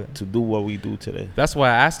just do it. to do what we do today. That's why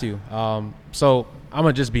I asked you. So I'm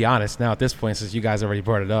gonna just be honest now at this point, since you guys already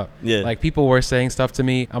brought it up. Yeah. Like people were saying stuff to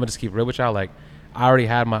me. I'm gonna just keep real with y'all. Like I already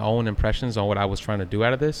had my own impressions on what I was trying to do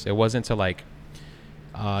out of this. It wasn't to like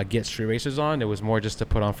get street racers on. It was more just to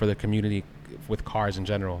put on for the community with cars in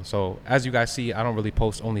general. So as you guys see, I don't really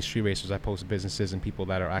post only street racers. I post businesses and people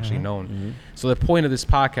that are actually known. So the point of this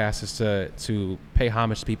podcast is to pay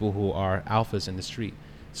homage to people who are alphas in the street.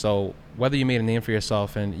 So whether you made a name for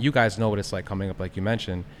yourself, and you guys know what it's like coming up, like you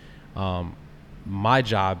mentioned, my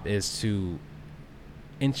job is to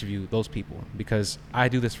interview those people because I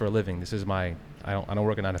do this for a living. This is I don't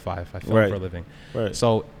work a 9 to 5. I film Right. for a living. Right.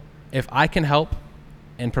 So if I can help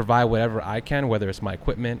and provide whatever I can, whether it's my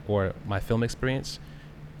equipment or my film experience,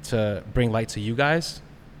 to bring light to you guys,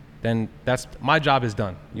 then that's my job is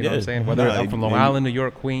done. You know what I'm Yeah. saying? Whether Nah, I'm from Long and- Island, New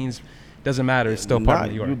York, Queens, doesn't matter. It's still part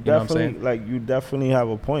of New York. You know what I'm saying? Like you definitely have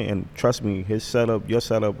a point, and trust me, your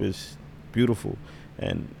setup is beautiful,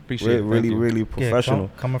 and Appreciate it. Thank really, you. really Yeah,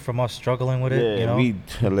 professional. coming from us struggling with it, Yeah, you know. we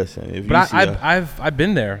listen. If But you see I've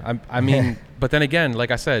been there. I mean, but then again,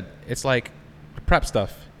 like I said, it's like prep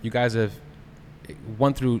stuff. You guys have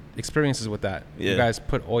went through experiences with that. Yeah. You guys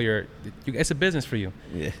put all it's a business for you.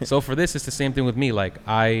 yeah, So for this, it's the same thing with me. Like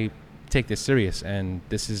I take this serious, and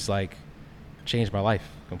this is like changed my life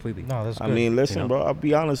completely. No, that's good. I mean, listen, you know? bro. I'll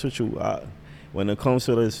be honest with you. When it comes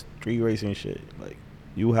to this street racing shit, like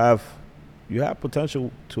you have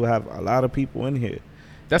potential to have a lot of people in here.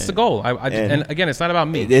 That's the goal. And again, it's not about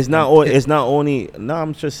me. It's not. It's not only. No,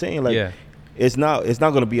 I'm just saying. Like, yeah, it's not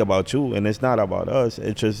going to be about you, and it's not about us.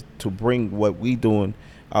 It's just to bring what we doing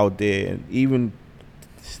out there, and even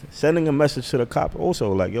sending a message to the cop.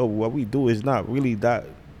 Also, like, yo, what we do is not really that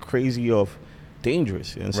crazy of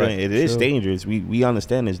dangerous. You know what I'm Right. saying? It is True. dangerous. We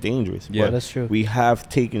understand it's dangerous. Yeah. but That's true. we have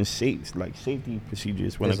taken safety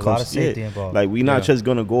procedures when There's it a lot comes of to safety it. involved. Like, we're not Yeah. just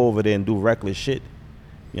gonna go over there and do reckless shit.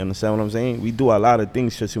 You understand what I'm saying? We do a lot of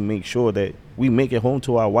things just to make sure that we make it home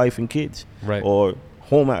to our wife and kids, right. or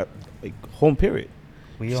home period.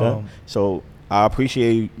 we So I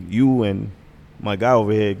appreciate you and my guy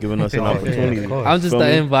over here giving us an Oh, yeah, of opportunity. course. I'm just Feel the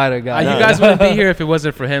me? inviter guy. You guys wouldn't be here if it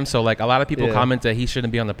wasn't for him. So like a lot of people Yeah. comment that he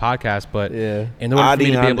shouldn't be on the podcast, but Yeah. in order for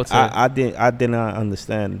me to be able to, I did not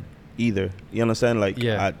understand either. You understand? Like,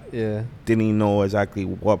 Yeah. I Yeah. didn't even know exactly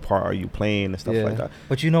what part are you playing and stuff Yeah. like that.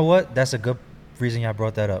 But you know what? That's a good reason y'all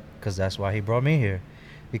brought that up, because that's why he brought me here.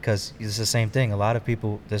 Because it's the same thing. A lot of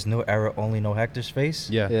people, this new era, only know Hector's face.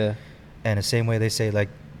 yeah, Yeah. And the same way they say, like,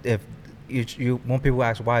 if you when people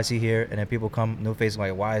ask why is he here, and then people come new face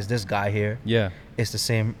like, why is this guy here? yeah, It's the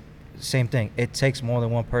same thing. It takes more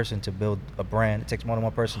than one person to build a brand. It takes more than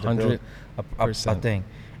one person to build a 100%. thing.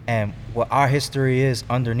 And what our history is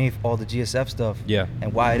underneath all the GSF stuff, yeah,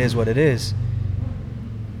 and why it is what it is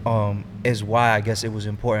why I guess it was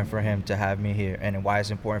important for him to have me here, and why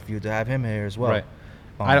it's important for you to have him here as well. Right.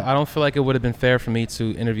 I don't feel like it would have been fair for me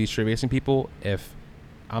to interview street racing people if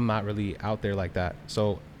I'm not really out there like that.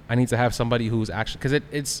 So I need to have somebody who's actually,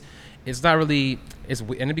 because it's not really,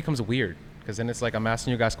 and it becomes weird because then it's like I'm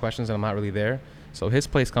asking you guys questions and I'm not really there. So his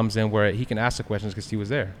place comes in where he can ask the questions because he was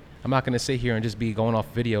there. I'm not going to sit here and just be going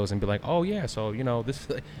off videos and be like, oh yeah, so you know this.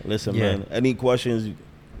 Listen, man. Any questions?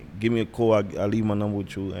 Give me a call. I'll leave my number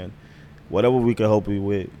with you, and whatever we can help you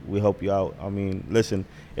with, we help you out. I mean, listen,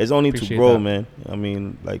 it's only Appreciate to grow, that. man. I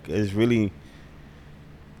mean, like it's really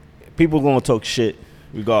people gonna talk shit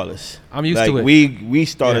regardless. I'm used like, to it. We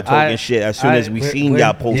started Yeah, talking shit as soon as we seen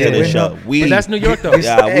y'all posted we're this no- shit. We But that's New York though.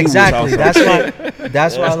 Yeah, we was exactly. on That's some why. shit.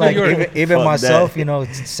 That's why. That's Like New York. even Fuck myself, that. you know,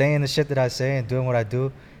 saying the shit that I say and doing what I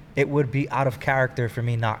do, it would be out of character for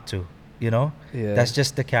me not to. You know, Yeah. that's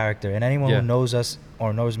just the character. And anyone Yeah. who knows us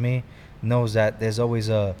or knows me knows that there's always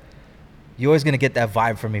you're always gonna get that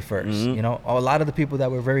vibe from me 1st. Mhm. You know, a lot of the people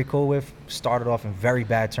that we're very cool with started off in very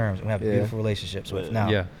bad terms. And we have Yeah. beautiful relationships with now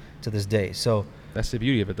Yeah, to this day. So that's the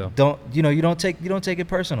beauty of it though. you don't take it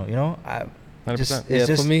personal. You know, 100%. just Yeah, it's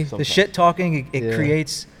for just me- the Sometimes. shit talking. It Yeah.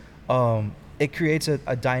 creates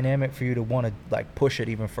a dynamic for you to want to like push it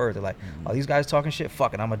even further. Like, oh, these guys talking shit.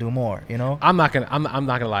 Fuck it, I'm gonna do more. You know. I'm not gonna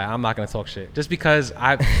lie. I'm not gonna talk shit just because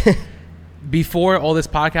before all this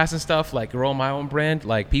podcast and stuff, like grow my own brand,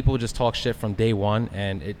 like people just talk shit from day one,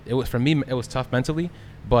 and it was for me, it was tough mentally,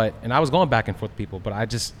 and I was going back and forth with people, but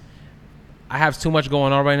I have too much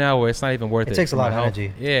going on right now where it's not even worth it. It takes a for lot my of health.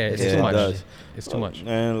 energy. Yeah, it's Yeah, too it much. does. It's too much.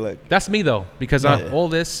 And like That's me though, because Yeah. all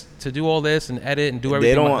this to do all this and edit and do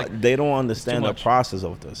everything. they don't understand the much. process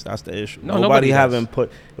of this. That's the issue. No, Nobody nobody does. haven't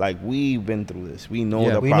put like we've been through this. We know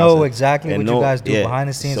Yeah. the We process. know exactly And what you guys do yeah, behind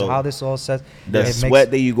the scenes, so how this all sets. the it sweat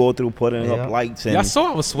makes- that you go through putting Yeah. up lights and Y'all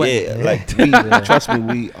saw I was sweating. yeah, Yeah. like we trust me,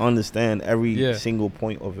 we understand every Yeah. single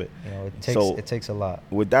point of it. You know, it takes a lot.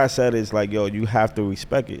 With that said, it's like, yo, you have to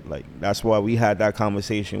respect it. Like that's why we had that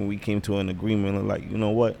conversation. We came to an agreement and like, you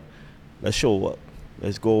know what? Let's show up.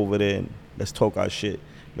 Let's go over there and let's talk our shit.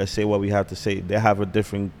 Let's say what we have to say. They have a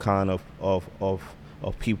different kind of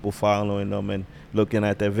people following them and looking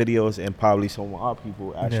at their videos, and probably some of our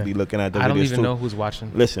people actually Yeah. looking at the videos I don't even too. know who's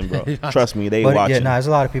watching. Listen, bro. Trust me, they But watching. yeah, there's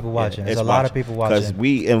a lot of people watching. There's a lot of people because watching.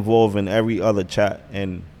 we involve in every other chat,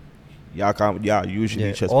 and y'all usually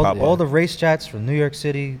Yeah, just all, pop all up. the race chats from New York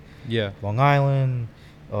City, Yeah, Long Island,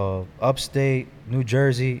 upstate, New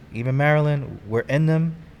Jersey, even Maryland, we're in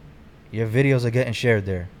them. Your videos are getting shared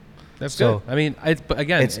there. that's So, good. I mean, but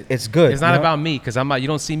again, It's good. It's not you know? about me because I'm not. You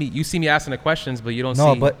don't see me. You see me asking the questions, but you don't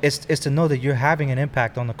No, see. but it's to know that you're having an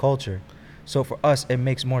impact on the culture. So for us, it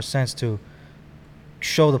makes more sense to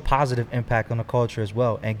show the positive impact on the culture as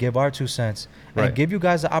well, and give our 2 cents, Right. and give you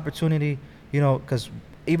guys the opportunity. You know, because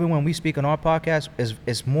even when we speak on our podcast,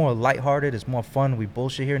 it's more lighthearted, it's more fun. We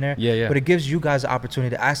bullshit here and there. Yeah, yeah. But it gives you guys the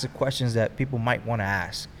opportunity to ask the questions that people might want to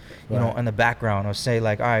ask. You know, Right. in the background, or say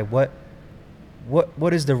like, all right,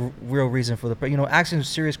 what is the real reason for the, you know, asking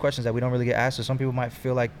serious questions that we don't really get asked, or some people might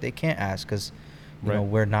feel like they can't ask because, you know, Right.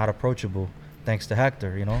 we're not approachable, thanks to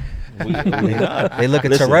Hector, you know. We not. They look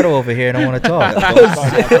at Listen. Toretto over here and don't want to talk.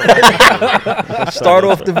 Start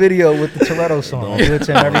off the video with the Toretto song. I do it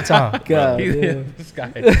to him every time. God, He- yeah. this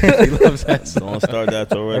guy, he loves that song. Don't start that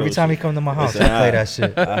Toretto Every time he shit. come to my house, Listen, I play that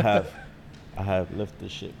shit. I have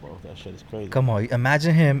lifted shit, bro. That shit is crazy. Come on,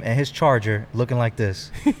 imagine him and his Charger looking like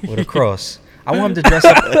this with a cross. I want him to dress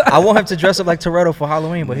up. I want him to dress up like Toretto for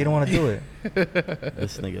Halloween, but he don't want to do it.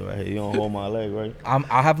 This nigga right here, you don't hold my leg, right? I'll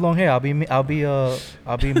have long hair. I'll be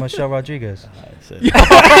Michelle Rodriguez. Alright, so-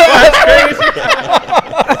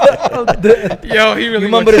 Yo, he really. You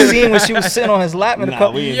remember the wants- scene when she was sitting on his lap in the Nah,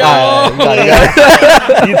 cup? we ain't Yo. Alright, you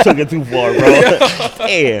gotta- You took it too far, bro.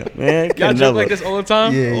 Damn, man. Y'all Can joke never. like this all the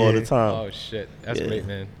time. Yeah. All the time. Oh shit, that's Yeah. great,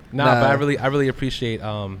 man. Nah, Nah. but I really appreciate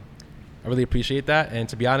that. And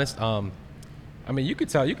to be honest, I mean, you could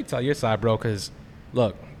tell your side, bro. Cause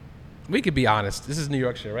look, we could be honest. This is New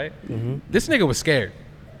York shit, right? Mm-hmm. This nigga was scared.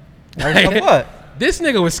 Of what? This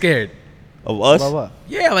nigga was scared. Of us? About what?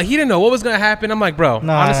 Yeah, like he didn't know what was gonna happen. I'm like, bro,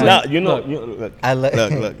 Nah, honestly, Nah, you know, look,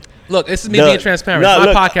 look. look, this is me The- being transparent. nah, It's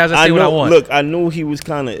my look, podcast. I say what I know- want. Look, I knew he was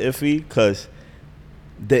kind of iffy because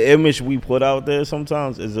the image we put out there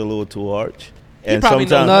sometimes is a little too harsh. And probably knows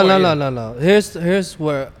sometimes, more, No, yeah. no. Here's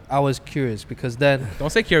where I was curious because then Don't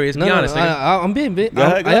say curious. no, be no, honest, no, nigga. I'm being Go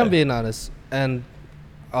ahead, go I am ahead. being honest. And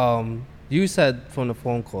you said from the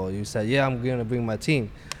phone call, you said, yeah, I'm gonna bring my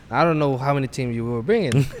team. I don't know how many teams you were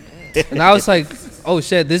bringing, and I was like, oh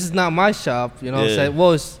shit, this is not my shop. You know what I'm Yeah. saying?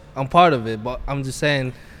 Well, I'm part of it, but I'm just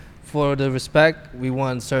saying, for the respect, we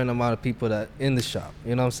want a certain amount of people that in the shop.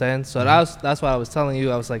 You know what I'm saying? So that's what I was telling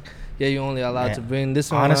you. I was like, yeah, you're only allowed And to bring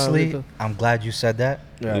this amount of honestly, liquor. I'm glad you said that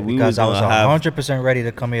Right. We because was I was gonna have- 100% ready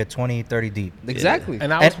to come here 20, 30 deep. Exactly.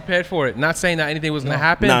 And I was prepared for it. Not saying that anything was going to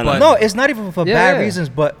happen, No, but No, it's not even for Yeah, bad yeah. reasons,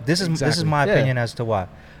 but this is Exactly. my Yeah. opinion as to why.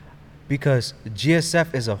 Because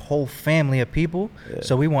GSF is a whole family of people,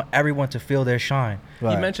 so we want everyone to feel their shine.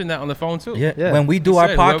 he mentioned that on the phone too. Yeah. Yeah. When we do He our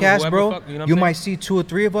said whoever- podcast, whoever bro, fuck- you know what I'm you saying? might see 2 or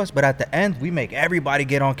 3 of us, but at the end, we make everybody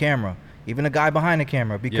get on camera, even the guy behind the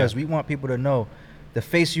camera, because Yeah. we want people to know the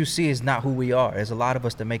face you see is not who we are. There's a lot of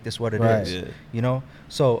us that make this what it is. Right. Yeah. You know?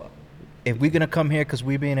 So if we're going to come here because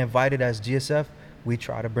we're being invited as GSF, we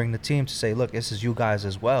try to bring the team to say, look, this is you guys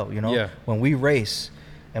as well. You know? Yeah. When we race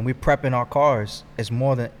and we prepping our cars, it's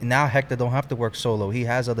more than now. Hector don't have to work solo. He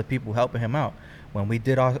has other people helping him out. When we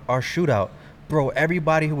did our shootout, bro,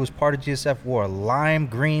 everybody who was part of GSF wore a lime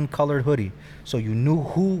green colored hoodie, so you knew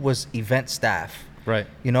who was event staff. Right.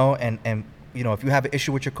 You know, and you know, if you have an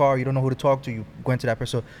issue with your car, you don't know who to talk to, you go into that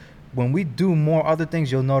person. So when we do more other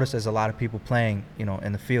things, you'll notice there's a lot of people playing, you know,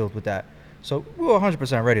 in the field with that. So we were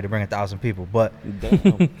 100% ready to bring 1,000 people, but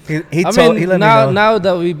Damn. he I told, mean, he let now me know. now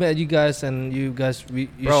that we met you guys and you guys you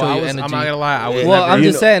Bro, show I your was, energy. I'm not going to lie. I was Well, never, I'm You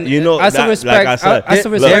just know- saying, you know, as a that- respect, like I said, as a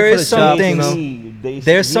there respect is for the some job, things- you know?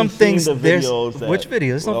 There's some seen things. the There's videos that- which videos?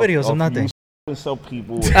 There's no videos of nothing. you some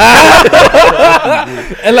people.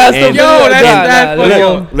 And last And- Yo, that's that funny,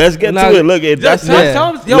 yo. Look, let's get Nah, to it. Look, that's yeah.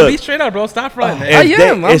 tell him, yo, Look. be straight up, bro. Stop fronting. I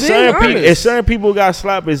am. I'm if being certain honest. if certain people got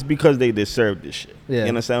slapped, it's because they deserve this shit. Yeah. You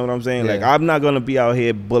understand what I'm saying? Like, Yeah. I'm not gonna be out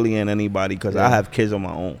here bullying anybody because I Yeah. have kids on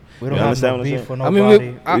my own. We You don't have understand no what I'm beef saying? for I nobody.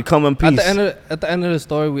 mean, We come in at peace. the end of the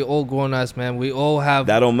story, we all grown ass, man. We all have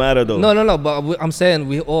That don't matter though. no. But I'm saying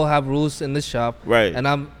we all have rules in this shop, Right. And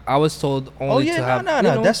I was told only Oh to yeah, have. no, you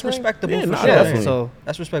no, know that's what I'm saying? respectable Yeah, for nah, sure. Yeah, definitely. so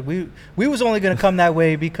That's respect. We was only gonna come that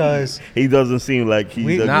way because He doesn't seem like he's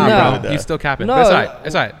We- agreeing Nah, No. with bro. that. You still capping. No. But it's all right.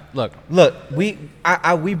 It's all right. Look. look, we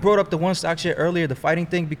brought up the one stock shit earlier, the fighting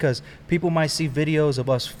thing, because people might see videos of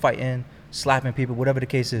us fighting, slapping people, whatever the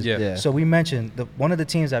case is. Yeah. Yeah. So we mentioned one of the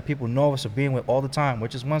teams that people know us for being with all the time,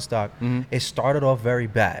 which is One Stock. Mhm. It started off very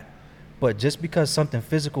bad, but just because something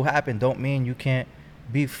physical happened, don't mean you can't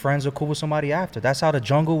be friends or cool with somebody after. That's how the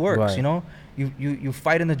jungle works. Right. You know, you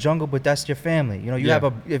fight in the jungle, but that's your family. You know, you Yeah. have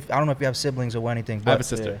I don't know if you have siblings or anything, I have a but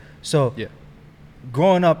sister. so Yeah.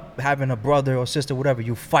 growing up having a brother or sister, whatever,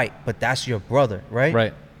 you fight, but that's your brother, right?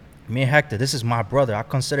 Right. Me and Hector, this is my brother. I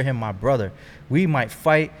consider him my brother. We might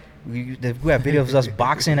fight. We have videos of us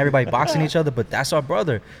boxing, everybody boxing each other, but that's our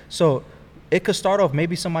brother. So it could start off,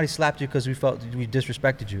 maybe somebody slapped you because we felt we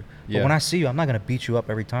disrespected you. But Yeah. when I see you, I'm not going to beat you up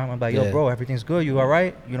every time. I'm like, yo, Yeah. bro, everything's good. You all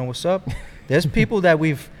right? You know what's up? There's people that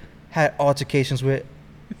we've had altercations with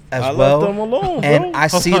as I well. left them alone, bro. And I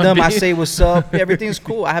see Hold on, them, I B. say what's up. Everything's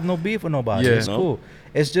cool. I have no beef with nobody. Yeah. It's No. cool.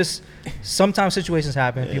 It's just sometimes situations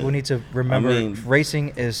happen. People need to remember mean-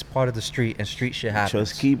 racing is part of the street and street shit happens.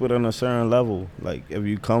 Just keep it on a certain level. Like if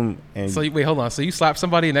you come and So wait, hold on. So you slap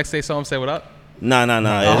somebody, and next day someone say what up? nah.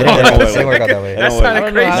 It It don't don't work out that way. That's don't work. kind I of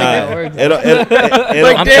don't know crazy. how Nah, that works.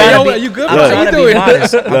 Like, I'm damn, trying yo, to be- you good? I'm What trying you to be doing?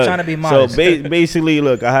 modest. I'm Look, trying to be So modest. basically,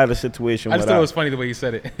 look, I had a situation. I just with thought it was funny the way you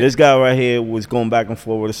said it. this guy right here was going back and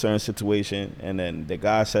forth with a certain situation, and then the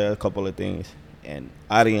guy said a couple of things, and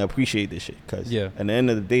I didn't appreciate this shit. Cause Yeah. at the end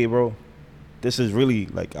of the day, bro, this is really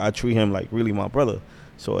like I treat him like really my brother.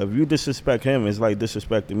 So if you disrespect him, it's like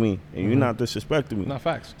disrespecting me, and you're not disrespecting me. Not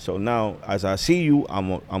facts. So now, as I see you,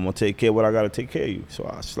 I'm gonna take care of what I gotta take care of you. So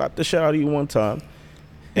I slapped the shit out of you one time,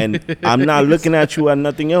 and I'm not looking at you at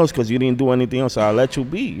nothing else because you didn't do anything else. So I'll let you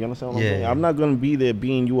be. You understand what I'm Yeah. saying? I'm not gonna be there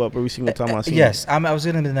beating you up every single time I see you. Yes, I was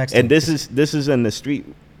getting to the next And thing. this is in the street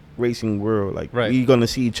racing world. Like Right. we're gonna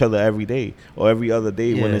see each other every day or every other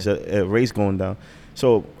day when Yeah. there's a race going down.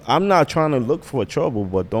 So I'm not trying to look for trouble,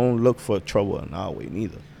 but don't look for trouble in our way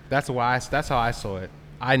neither. That's how I saw it.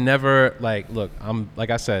 I never look. I'm like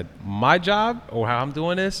I said, my job or how I'm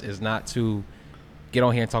doing this is not to get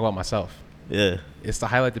on here and talk about myself. Yeah. It's to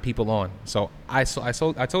highlight the people on. So I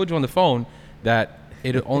told you on the phone that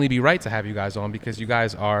it'd only be right to have you guys on because you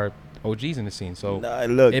guys are OGs in the scene. So Nah,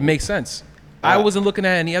 look, it makes sense. I wasn't looking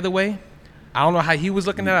at it any other way. I don't know how he was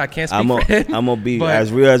looking at it. I can't speak for him. I'm gonna be but-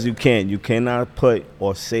 as real as you can. You cannot put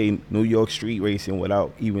or say New York street racing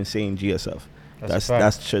without even saying GSF. That's a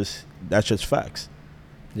fact. That's just facts.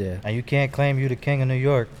 Yeah. And you can't claim you the king of New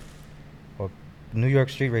York or New York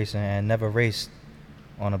street racing and never raced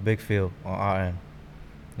on a big field on our end.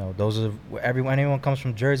 No, those are anyone comes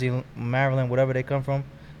from Jersey, Maryland, whatever they come from,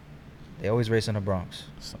 they always race in the Bronx.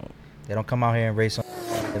 So They don't come out here and race on.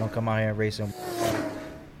 They don't come out here and race on.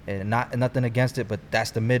 And nothing against it, but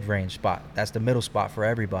that's the mid-range spot. That's the middle spot for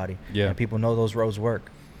everybody. Yeah. And people know those roads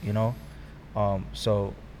work, you know.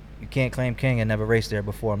 So you can't claim king and never raced there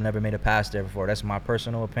before. I've never made a pass there before. That's my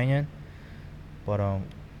personal opinion. But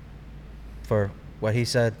for what he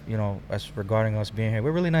said, you know, as regarding us being here,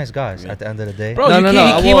 we're really nice guys at the end of the day. Bro, No, you no, came,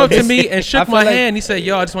 no, he came well, up to me and I shook feel my like- hand. He said,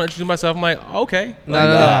 yo, I just want to introduce myself. I'm like, okay. No,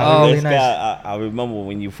 no, really this nice. guy, I remember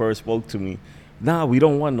when you first spoke to me. Nah, we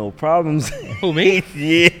don't want no problems. Who, me?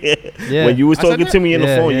 Yeah. When you was I said talking that? to me in the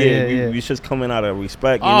Yeah, phone, yeah, we yeah. was just coming out of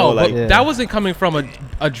respect. You Oh, know, like but that wasn't coming from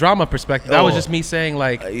a drama perspective. That was Oh. just me saying,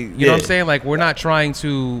 like, you know yeah. what I'm saying? Like, we're not trying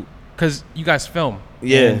to, because you guys film.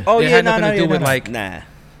 Yeah. And Oh, it yeah, had no, nothing no, to do yeah, with, no, no. like, nah.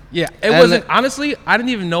 yeah, it And wasn't, like- honestly, I didn't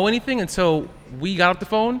even know anything until we got off the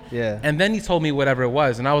phone. Yeah. And then he told me whatever it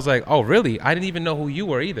was. And I was like, oh, really? I didn't even know who you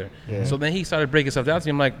were either. Yeah. So then he started breaking stuff down to me.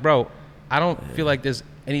 I'm like, bro, I don't feel like there's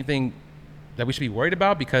anything that we should be worried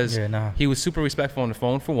about because Yeah, nah. he was super respectful on the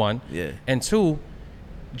phone, for one. Yeah. And two,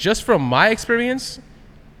 just from my experience,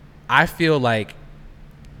 I feel like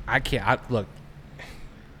look.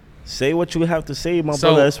 Say what you have to say, my So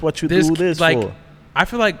brother. That's what you do this like, for. I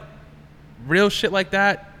feel like real shit like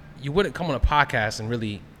that, you wouldn't come on a podcast and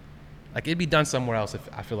really, like, it'd be done somewhere else. If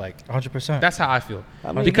I feel like 100%. that's how I feel,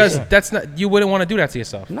 100%. because that's not, you wouldn't want to do that to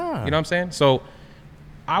yourself. Nah. You know what I'm saying? So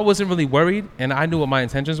I wasn't really worried, and I knew what my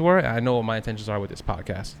intentions were. And I know what my intentions are with this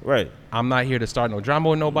podcast. Right. I'm not here to start no drama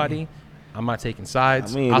with nobody. I'm not taking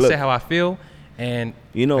sides. I mean, I'll look- say how I feel, and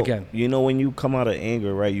You know, again, when you come out of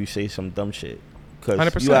anger, right? You say some dumb shit because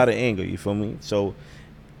 100%. you out of anger. You feel me? So,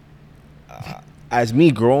 as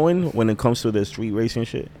me growing when it comes to the street racing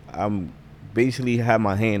shit, I'm basically have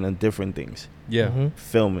my hand on different things: yeah, Mhm.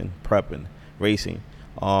 filming, prepping, racing,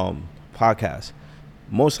 podcasts.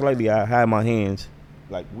 Most likely, I had my hands,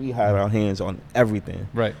 like we had our hands on everything.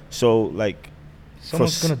 right. So, like,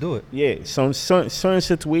 Someone's for going to do it. yeah, some certain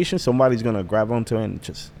situations, somebody's gonna grab onto it and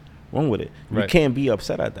just run with it. You Right. can't be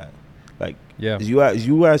upset at that. Like, Yeah. you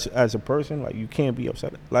as a person, like, you can't be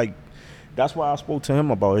upset. Like, that's why I spoke to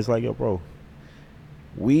him about. It's like, yo, bro,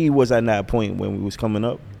 we was at that point when we was coming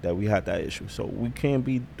up that we had that issue. So we can't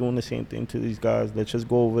be doing the same thing to these guys. Let's just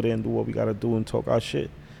go over there and do what we gotta do and talk our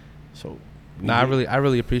shit. So. we No, I did.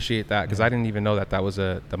 really appreciate that because I didn't even know that was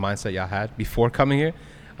the mindset y'all had before coming here.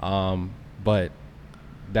 But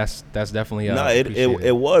that's definitely No, it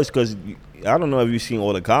appreciated. was because I don't know if you've seen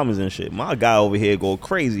all the comments and shit. My guy over here go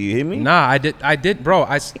crazy. You hear me? Nah, I did, bro.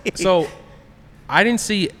 So I didn't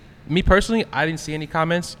see, me personally, I didn't see any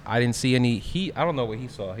comments. I didn't see any. I don't know what he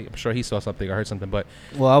saw. I'm sure he saw something or heard something, but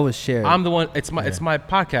Well, I was sharing. I'm the one. It's my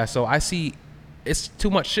podcast, so I see it's too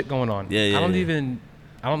much shit going on. Yeah, yeah,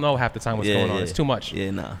 I don't know half the time what's going on. It's too much.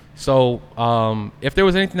 Yeah, nah. So if there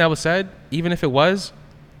was anything that was said, even if it was,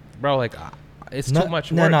 bro, like it's too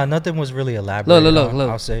much work. No, nothing was really elaborate. look.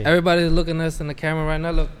 I'll say. Everybody's looking at us in the camera right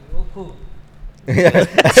now. Look.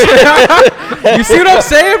 You see what I'm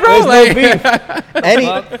saying, bro? There's no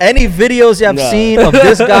Like, any videos you have Nah. seen of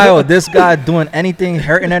this guy or this guy doing anything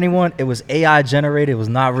hurting anyone, it was AI generated. It was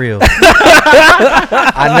not real.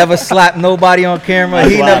 I never slapped nobody on camera.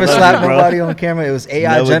 He Wow, never that's slapped it, bro. nobody on camera. It was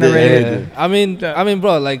AI Never did generated. anything. I mean,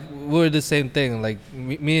 bro, like we're the same thing. Like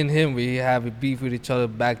me and him, we have a beef with each other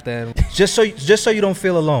back then. Just so you don't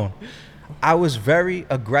feel alone. I was very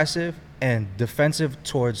aggressive and defensive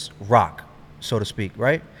towards Rock, so to speak,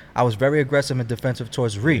 right? I was very aggressive and defensive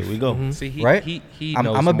towards Reef. Here we go. Mhm. see, he, Right? he I'm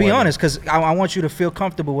knows gonna be more than- honest because I want you to feel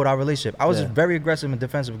comfortable with our relationship. I was Yeah. very aggressive and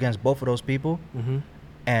defensive against both of those people, Mm-hmm.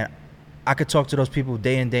 and I could talk to those people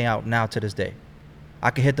day in, day out now to this day. I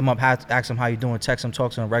could hit them up, ask them how you doing, text them,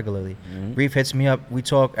 talk to them regularly. Reef hits me up, we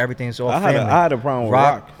talk, everything's all I family. had a problem with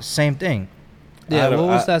Rock, Rock. same thing. Yeah, I- what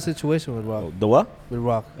was I- that situation with Rock? The what? With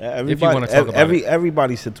Rock. Everybody, wanna talk about it.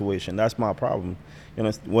 everybody's situation. That's my problem. You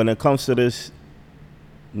know, when it comes to this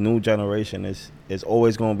new generation, it's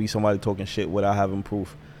always gonna be somebody talking shit without having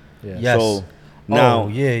proof. Yeah. Yes. So now, oh,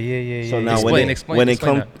 yeah. so now Explain, when explain it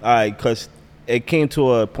comes, that. all right, because it came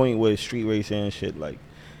to a point with street racing and shit. Like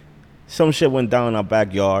some shit went down in our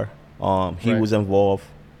backyard. He Right. was involved,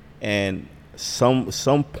 and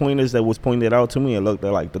some pointers that was pointed out to me, it looked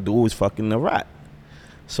like the dude was fucking the rat.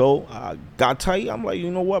 So I got tight. I'm like, you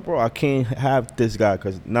know what, bro? I can't have this guy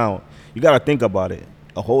because now you got to think about it.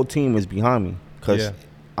 A whole team is behind me because Yeah.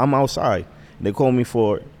 I'm outside. They call me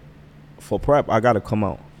for prep. I got to come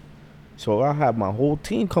out. So I have my whole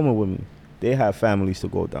team coming with me. They have families to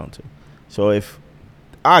go down to. So if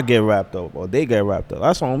I get wrapped up or they get wrapped up,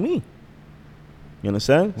 that's on me. You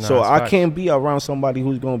understand? Nah, So it's I facts. can't be around somebody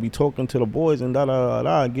who's going to be talking to the boys and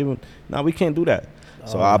giving. Now we can't do that.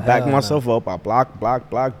 So Oh, I back hell no. myself up. I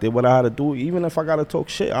block, did what I had to do. Even if I got to talk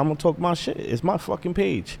shit, I'm going to talk my shit. It's my fucking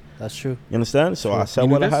page. That's true. You understand? So I True. said You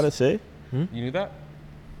knew what I this? had to say. You knew that?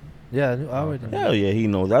 Yeah, I already know. Hell yeah, he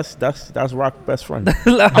knows. That's Rock's best friend.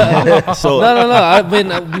 so No. I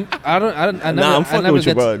mean, I never. Nah, I'm fucking with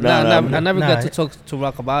you, bro. I never Nah, got to talk to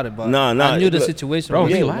Rock about it, but Nah, I knew the look, situation. Bro,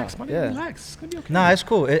 was- relax, man. Yeah. Relax. It's gonna be okay. Nah, it's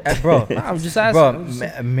cool, bro. Nah, I'm just asking. Bro, I'm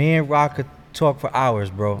just- me and Rock could talk for hours,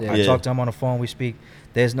 bro. Yeah. I Yeah. talk to him on the phone. We speak.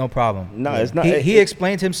 There's no problem. Nah, it's not. He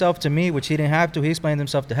explained himself to me, which he didn't have to. He explained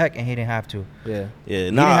himself to Heck, and he didn't have to. Yeah. Yeah,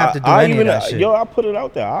 didn't have to do I any of even that shit. yo, I put it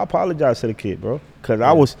out there. I apologize to the kid, bro, because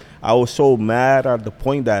I was so mad at the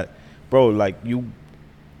point that, bro, like you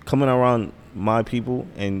coming around my people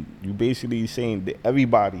and you basically saying that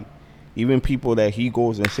everybody, even people that he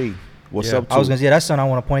goes and see what's Yeah. up to. I was gonna say that's something I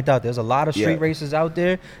want to point out. There's a lot of street Yeah. racers out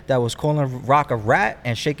there that was calling Rock a rat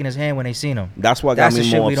and shaking his hand when they seen him. That's what That's got the me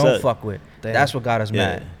shit more we upset. don't fuck with. Damn. That's what got us Yeah.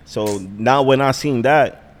 mad. So now when I seen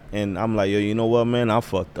that, and I'm like, yo, you know what, man, I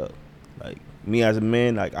fucked up. Like me as a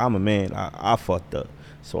man, like I'm a man, I fucked up.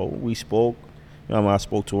 So we spoke. You know, when I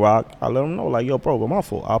spoke to Rock, I let him know, like, yo, bro, but my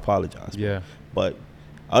fault. I apologize. Bro. Yeah. But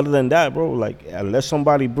other than that, bro, like unless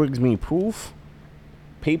somebody brings me proof,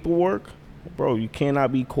 paperwork, bro, you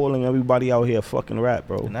cannot be calling everybody out here fucking rat,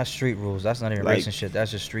 bro. And that's street rules. That's not even Like- racing shit. That's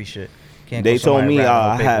just street shit. Can't They call told somebody me a rat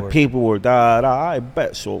I with no had paperwork. paperwork. I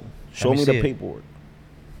bet. So show me me see the it. paperwork.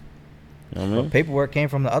 You know what I But mean? paperwork came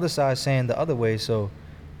from the other side saying the other way. So,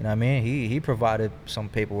 you know what I mean? He provided some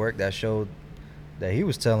paperwork that showed that he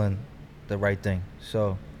was telling the right thing.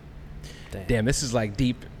 So Damn, this is like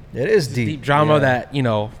deep, it is deep, deep. drama Yeah. that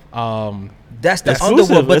That's the Exclusive,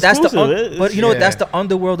 underworld, but that's the exclusive. but you know what? That's Yeah. the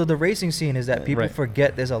underworld of the racing scene is that people Right.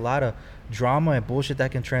 forget there's a lot of drama and bullshit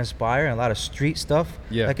that can transpire and a lot of street stuff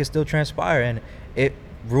Yeah. that can still transpire and it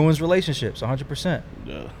ruins relationships 100%.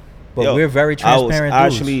 Yeah. But Yo, we're very transparent I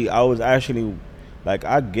dudes. was actually, like,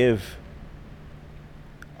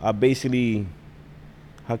 I basically,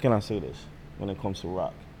 how can I say this when it comes to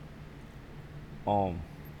Rock?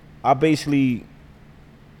 I basically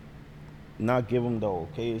not give him the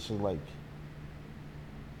okay. It's just like,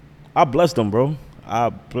 I blessed him, bro. I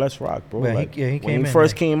blessed Rock, bro. Yeah, Like, he when came he in,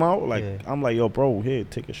 first man. came out, like, Yeah. I'm like, yo, bro, here,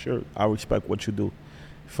 take a shirt. I respect what you do.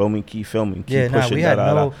 Filming, keep filming, keep Yeah, nah, pushing. we had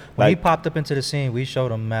no. When he like, popped up into the scene, we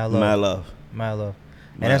showed him mad love. mad love. Mad love.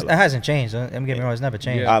 Mad And that love. hasn't changed. Don't get me wrong, it's never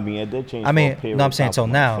changed. Yeah. I mean, it did change. I for mean, a period no, I'm of saying time till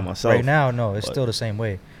for now. myself. Right now, no, it's But- still the same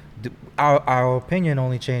way. Our opinion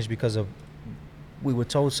only changed because of we were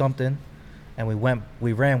told something, and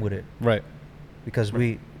we ran with it right. because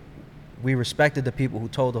we respected the people who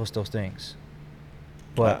told us those things.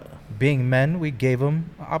 But being men, we gave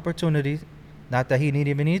him an opportunity. Not that he didn't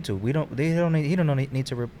even need to. He don't need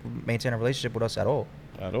to maintain a relationship with us at all.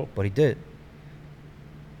 At all. But he did.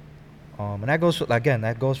 And that goes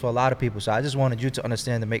for a lot of people. So I just wanted you to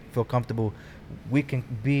understand to feel comfortable. We can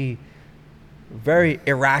be very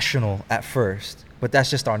irrational at first, but that's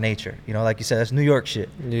just our nature. You know, like you said, that's New York shit.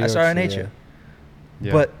 New That's York our shit, nature.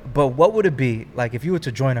 Yeah. But what would it be like if you were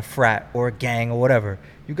to join a frat or a gang or whatever?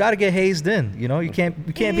 You got to get hazed in. You know, you can't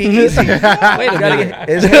be easy. Wait a minute.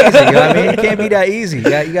 It's hazy. You know what I mean? It can't be that easy.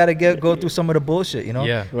 You got to go through some of the bullshit. You know.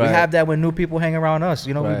 Yeah. We Right. have that when new people hang around us.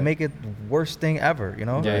 You know, we Right. make it worst thing ever. You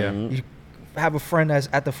know. Yeah, yeah. Mhm. You have a friend that's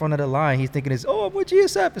at the front of the line. He's thinking, I'm with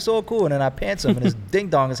GSF. It's all cool. And then I pants him, and his ding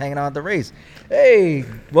dong is hanging out at the race. Hey,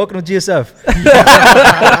 welcome to GSF.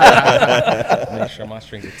 Make sure my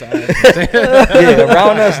strings are tied. Yeah,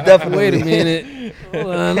 around us definitely. Wait a minute.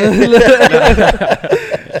 Hold on.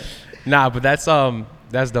 Nah, but that's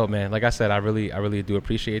dope, man. Like I said, I really do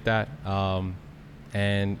appreciate that.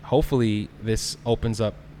 And hopefully this opens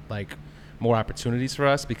up like more opportunities for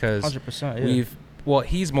us because 100%. Yeah.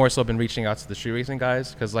 he's more so been reaching out to the street racing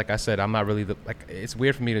guys because like I said, I'm not really it's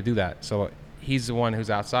weird for me to do that. So he's the one who's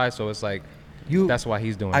outside, so it's like that's why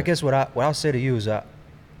he's doing I it. guess what I'll say to you is that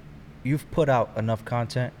you've put out enough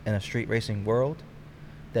content in a street racing world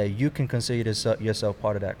that you can consider yourself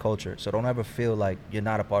part of that culture. So don't ever feel like you're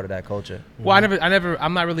not a part of that culture. Well,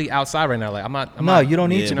 I'm not really outside right now. Like I'm not. No, you don't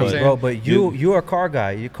need Yeah, to but- be, bro. But you're a car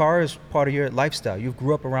guy. Your car is part of your lifestyle. You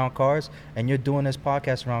grew up around cars, and you're doing this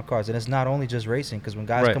podcast around cars. And it's not only just racing, because when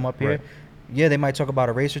guys Right, come up here, right. yeah, they might talk about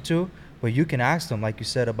a race or two, but you can ask them, like you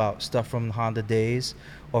said, about stuff from Honda days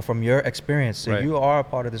or from your experience. So Right. you are a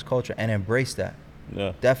part of this culture, and embrace that.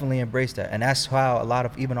 Yeah. Definitely embrace that. And that's how a lot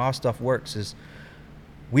of even our stuff works is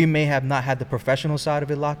we may have not had the professional side of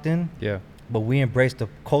it locked in, Yeah. but we embrace the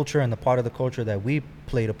culture and the part of the culture that we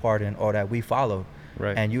played a part in or that we follow.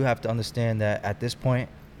 Right. And you have to understand that at this point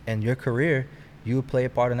in your career, you play a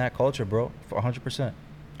part in that culture, bro, for 100%.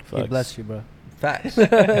 He Facts. bless you, bro. Facts.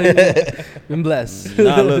 Been blessed.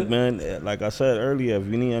 Nah, look, man. Like I said earlier, if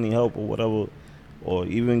you need any help or whatever, or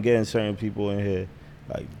even getting certain people in here,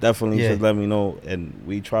 Like, definitely Yeah. just let me know, and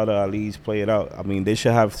we try to at least play it out. I mean, they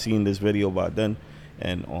should have seen this video by then,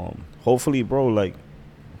 and hopefully, bro, like,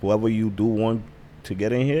 whoever you do want to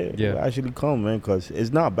get in here, Yeah. will actually come, man, because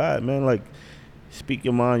it's not bad, man. Like, speak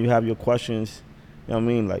your mind, you have your questions, you know what I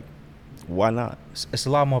mean? Like, why not? It's a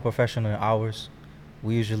lot more professional than ours.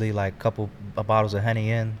 We usually like couple bottles of Henny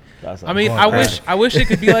in. That's I mean, going I wish it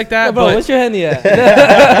could be like that, bro, but what's your Henny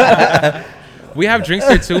at? we have drinks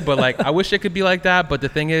here too. But like, I wish it could be like that. But the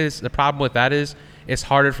thing is, the problem with that is, it's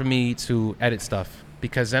harder for me to edit stuff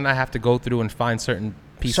because then I have to go through and find certain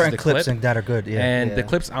pieces certain to clips clip. and that are good. Yeah. And the Yeah.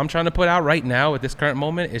 clips I'm trying to put out right now at this current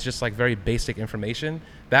moment is just like very basic information.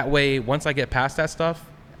 That way, once I get past that stuff,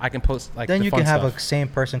 I can post like then the you fun can have stuff. a same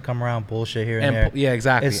person come around bullshit here and, there. Yeah,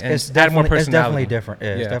 exactly. It's, and it's, add more definitely, it's definitely personality. different. Yeah,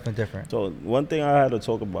 Yeah. it's definitely different. So, one thing I had to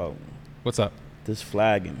talk about, What's up? this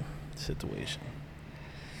flagging situation.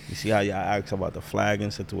 You see how y'all ask about the flagging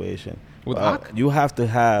situation? With Ak? You have to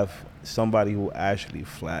have somebody who actually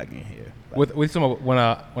flagging here. Like, With some when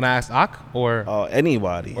I asked Ak or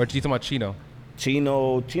anybody. you talking about Chino?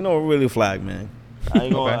 Chino really flag, man. I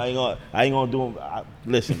ain't gonna, Okay. I ain't gonna do him.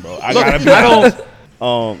 Listen, bro. I gotta be honest.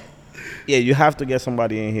 Yeah, you have to get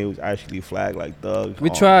somebody in here who's actually flagged, like Doug. We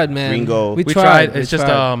tried, man. Gringo. We We tried. tried. It's we just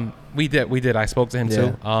tried. we did. I spoke to him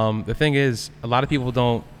Yeah. too. The thing is, a lot of people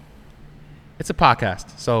don't. It's a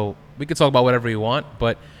podcast, so we can talk about whatever we want.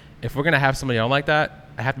 But if we're gonna have somebody on like that,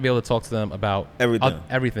 I have to be able to talk to them about Everything.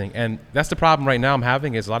 everything. And that's the problem right now I'm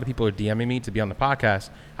having is a lot of people are DMing me to be on the podcast.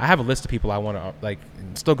 I have a list of people I want to like.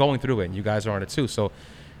 Still going through it, and you guys are on it too. So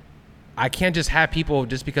I can't just have people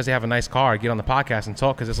just because they have a nice car get on the podcast and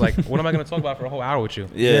talk because it's like, what am I going to talk about for a whole hour with you?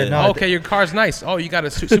 Yeah. no, Oh, okay, your car's nice. Oh, you got a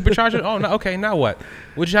supercharger? Oh, no, okay, now what?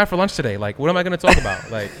 What'd you have for lunch today? Like, what am I going to talk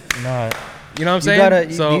about? Like, No, you know what I'm you saying?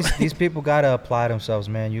 gotta. So These people gotta apply themselves,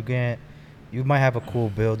 man. You can't. You might have a cool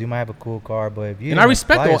build. You might have a cool car, but if you And don't I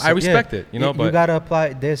respect apply all- I yourself- respect it, you know, you but- gotta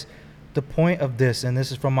apply this. The point of this, and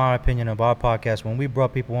this is from my opinion of our podcast, when we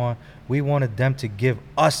brought people on, we wanted them to give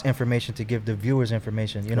us information, to give the viewers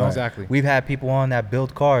information. You know, Exactly. We've had people on that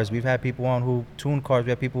build cars. We've had people on who tune cars. We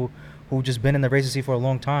have people who just been in the racing scene for a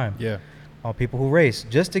long time. yeah, People who race,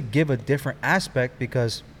 just to give a different aspect,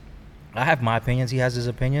 because I have my opinions, he has his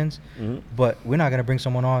opinions, Mhm. but we're not gonna bring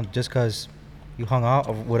someone on just because you hung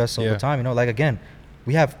out with us all Yeah. the time. You know, like again,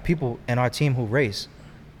 we have people in our team who race,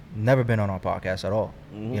 never been on our podcast at all.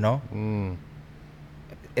 Mhm. You know,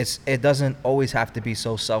 it doesn't always have to be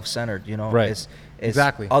so self-centered. You know, Right. It's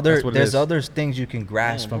Exactly. Other That's what it there's is. other things you can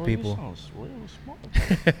grasp from people.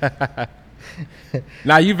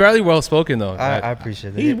 Nah, you very well spoken though. I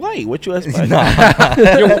appreciate He's it. white. What you expect?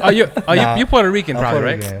 Nah. You Puerto Rican I'm probably, Puerto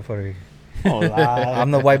right? Rican, I'm Puerto Rican. Oh, lie. I'm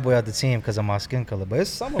the white boy of the team because of my skin color. But it's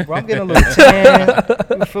summer, bro. I'm getting a little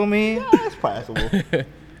tan. You feel me? That's possible.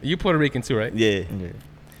 You Puerto Rican too, right? Yeah.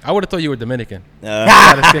 I would have thought you were Dominican.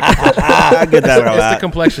 I It's the get that a it's the lot.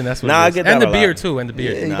 complexion. That's what Nah, it I is. get And that the a beard lot. too. And the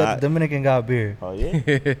beard. Yeah, you Nah. got the Dominican got a beard. Oh, yeah?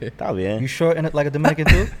 Está bien. You short in it like a Dominican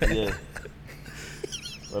too? Yeah.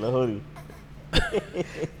 With a hoodie.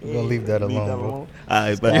 We're gonna leave that Leave alone, that bro. alone? All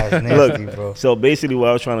right, but That's look, nasty, bro. so basically what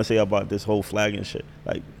I was trying to say about this whole flagging shit,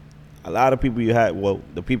 like, a lot of people you had, well,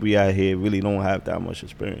 the people you had here really don't have that much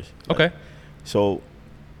experience. Like, Okay. so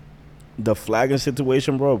the flagging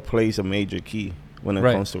situation, bro, plays a major key when it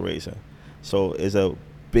Right. comes to racing. So it's a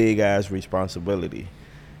big ass responsibility.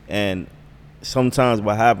 And sometimes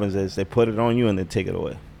what happens is they put it on you and they take it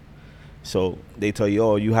away. So they tell you,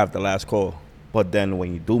 oh, you have the last call. But then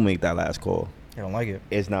when you do make that last call, I don't like it.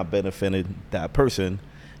 it's not benefiting that person.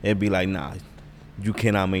 It'd be like, nah, you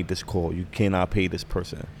cannot make this call. You cannot pay this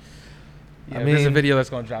person. Yeah, I there's a mean- video that's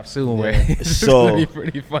gonna drop soon where Yeah. it's So- gonna be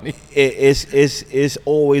pretty funny. It's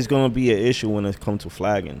always gonna be an issue when it comes to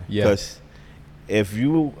flagging. Yeah. Because if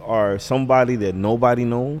you are somebody that nobody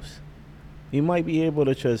knows, you might be able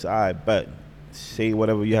to just, I bet, say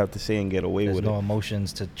whatever you have to say and get away There's with no it.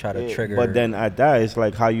 emotions to try to Yeah, trigger. But then at that, it's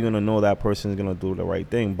like, how you gonna know that person's gonna do the right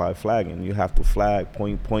thing by flagging? You have to flag,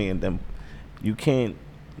 point, and then you can't,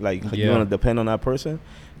 like, Yeah. you're gonna depend on that person.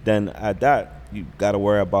 Then at that, you gotta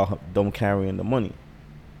worry about them carrying the money.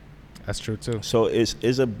 That's true too. So it's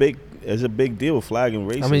a big deal flagging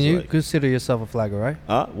races. I mean, you like, consider yourself a flagger, right?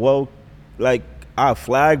 well, like, I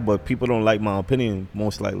flag, but people don't like my opinion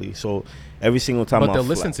most likely. So every single time But I they'll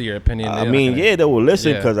flag, listen to your opinion. I They're not mean, gonna- yeah, they will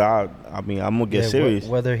listen Yeah. because I mean, I'm gonna get Yeah, serious.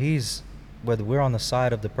 whether we're on the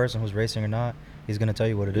side of the person who's racing or not, he's gonna tell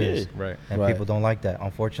you what it is. Yeah. Right. And Right. people don't like that,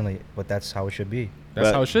 unfortunately. But that's how it should be. That's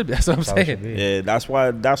But- how it should be. That's what I'm That's how it should saying. be. Yeah,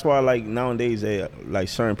 that's why like nowadays they like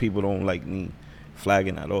certain people don't like me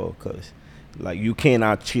flagging at all, because like you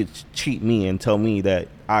cannot cheat me and tell me that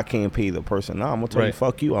I can't pay the person. Nah, I'm gonna tell you Right.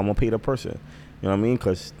 fuck you. I'm gonna pay the person. You know what I mean?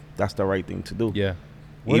 Because that's the right thing to do. Yeah.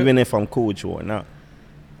 What Even if I'm cool with you or not.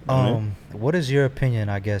 You know what I mean? What is your opinion,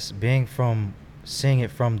 I guess, seeing it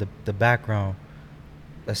from the background,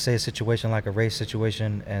 let's say a situation like a race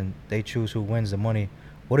situation and they choose who wins the money,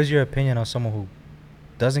 what is your opinion on someone who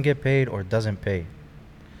doesn't get paid or doesn't pay?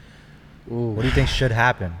 What do you think should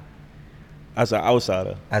happen As an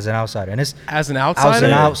outsider. as an outsider? And it's As an as outsider.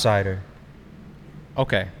 an outsider.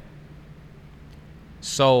 Okay.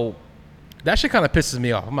 So that shit kind of pisses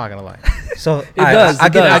me off. I'm not gonna lie. So It does, I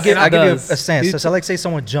it give does, you it does. a sense. You So like say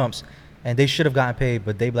someone jumps and they should have gotten paid,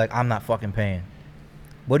 but they be like, I'm not fucking paying.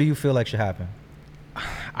 What do you feel like should happen?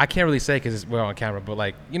 I can't really say because we're on camera, but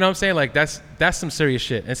like, you know what I'm saying? Like that's some serious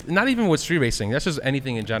shit. It's not even with street racing. That's just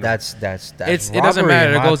anything in general. That's it doesn't robbery, matter.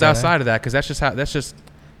 in It my goes opinion. outside of that because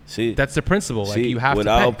See, that's the principle. Like see, you have with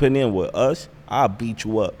to our pay. opinion, with us, I'll beat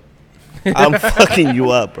you up. I'm fucking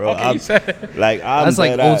you up, bro. Okay, you said it. I'm That's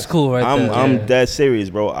like dead old ass. school right there. I'm Yeah. dead serious,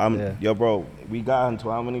 bro. Yeah. Yo, bro. We got into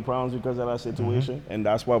how many problems because of that situation, Mm-hmm. and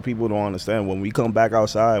that's why people don't understand. When we come back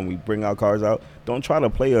outside and we bring our cars out, don't try to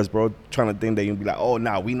play us, bro. Trying to think that you be like, oh,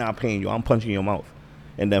 nah, we not paying you. I'm punching your mouth,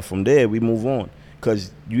 and then from there we move on.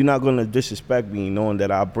 Cause you're not gonna disrespect me, knowing that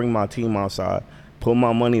I bring my team outside, put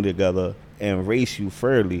my money together, and race you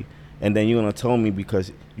fairly, and then you're gonna tell me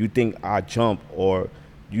because you think I jump or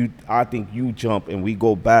I think you jump, and we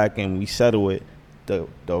go back and we settle it. The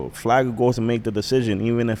flag goes to make the decision,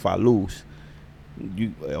 even if I lose.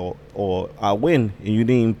 Or I win and you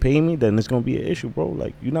didn't pay me, then it's gonna be an issue, bro.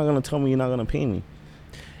 Like you're not gonna tell me you're not gonna pay me.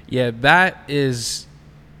 Yeah, that is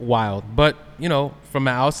wild. But you know, from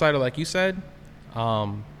an outsider, like you said,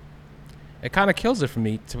 it kind of kills it for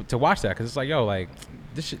me to watch that because it's like, yo, like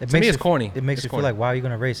this shit, to me it's corny. It makes It's you corny. feel like, why are you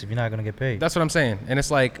gonna race if you're not gonna get paid? That's what I'm saying, and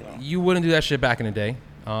it's like you wouldn't do that shit back in the day.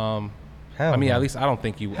 Hell I mean, no. at least I don't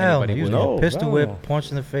think Hell, anybody you would. was No, getting pistol no. whip, punch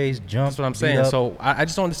in the face, jump. That's what I'm beat saying. up. So I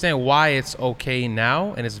just don't understand why it's okay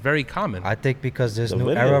now, and it's very common. I think because this The new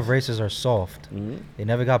era of videos. races are soft. Mm-hmm. They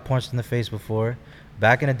never got punched in the face before.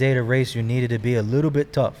 Back in the day, to race, you needed to be a little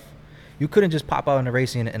bit tough. You couldn't just pop out in the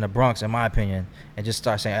racing in the Bronx, in my opinion, and just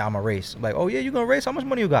start saying, I'm a race. Like, oh yeah, you gonna race? How much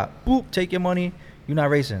money you got? Boop, take your money. You're not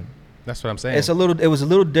racing. That's what I'm saying. It was a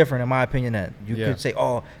little different in my opinion. That you Yeah. could say,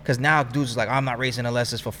 oh, because now dudes is like, I'm not racing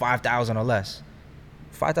unless it's for 5,000 or less.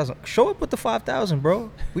 5,000. Show up with the 5,000, bro.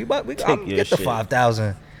 I'm Take gonna your get the shit.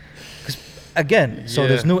 5,000. Because again, so Yeah.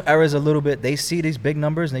 this new era is a little bit. They see these big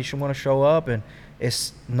numbers and they should want to show up, and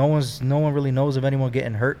it's no one really knows of anyone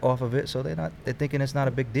getting hurt off of it. So they're thinking it's not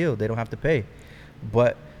a big deal. They don't have to pay.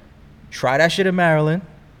 But try that shit in Maryland.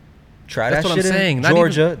 Try That's that what I'm shit saying. in Not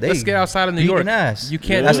Georgia. even- let's get outside of New beating York. ass. You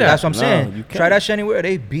can't That's, do that. that's what I'm No, saying. you Try can't. that shit anywhere.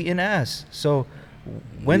 They beating ass. So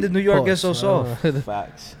when did New York get so soft?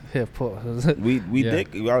 Facts. Yeah, pause. We Yeah.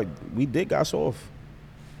 did got soft.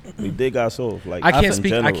 We did got soft. Like I can't in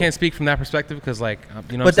speak. I general. can't speak from that perspective because, like,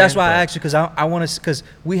 you know. But that's why I I asked you, because I want to, because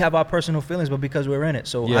we have our personal feelings, but because we're in it.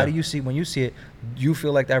 So Yeah. how do you see, when you see it, you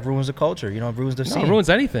feel like that ruins the culture? You know, it ruins the No, scene. it ruins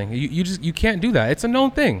anything. You can't do that. It's a known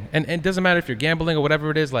thing, and it doesn't matter if you're gambling or whatever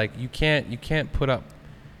it is. Like you can't put up.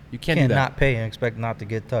 You You can't can't do that. not pay and expect not to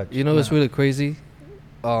get touched. You know what's Nah. really crazy?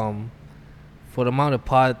 For the amount of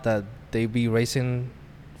pot that they be racing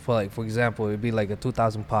for, like, for example, it'd be like a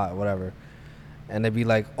 2,000 pot or whatever. And they'd be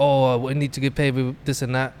like, oh, we need to get paid with this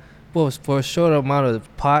and that. Well, for a short amount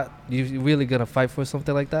of pot, you really going to fight for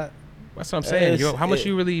something like that? That's what I'm saying. It's- How much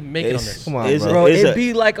you really making on it's- this? Come on, it's a- Bro, it's it'd a-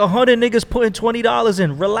 be like 100 niggas putting $20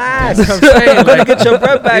 in. Relax. That's what I'm saying. You're gonna Like, get your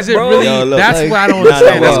bread back, is it bro. really? Yo, look, That's like- what I don't Nah,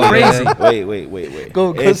 understand. nah, That's wait, crazy. Wait.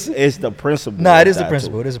 Go, 'cause- It's the principle. Nah, of it is the that,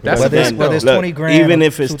 principle. too. It is the That's principle. the Whether thing, whether it's Look, 20 grand, even or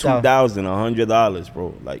if it's 2,000. $2,000, $100,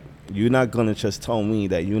 bro. Like you're not gonna just tell me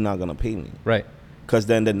that you're not gonna pay me, Right. because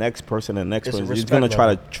then the next person, the next It's a person, is respect gonna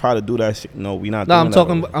level. try to do that shit. No, we not. No, doing I'm that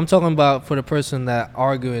talking. over I'm talking about for the person that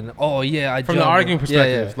arguing. Oh yeah, I From the jumped." arguing Yeah,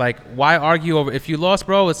 perspective, yeah. like why argue over if you lost,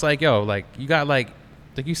 bro? It's like, yo, like you got like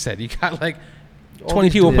you said, you got like 20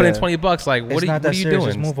 these people dudes- put in Yeah. $20. Like what It's are not you, that what are you serious.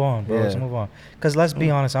 doing? Just move on, bro. Let's Yeah. move on. Because let's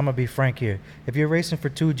be honest, I'm going to be frank here. If you're racing for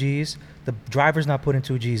 2 Gs, the driver's not putting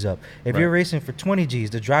 2 Gs up. If you're Right. racing for 20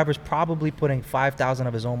 Gs, the driver's probably putting 5,000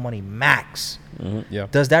 of his own money max. Yeah.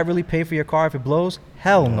 Does that really pay for your car if it blows?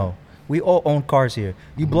 Hell no. We all own cars here.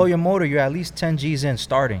 You blow your motor, you're at least 10 Gs in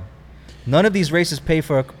starting. None of these races pay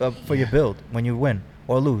for your build when you win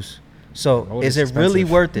or lose. So Motor's is it really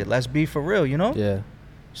expensive. worth it? Let's be for real, you know? Yeah.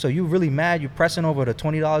 So you really mad? You pressing over the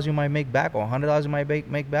 $20 you might make back or $100 you might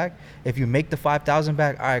make back. If you make the 5,000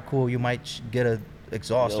 back, all right, cool. You might get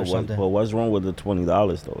exhaust or something. But what's wrong with the $20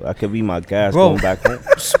 though? That could be my gas Bro. going back home.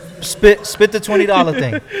 Spit the $20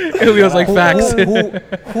 thing. It was like facts.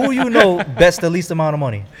 Who you know bets the least amount of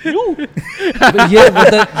money? But yeah,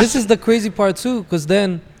 but this is the crazy part too, because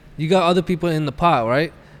then you got other people in the pot,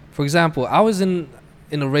 right? For example, I was in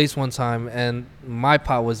a race one time, and my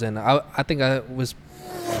pot was in. I think I was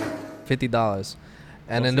 $50,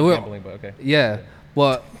 and then they were Gambling, but okay. yeah,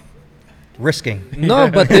 but Risking. no,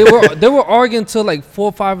 but they were arguing till like 4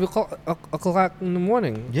 or 5 o'clock in the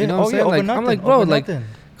morning. Yeah. You know what I'm saying? over Like nothing, I'm like, bro, over like nothing.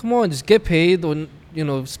 come on, just get paid or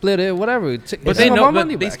split it, whatever. But they know, my but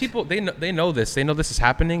money these back. people, they know this. They know this is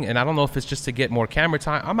happening, and I don't know if it's just to get more camera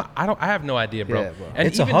time. I have no idea, bro. Yeah, bro. And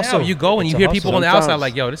It's a even hustle. now, you go and It's you a hear hustle. people on the outside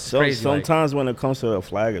like, "Yo, this is crazy." like- Sometimes when it comes to a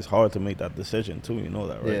flag, it's hard to make that decision too. You know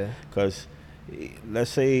that, right? Yeah. Because let's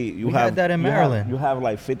say you We have had that in Maryland. You have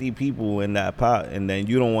like 50 people in that pot, and then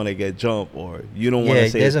you don't want to get jumped, or you don't want Yeah, to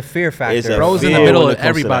say there's a fear it's factor. a Bro's in the fear middle when of it comes to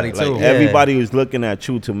everybody, that. Like, too. Yeah. everybody is looking at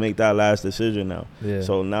you to make that last decision now. Yeah.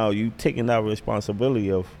 So now you taking that responsibility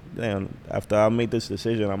of, damn, after I make this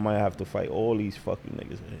decision, I might have to fight all these fucking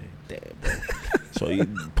niggas. Damn, bro. So you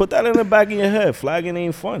put that in the back of your head. Flagging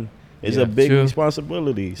ain't fun. It's Yeah, a big true.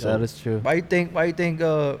 responsibility. So That is true. Why you think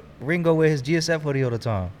Ringo wear his GSF hoodie all the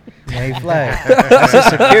time when he flag? That's his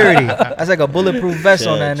security. That's like a bulletproof vest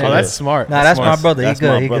on that Yeah, nigga. Oh, that's smart. Nah, that's smart. my brother. That's he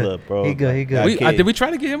good. my he brother, good. bro. He good. He good. That Did we try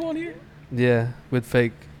to get him on here Yeah, with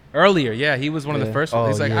fake. earlier? Yeah, he was one of the Yeah. first. Oh,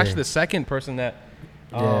 He's like yeah. actually the second person that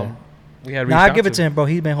Yeah. we had. Nah, reached I out give it to him, bro.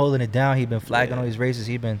 He's been holding it down. He's been flagging all these races.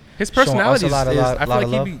 He's been His showing us personality a lot is. I feel of like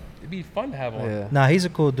love. it'd be fun to have on. Yeah. Nah, he's a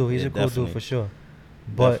cool dude. He's Yeah, a cool definitely. dude for sure.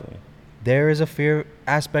 But Definitely. there is a fear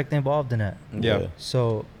aspect involved in that. Yeah.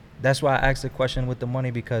 So that's why I asked the question with the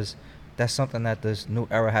money, because that's something that this new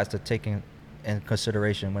era has to take in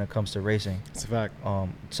consideration when it comes to racing. It's a fact.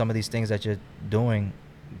 Some of these things that you're doing,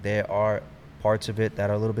 there are parts of it that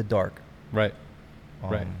are a little bit dark. Right.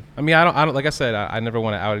 Right. Um, I mean, I don't. Like I said, I never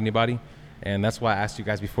want to out anybody, and that's why I asked you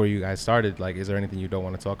guys before you guys started. Like, is there anything you don't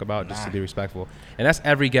want to talk about, just to be respectful? And that's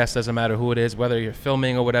every guest. Doesn't matter who it is, whether you're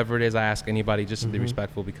filming or whatever it is. I ask anybody just to be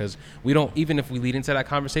respectful, because we don't. Even if we lead into that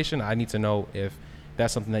conversation, I need to know if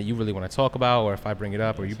that's something that you really want to talk about, or if I bring it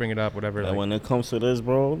up, or you bring it up, whatever. And Like, when it comes to this,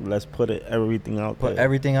 bro, let's put everything out Put there.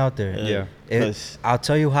 everything out there. Yeah. I'll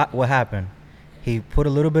tell you what happened. He put a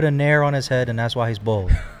little bit of nair on his head, and that's why he's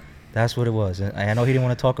bald. That's what it was. And I know he didn't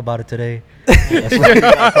want to talk about it today. That's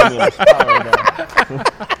why-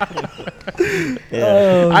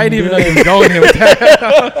 Yeah. I didn't even know you was going here with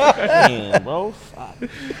that. Damn, bro. Fuck.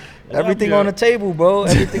 Everything on the table, bro.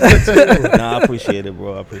 Everything on the table. Nah, I appreciate it,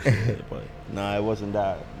 bro. I appreciate it. But nah, it wasn't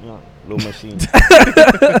that. Little machine.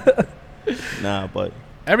 Nah, but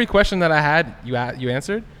Every question that I had, you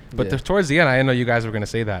answered. But Yeah. towards the end, I didn't know you guys were gonna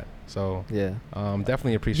say that. So Yeah.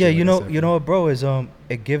 definitely appreciate. Yeah, what you you know, said, you bro. know what, bro, is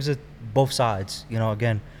it gives it both sides. You know,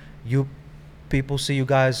 again, people see you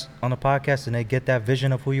guys on the podcast and they get that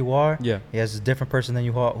vision of who you are. Yeah. As a different person than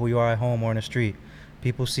who you are at home or in the street.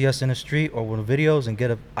 People see us in the street or with the videos and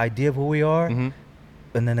get an idea of who we are, Mhm.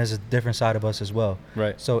 and then there's a different side of us as well.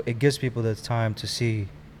 Right. So it gives people the time to see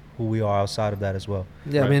who we are outside of that as well.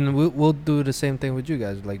 Yeah, Right. I mean, we'll do the same thing with you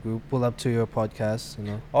guys. Like, we'll pull up to your podcast, you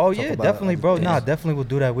know. Oh talk yeah, about definitely, other bro. things. Nah, definitely we'll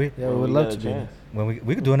do that. Yeah, we would we love got to a do that. chance. When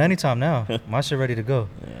we could do it anytime now. My shit ready to go.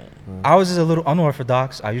 Yeah. Ours is a little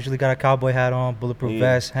unorthodox. I usually got a cowboy hat on, bulletproof Yeah.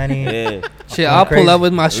 vest, Henny. Yeah. Shit, I'm I'll crazy. pull up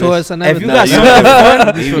with my shorts and If everything. you got you something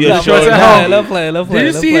fun, Leave your shorts shorts at at home. Love play, love play. Did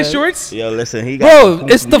you love see his play. shorts? Yo, listen, he Bro,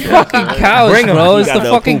 got it's the fucking couch, Bring 'em. bro. He It's got the the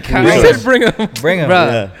fucking poo-poo I Bring shorts. 'em. said bring him. bring them.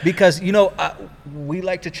 Bruh. Yeah. Because we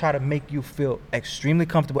like to try to make you feel extremely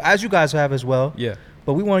comfortable, as you guys have as well. Yeah.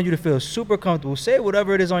 But we wanted you to feel super comfortable. Say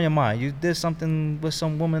whatever it is on your mind. You did something with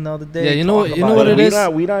some woman the other day. Yeah, you know talk what about it it. we is?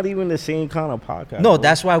 we not even the same kind of podcast. No, bro.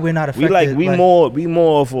 that's why we're not we affected. we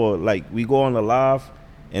more for like we go on the live,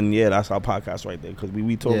 and yeah, that's our podcast right there, because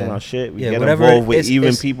we talking Yeah. our shit. We Yeah, get whatever involved with it's- even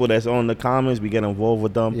it's- people that's on the comments. We get involved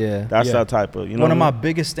with them. Yeah. That's Yeah. our type of, you know. One of my what I mean?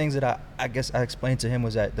 biggest things that I guess I explained to him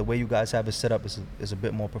was that the way you guys have it set up is a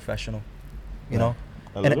bit more professional. You know?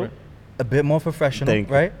 A and little? a bit more professional, Thank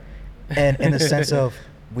you. right? And in the sense of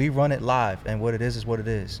we run it live, and what it is what it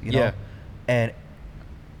is, you know. Yeah. And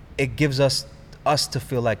it gives us to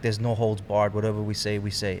feel like there's no holds barred. Whatever we say, and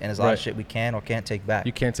there's a lot Right. of shit we can or can't take back.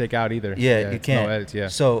 You can't take out either. Yeah, you it's can't. No edits, yeah.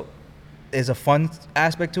 So there's a fun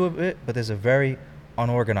aspect to it, but there's a very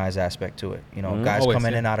unorganized aspect to it. You know, Mhm. guys Always,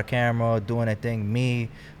 coming yeah. in out of camera, doing their thing, me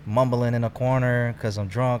mumbling in a corner because I'm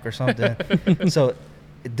drunk or something. So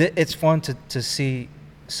it's fun to see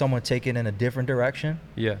someone take it in a different direction.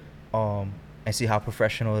 Yeah. and see how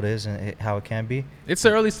professional it is and how it can be. It's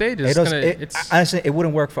the early stages. It does, It's honestly, it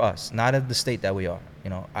wouldn't work for us. Not in the state that we are. You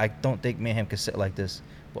know, I don't think me and him could sit like this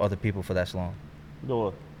with other people for that long. Do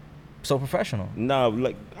it. So professional. Nah,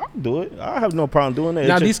 like I'll do it. I have no problem doing it.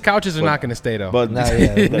 now It's these just- couches are but- not going to stay though. But Nah,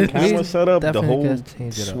 yeah. the camera We setup, the definitely whole gotta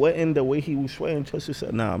change it up. sweating, the way he was sweating, just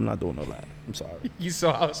said, "Nah, I'm not doing all that. I'm sorry." you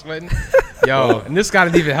saw I was sweating. Yo, and this guy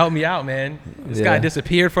didn't even help me out, man. This guy Yeah.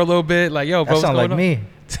 disappeared for a little bit. Like, yo, bro, That what's sound going like on? me.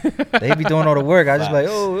 They be doing all the work. I just be like,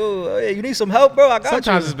 oh, hey, you need some help, bro? I got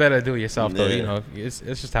Sometimes you. it's better to do it yourself, though. Yeah. You know, it's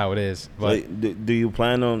just how it is. But So, do you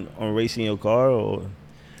plan on racing your car or?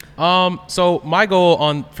 so my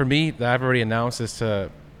goal for me that I've already announced is to,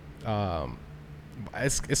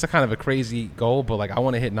 it's a kind of a crazy goal, but like I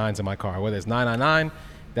want to hit 9s in my car, whether it's 999,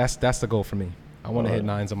 that's the goal for me. I want to hit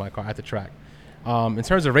 9s in my car at the track. In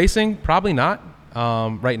terms of racing, probably not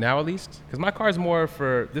right now at least, because my car is more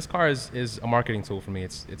for this car is a marketing tool for me.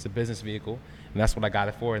 It's a business vehicle, and that's what I got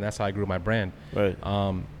it for, and that's how I grew my brand. Right.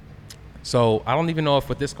 So I don't even know if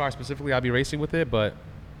with this car specifically I'll be racing with it, but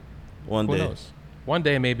One who day. knows? One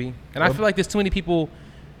day maybe. And I feel like there's too many people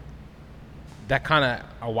that kind of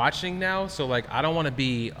are watching now. So like I don't want to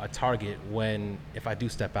be a target if I do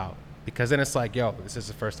step out, because then it's like, yo, this is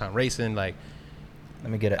the first time racing. Like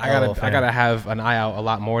Let me get it. I gotta have an eye out a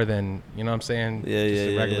lot more than, you know what I'm saying? Yeah, Just yeah,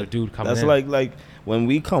 a yeah. regular yeah. dude coming That's in. like when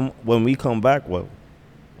we come back. Well,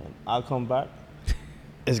 when I come back,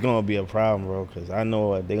 it's gonna be a problem, bro. Because I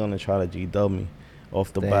know they're gonna try to GW me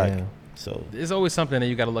off the back. Damn. So There's always something that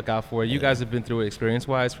you got to look out for. You guys have been through it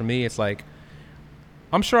experience-wise. For me, it's like,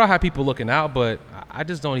 I'm sure I have people looking out, but I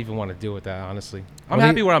just don't even want to deal with that, honestly. I'm When do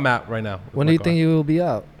happy you- where I'm at right now. with When my do you car. think you will be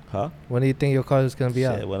out? huh? When do you think your car is gonna be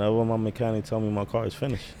Shit, out? whenever my mechanic tell me my car is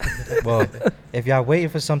finished. Well, if y'all waiting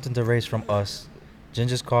for something to race from us,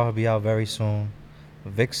 Ginger's car will be out very soon.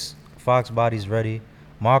 Vic's Fox body's ready.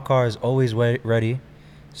 My car is always ready.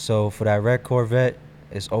 So for that red Corvette,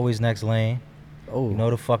 it's always next lane. Oh, You know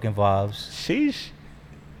the fucking vibes. Sheesh.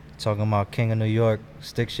 Talking about King of New York,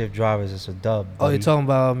 stick shift drivers. It's a dub. oh, you're buddy. talking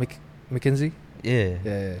about McKinsey? Yeah.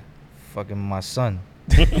 Yeah, Fucking my son.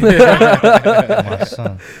 My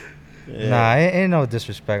son. Yeah. Nah, ain't no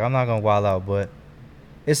disrespect. I'm not gonna wild out, but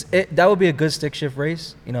that would be a good stick shift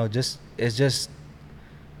race. You know, it's just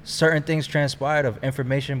certain things transpired of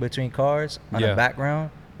information between cars on Yeah. the background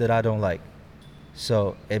that I don't like.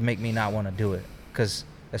 So it make me not want to do it. Cause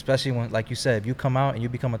especially when, like you said, if you come out and you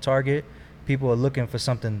become a target, people are looking for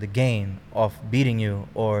something to gain off beating you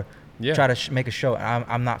or Yeah. try to make a show.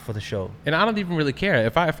 I'm not for the show. And I don't even really care.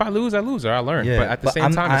 If I lose, I lose, or I learn. Yeah, But at the but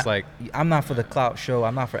same time, it's like, I'm not for the clout show.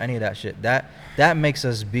 I'm not for any of that shit. That makes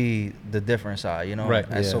us be the different side, you know. Right.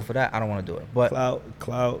 And so Yeah. for that, I don't want to do it. But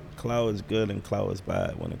Cloud is good and cloud is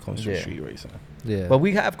bad when it comes to Yeah. street racing. yeah. but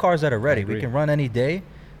we have cars that are ready. We agree. can run any day.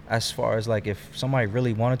 As far as like if somebody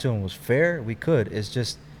really wanted to and was fair, we could. It's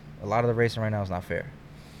just a lot of the racing right now is not fair.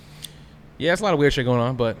 yeah, it's a lot of weird shit going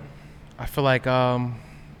on. But I feel like,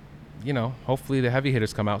 you know, hopefully the heavy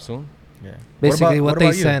hitters come out soon. Yeah. Basically, what they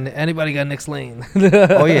about you? saying, anybody got next lane.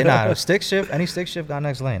 Oh yeah, nah. Stick shift. Any stick shift got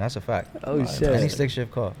next lane. That's a fact. Oh, Nah, shit. Any stick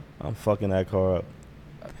shift car. I'm fucking that car up.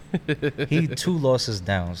 He 2 losses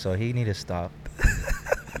down, so he need to stop.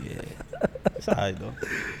 Yeah. It's alright though.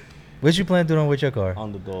 What you plan doing with your car?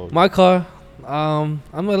 Underdog. My car, I'm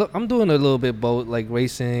doing a little bit both, like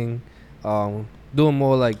racing, doing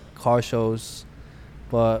more like car shows,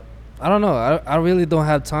 but I don't know. I really don't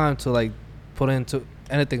have time to like put into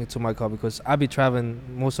anything into my car because I be traveling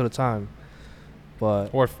most of the time. But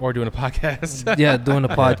Or doing a podcast. yeah, doing the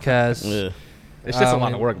podcast. Yeah. It's just a lot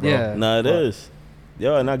mean, of work, bro. Yeah, Nah, it but- is.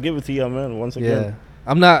 Yo, and I give it to you, man. Once again. Yeah.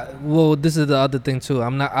 I'm not. Well, this is the other thing too.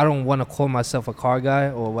 I'm not. I don't want to call myself a car guy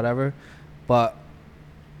or whatever, but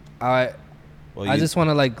I Well, I you- just want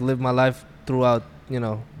to like live my life throughout. You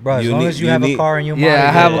know. Bro, as You long need- as you you have a need- car in your Yeah, mind,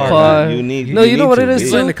 I have a you're car. You need. No, you know what it to. is, Just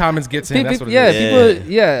too? letting the comments get to him. That's what it yeah, is.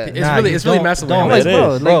 people. Yeah. It's really- you it's really don't- messing with don't, him. Like, It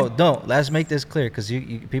bro, is. Bro, like- don't. Let's make this clear because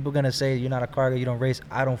you people gonna say you're not a car guy, you don't race.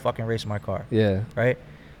 I don't fucking race my car, Yeah. right?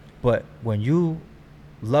 But when you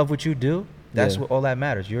love what you do, that's Yeah. what all that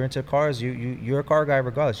matters. You're into cars. You're a car guy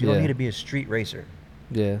regardless. You don't Yeah. need to be a street racer.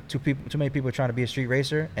 Yeah. Too many people are trying to be a street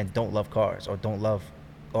racer and don't love cars or don't love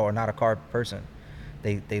or not a car person.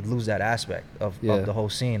 They lose that aspect of Yeah. the whole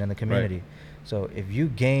scene and the community. So if you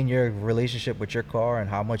gain your relationship with your car and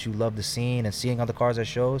how much you love the scene and seeing other cars at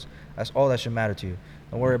shows, that's all that should matter to you.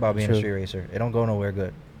 Don't worry about being a True. street racer. It don't go nowhere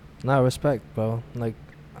good. Not respect, bro. Like,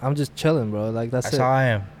 I'm just chilling, bro. Like that's That's it. how I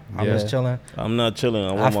am. I'm Yeah. just chilling. I'm not chilling.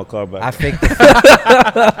 I want I've- my car back. I faked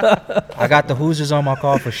I got the Hoosiers on my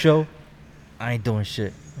car for show. I ain't doing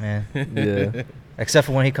shit, man. Yeah. Except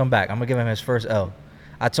for when he come back. I'm gonna give him his first L.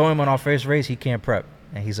 I told him on our first race he can't prep,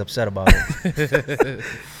 and he's upset about it.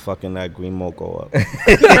 Fucking that green moco up.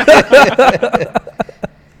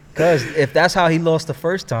 Because if that's how he lost the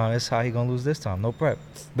first time, that's how he gonna lose this time. No prep.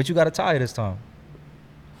 But you got to tire this time.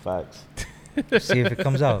 Facts. See if it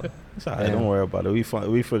comes out. It's all right, don't worry about it. We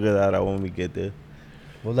figure that out when we get there.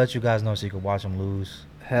 We'll let you guys know so you can watch him lose.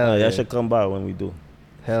 Hell That yeah. should come by when we do.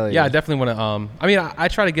 Hell yeah. Yeah, I definitely want to. I mean, I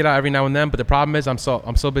try to get out every now and then, but the problem is I'm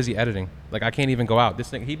so busy editing. Like I can't even go out. This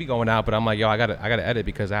thing he be going out, but I'm like, yo, I gotta edit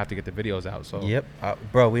because I have to get the videos out. So Yep.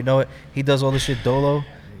 Bro, we know it. He does all this shit dolo,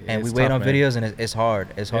 and it's we wait tough, on man. videos, and it's hard.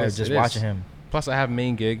 It's hard is, just it is. watching him. Plus, I have a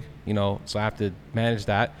main gig, so I have to manage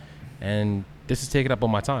that, and this is taking up all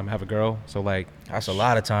my time. I have a girl, so like That's a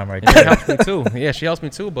lot of time right and she there. helps me too. Yeah, she helps me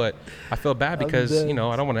too, but I feel bad I'm because dead.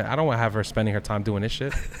 I don't want to have her spending her time doing this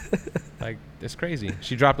shit. Like it's crazy.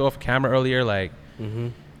 She dropped off a camera earlier, like, Mm-hmm.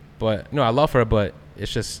 but no, I love her, but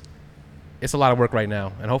it's a lot of work right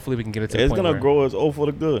now, and hopefully we can get it to the It's point gonna where, grow as all for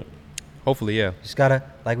the good. hopefully, yeah. Just gotta,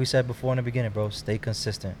 like we said before in the beginning, bro, stay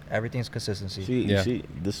consistent. Everything's consistency. Yeah.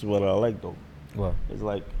 This is what I like though. Well, It's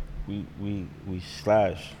like we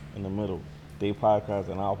slash in the middle. They podcast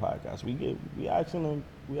and our podcast. We asking them.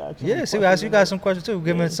 yeah. See, we asked you guys some questions too.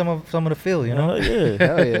 Give me some of the feel, you know, Yeah.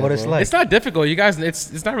 Hell yeah. what it's bro. like. It's not difficult, you guys.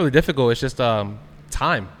 It's not really difficult. It's just time.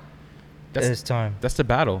 It's time. That's the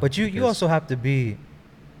battle. But you because- also have to be.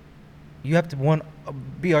 You have to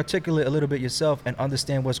be articulate a little bit yourself and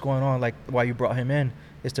understand what's going on. Like why you brought him in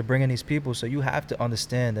is to bring in these people, so you have to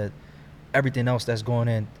understand that everything else that's going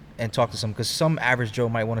in and talk to some. Because some average Joe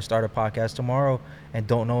might want to start a podcast tomorrow and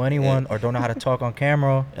don't know anyone or don't know how to talk on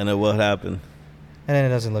camera, And it will happen. and then it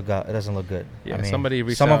doesn't look good. It doesn't look good. Yeah, somebody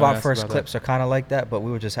reached some out of and our asked first about clips are kind of like that, but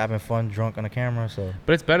we were just having fun, drunk on the camera. So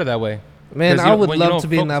But it's better that way. Man, 'Cause I you- would when you love don't to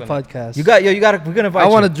be in that focus on podcast. you got we're gonna invite I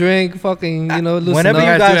want to you. drink, fucking, loosen Whenever You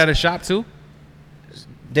you up. guys do guys- that at a shop too?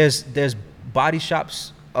 There's body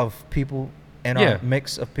shops of people in Yeah. our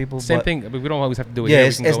mix of people. Same but thing. But we don't always have to do it. Yeah, here. We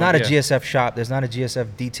it's can it's go- not a yeah. GSF shop. There's not a GSF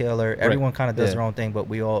detailer. Everyone kind of does Yeah. their own thing, but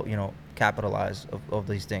we all, capitalize of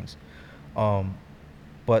these things.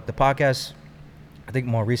 But the podcast, I think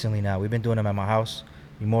more recently now, we've been doing them at my house.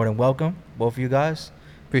 You're more than welcome, both of you guys.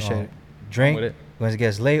 Appreciate Um, it. Drink with it. when it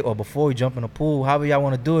gets late or before we jump in the pool. However y'all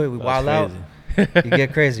want to do it, we That's wild out. crazy. You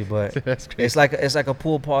get crazy, but That's crazy. it's like a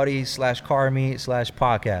pool party / car meet /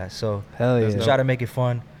 podcast. So Hell That's yeah. we try to make it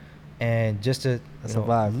fun, and just to That's a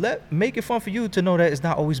vibe. make it fun for you to know that it's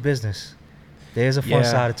not always business. There's a fun Yeah.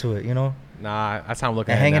 side to it, Nah, that's how I'm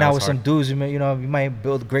looking and at it hanging now. out It's with hard. some dudes you might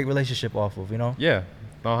build a great relationship off of, Yeah,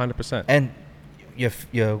 100%. and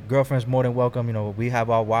your girlfriend's more than welcome. We have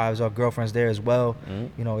our wives, our girlfriends there as well.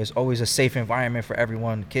 Mhm. It's always a safe environment for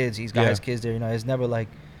everyone. Kids, he's got Yeah. his kids there. It's never like,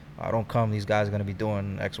 I don't come, these guys are gonna be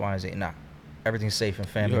doing X, Y, and Z. Nah, everything's safe and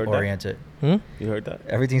family heard that? oriented. Hmm? You heard that?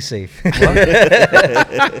 Everything's safe. Well,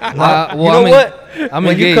 you know what? I'm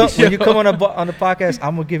when engaged. You come on the podcast,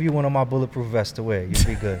 I'm gonna give you one of my bulletproof vests to wear. You'll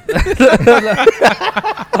be good.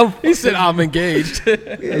 He said I'm engaged.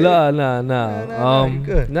 Nah. Nah, you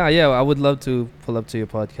good. Nah, yeah, I would love to pull up to your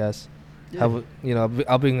podcast. I'll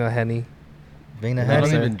bring a Henny. Bring the I don't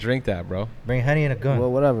Henny. even drink that, bro. Bring Henny and a gun.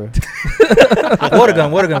 Well, whatever. Water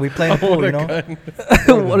gun. We playing pool, Water you know.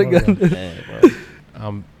 gun. What a gun. Man, bro.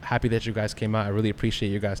 I'm happy that you guys came out. I really appreciate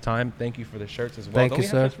you guys' time. Thank you for the shirts as well. Thank Don't you, we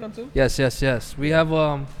have sir. shirts for them too? Yes. We have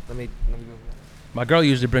Let me go. My girl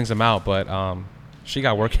usually brings them out, but she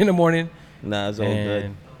got work in the morning. Nah, it's all good.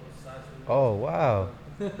 And Oh wow.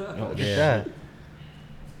 Look at that.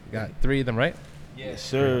 got 3 of them, right? Yes,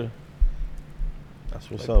 sir. That's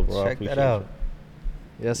what's up, bro. I Check appreciate that out.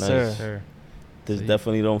 Yes, Nice. sir. Sure. This So you-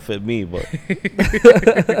 definitely don't fit me, but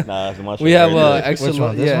nah, it's my shirt. We have right there. extra Which one?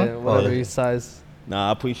 large. This Yeah, one? whatever Oh. your size. Nah,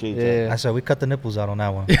 I appreciate Yeah. that. I said we cut the nipples out on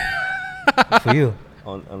that one. For you.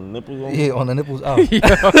 On the nipples on Yeah, on the nipples out. That's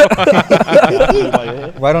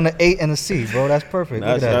Right on the 8 and the C, bro. That's perfect. Look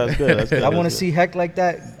at that. that's good. That's good. I want to That's see heck like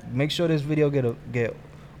that. Make sure this video get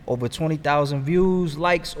over 20,000 views,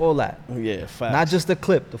 likes, all that. good. Yeah, facts. Not just the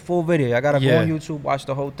clip, the full video. I gotta go Yeah. on YouTube, watch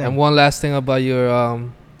the whole thing. And one last thing about your Oh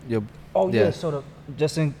yeah. Yeah. So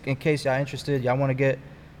just in case y'all interested, y'all want to get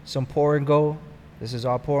some pour and go. This is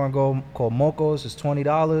our pour and go called Mocos. It's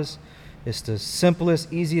 $20. It's the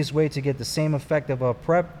simplest, easiest way to get the same effect of a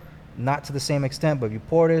prep, not to the same extent. But if you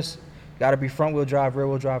pour this, gotta be front wheel drive, rear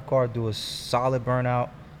wheel drive car. Do a solid burnout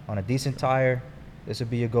on a decent tire. This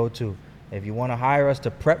would be your go-to. If you want to hire us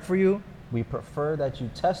to prep for you, we prefer that you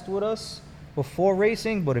test with us before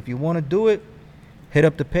racing. But if you want to do it, hit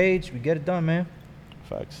up the page. We get it done, man.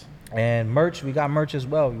 Facts. And merch, we got merch as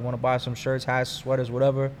well. You want to buy some shirts, hats, sweaters,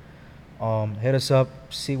 whatever. Hit us up,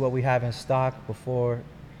 see what we have in stock before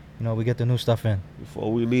we get the new stuff in.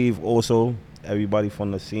 Before we leave, also, everybody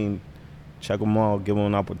from the scene, check them out, give them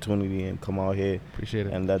an opportunity, and come out here Appreciate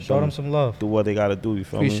it. and let Show them some love. do what they got to do. You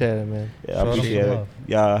feel Appreciate it, man. me? Yeah, Show I 'em appreciate some it. love.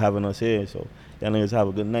 Y'all having us here, so y'all niggas have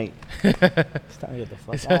a good night. It's time to get the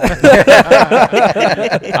fuck out.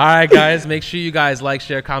 All right, guys. Make sure you guys like,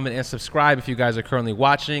 share, comment, and subscribe if you guys are currently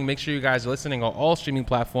watching. Make sure you guys are listening on all streaming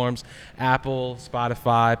platforms: Apple,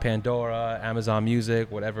 Spotify, Pandora, Amazon Music,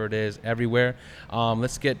 whatever it is, everywhere.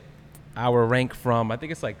 Let's get our rank from, I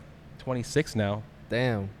think it's like 26 now,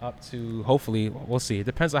 Damn. up to, hopefully, we'll see. It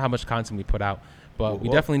depends on how much content we put out. But we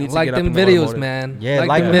Well, definitely need to Like get up them in the videos, automotive. man. Yeah,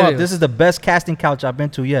 like them them up. videos. This is the best casting couch I've been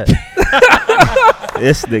to yet.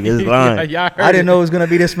 This nigga is lying. Yeah, y'all heard I didn't it. know it was gonna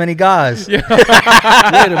be this many guys. Wait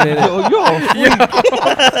a minute.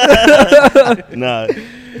 Nah,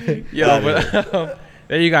 Yo, but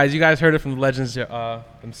there you guys heard it from the legends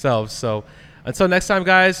themselves. So until next time,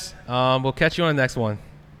 guys, we'll catch you on the next one.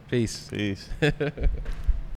 Peace. peace.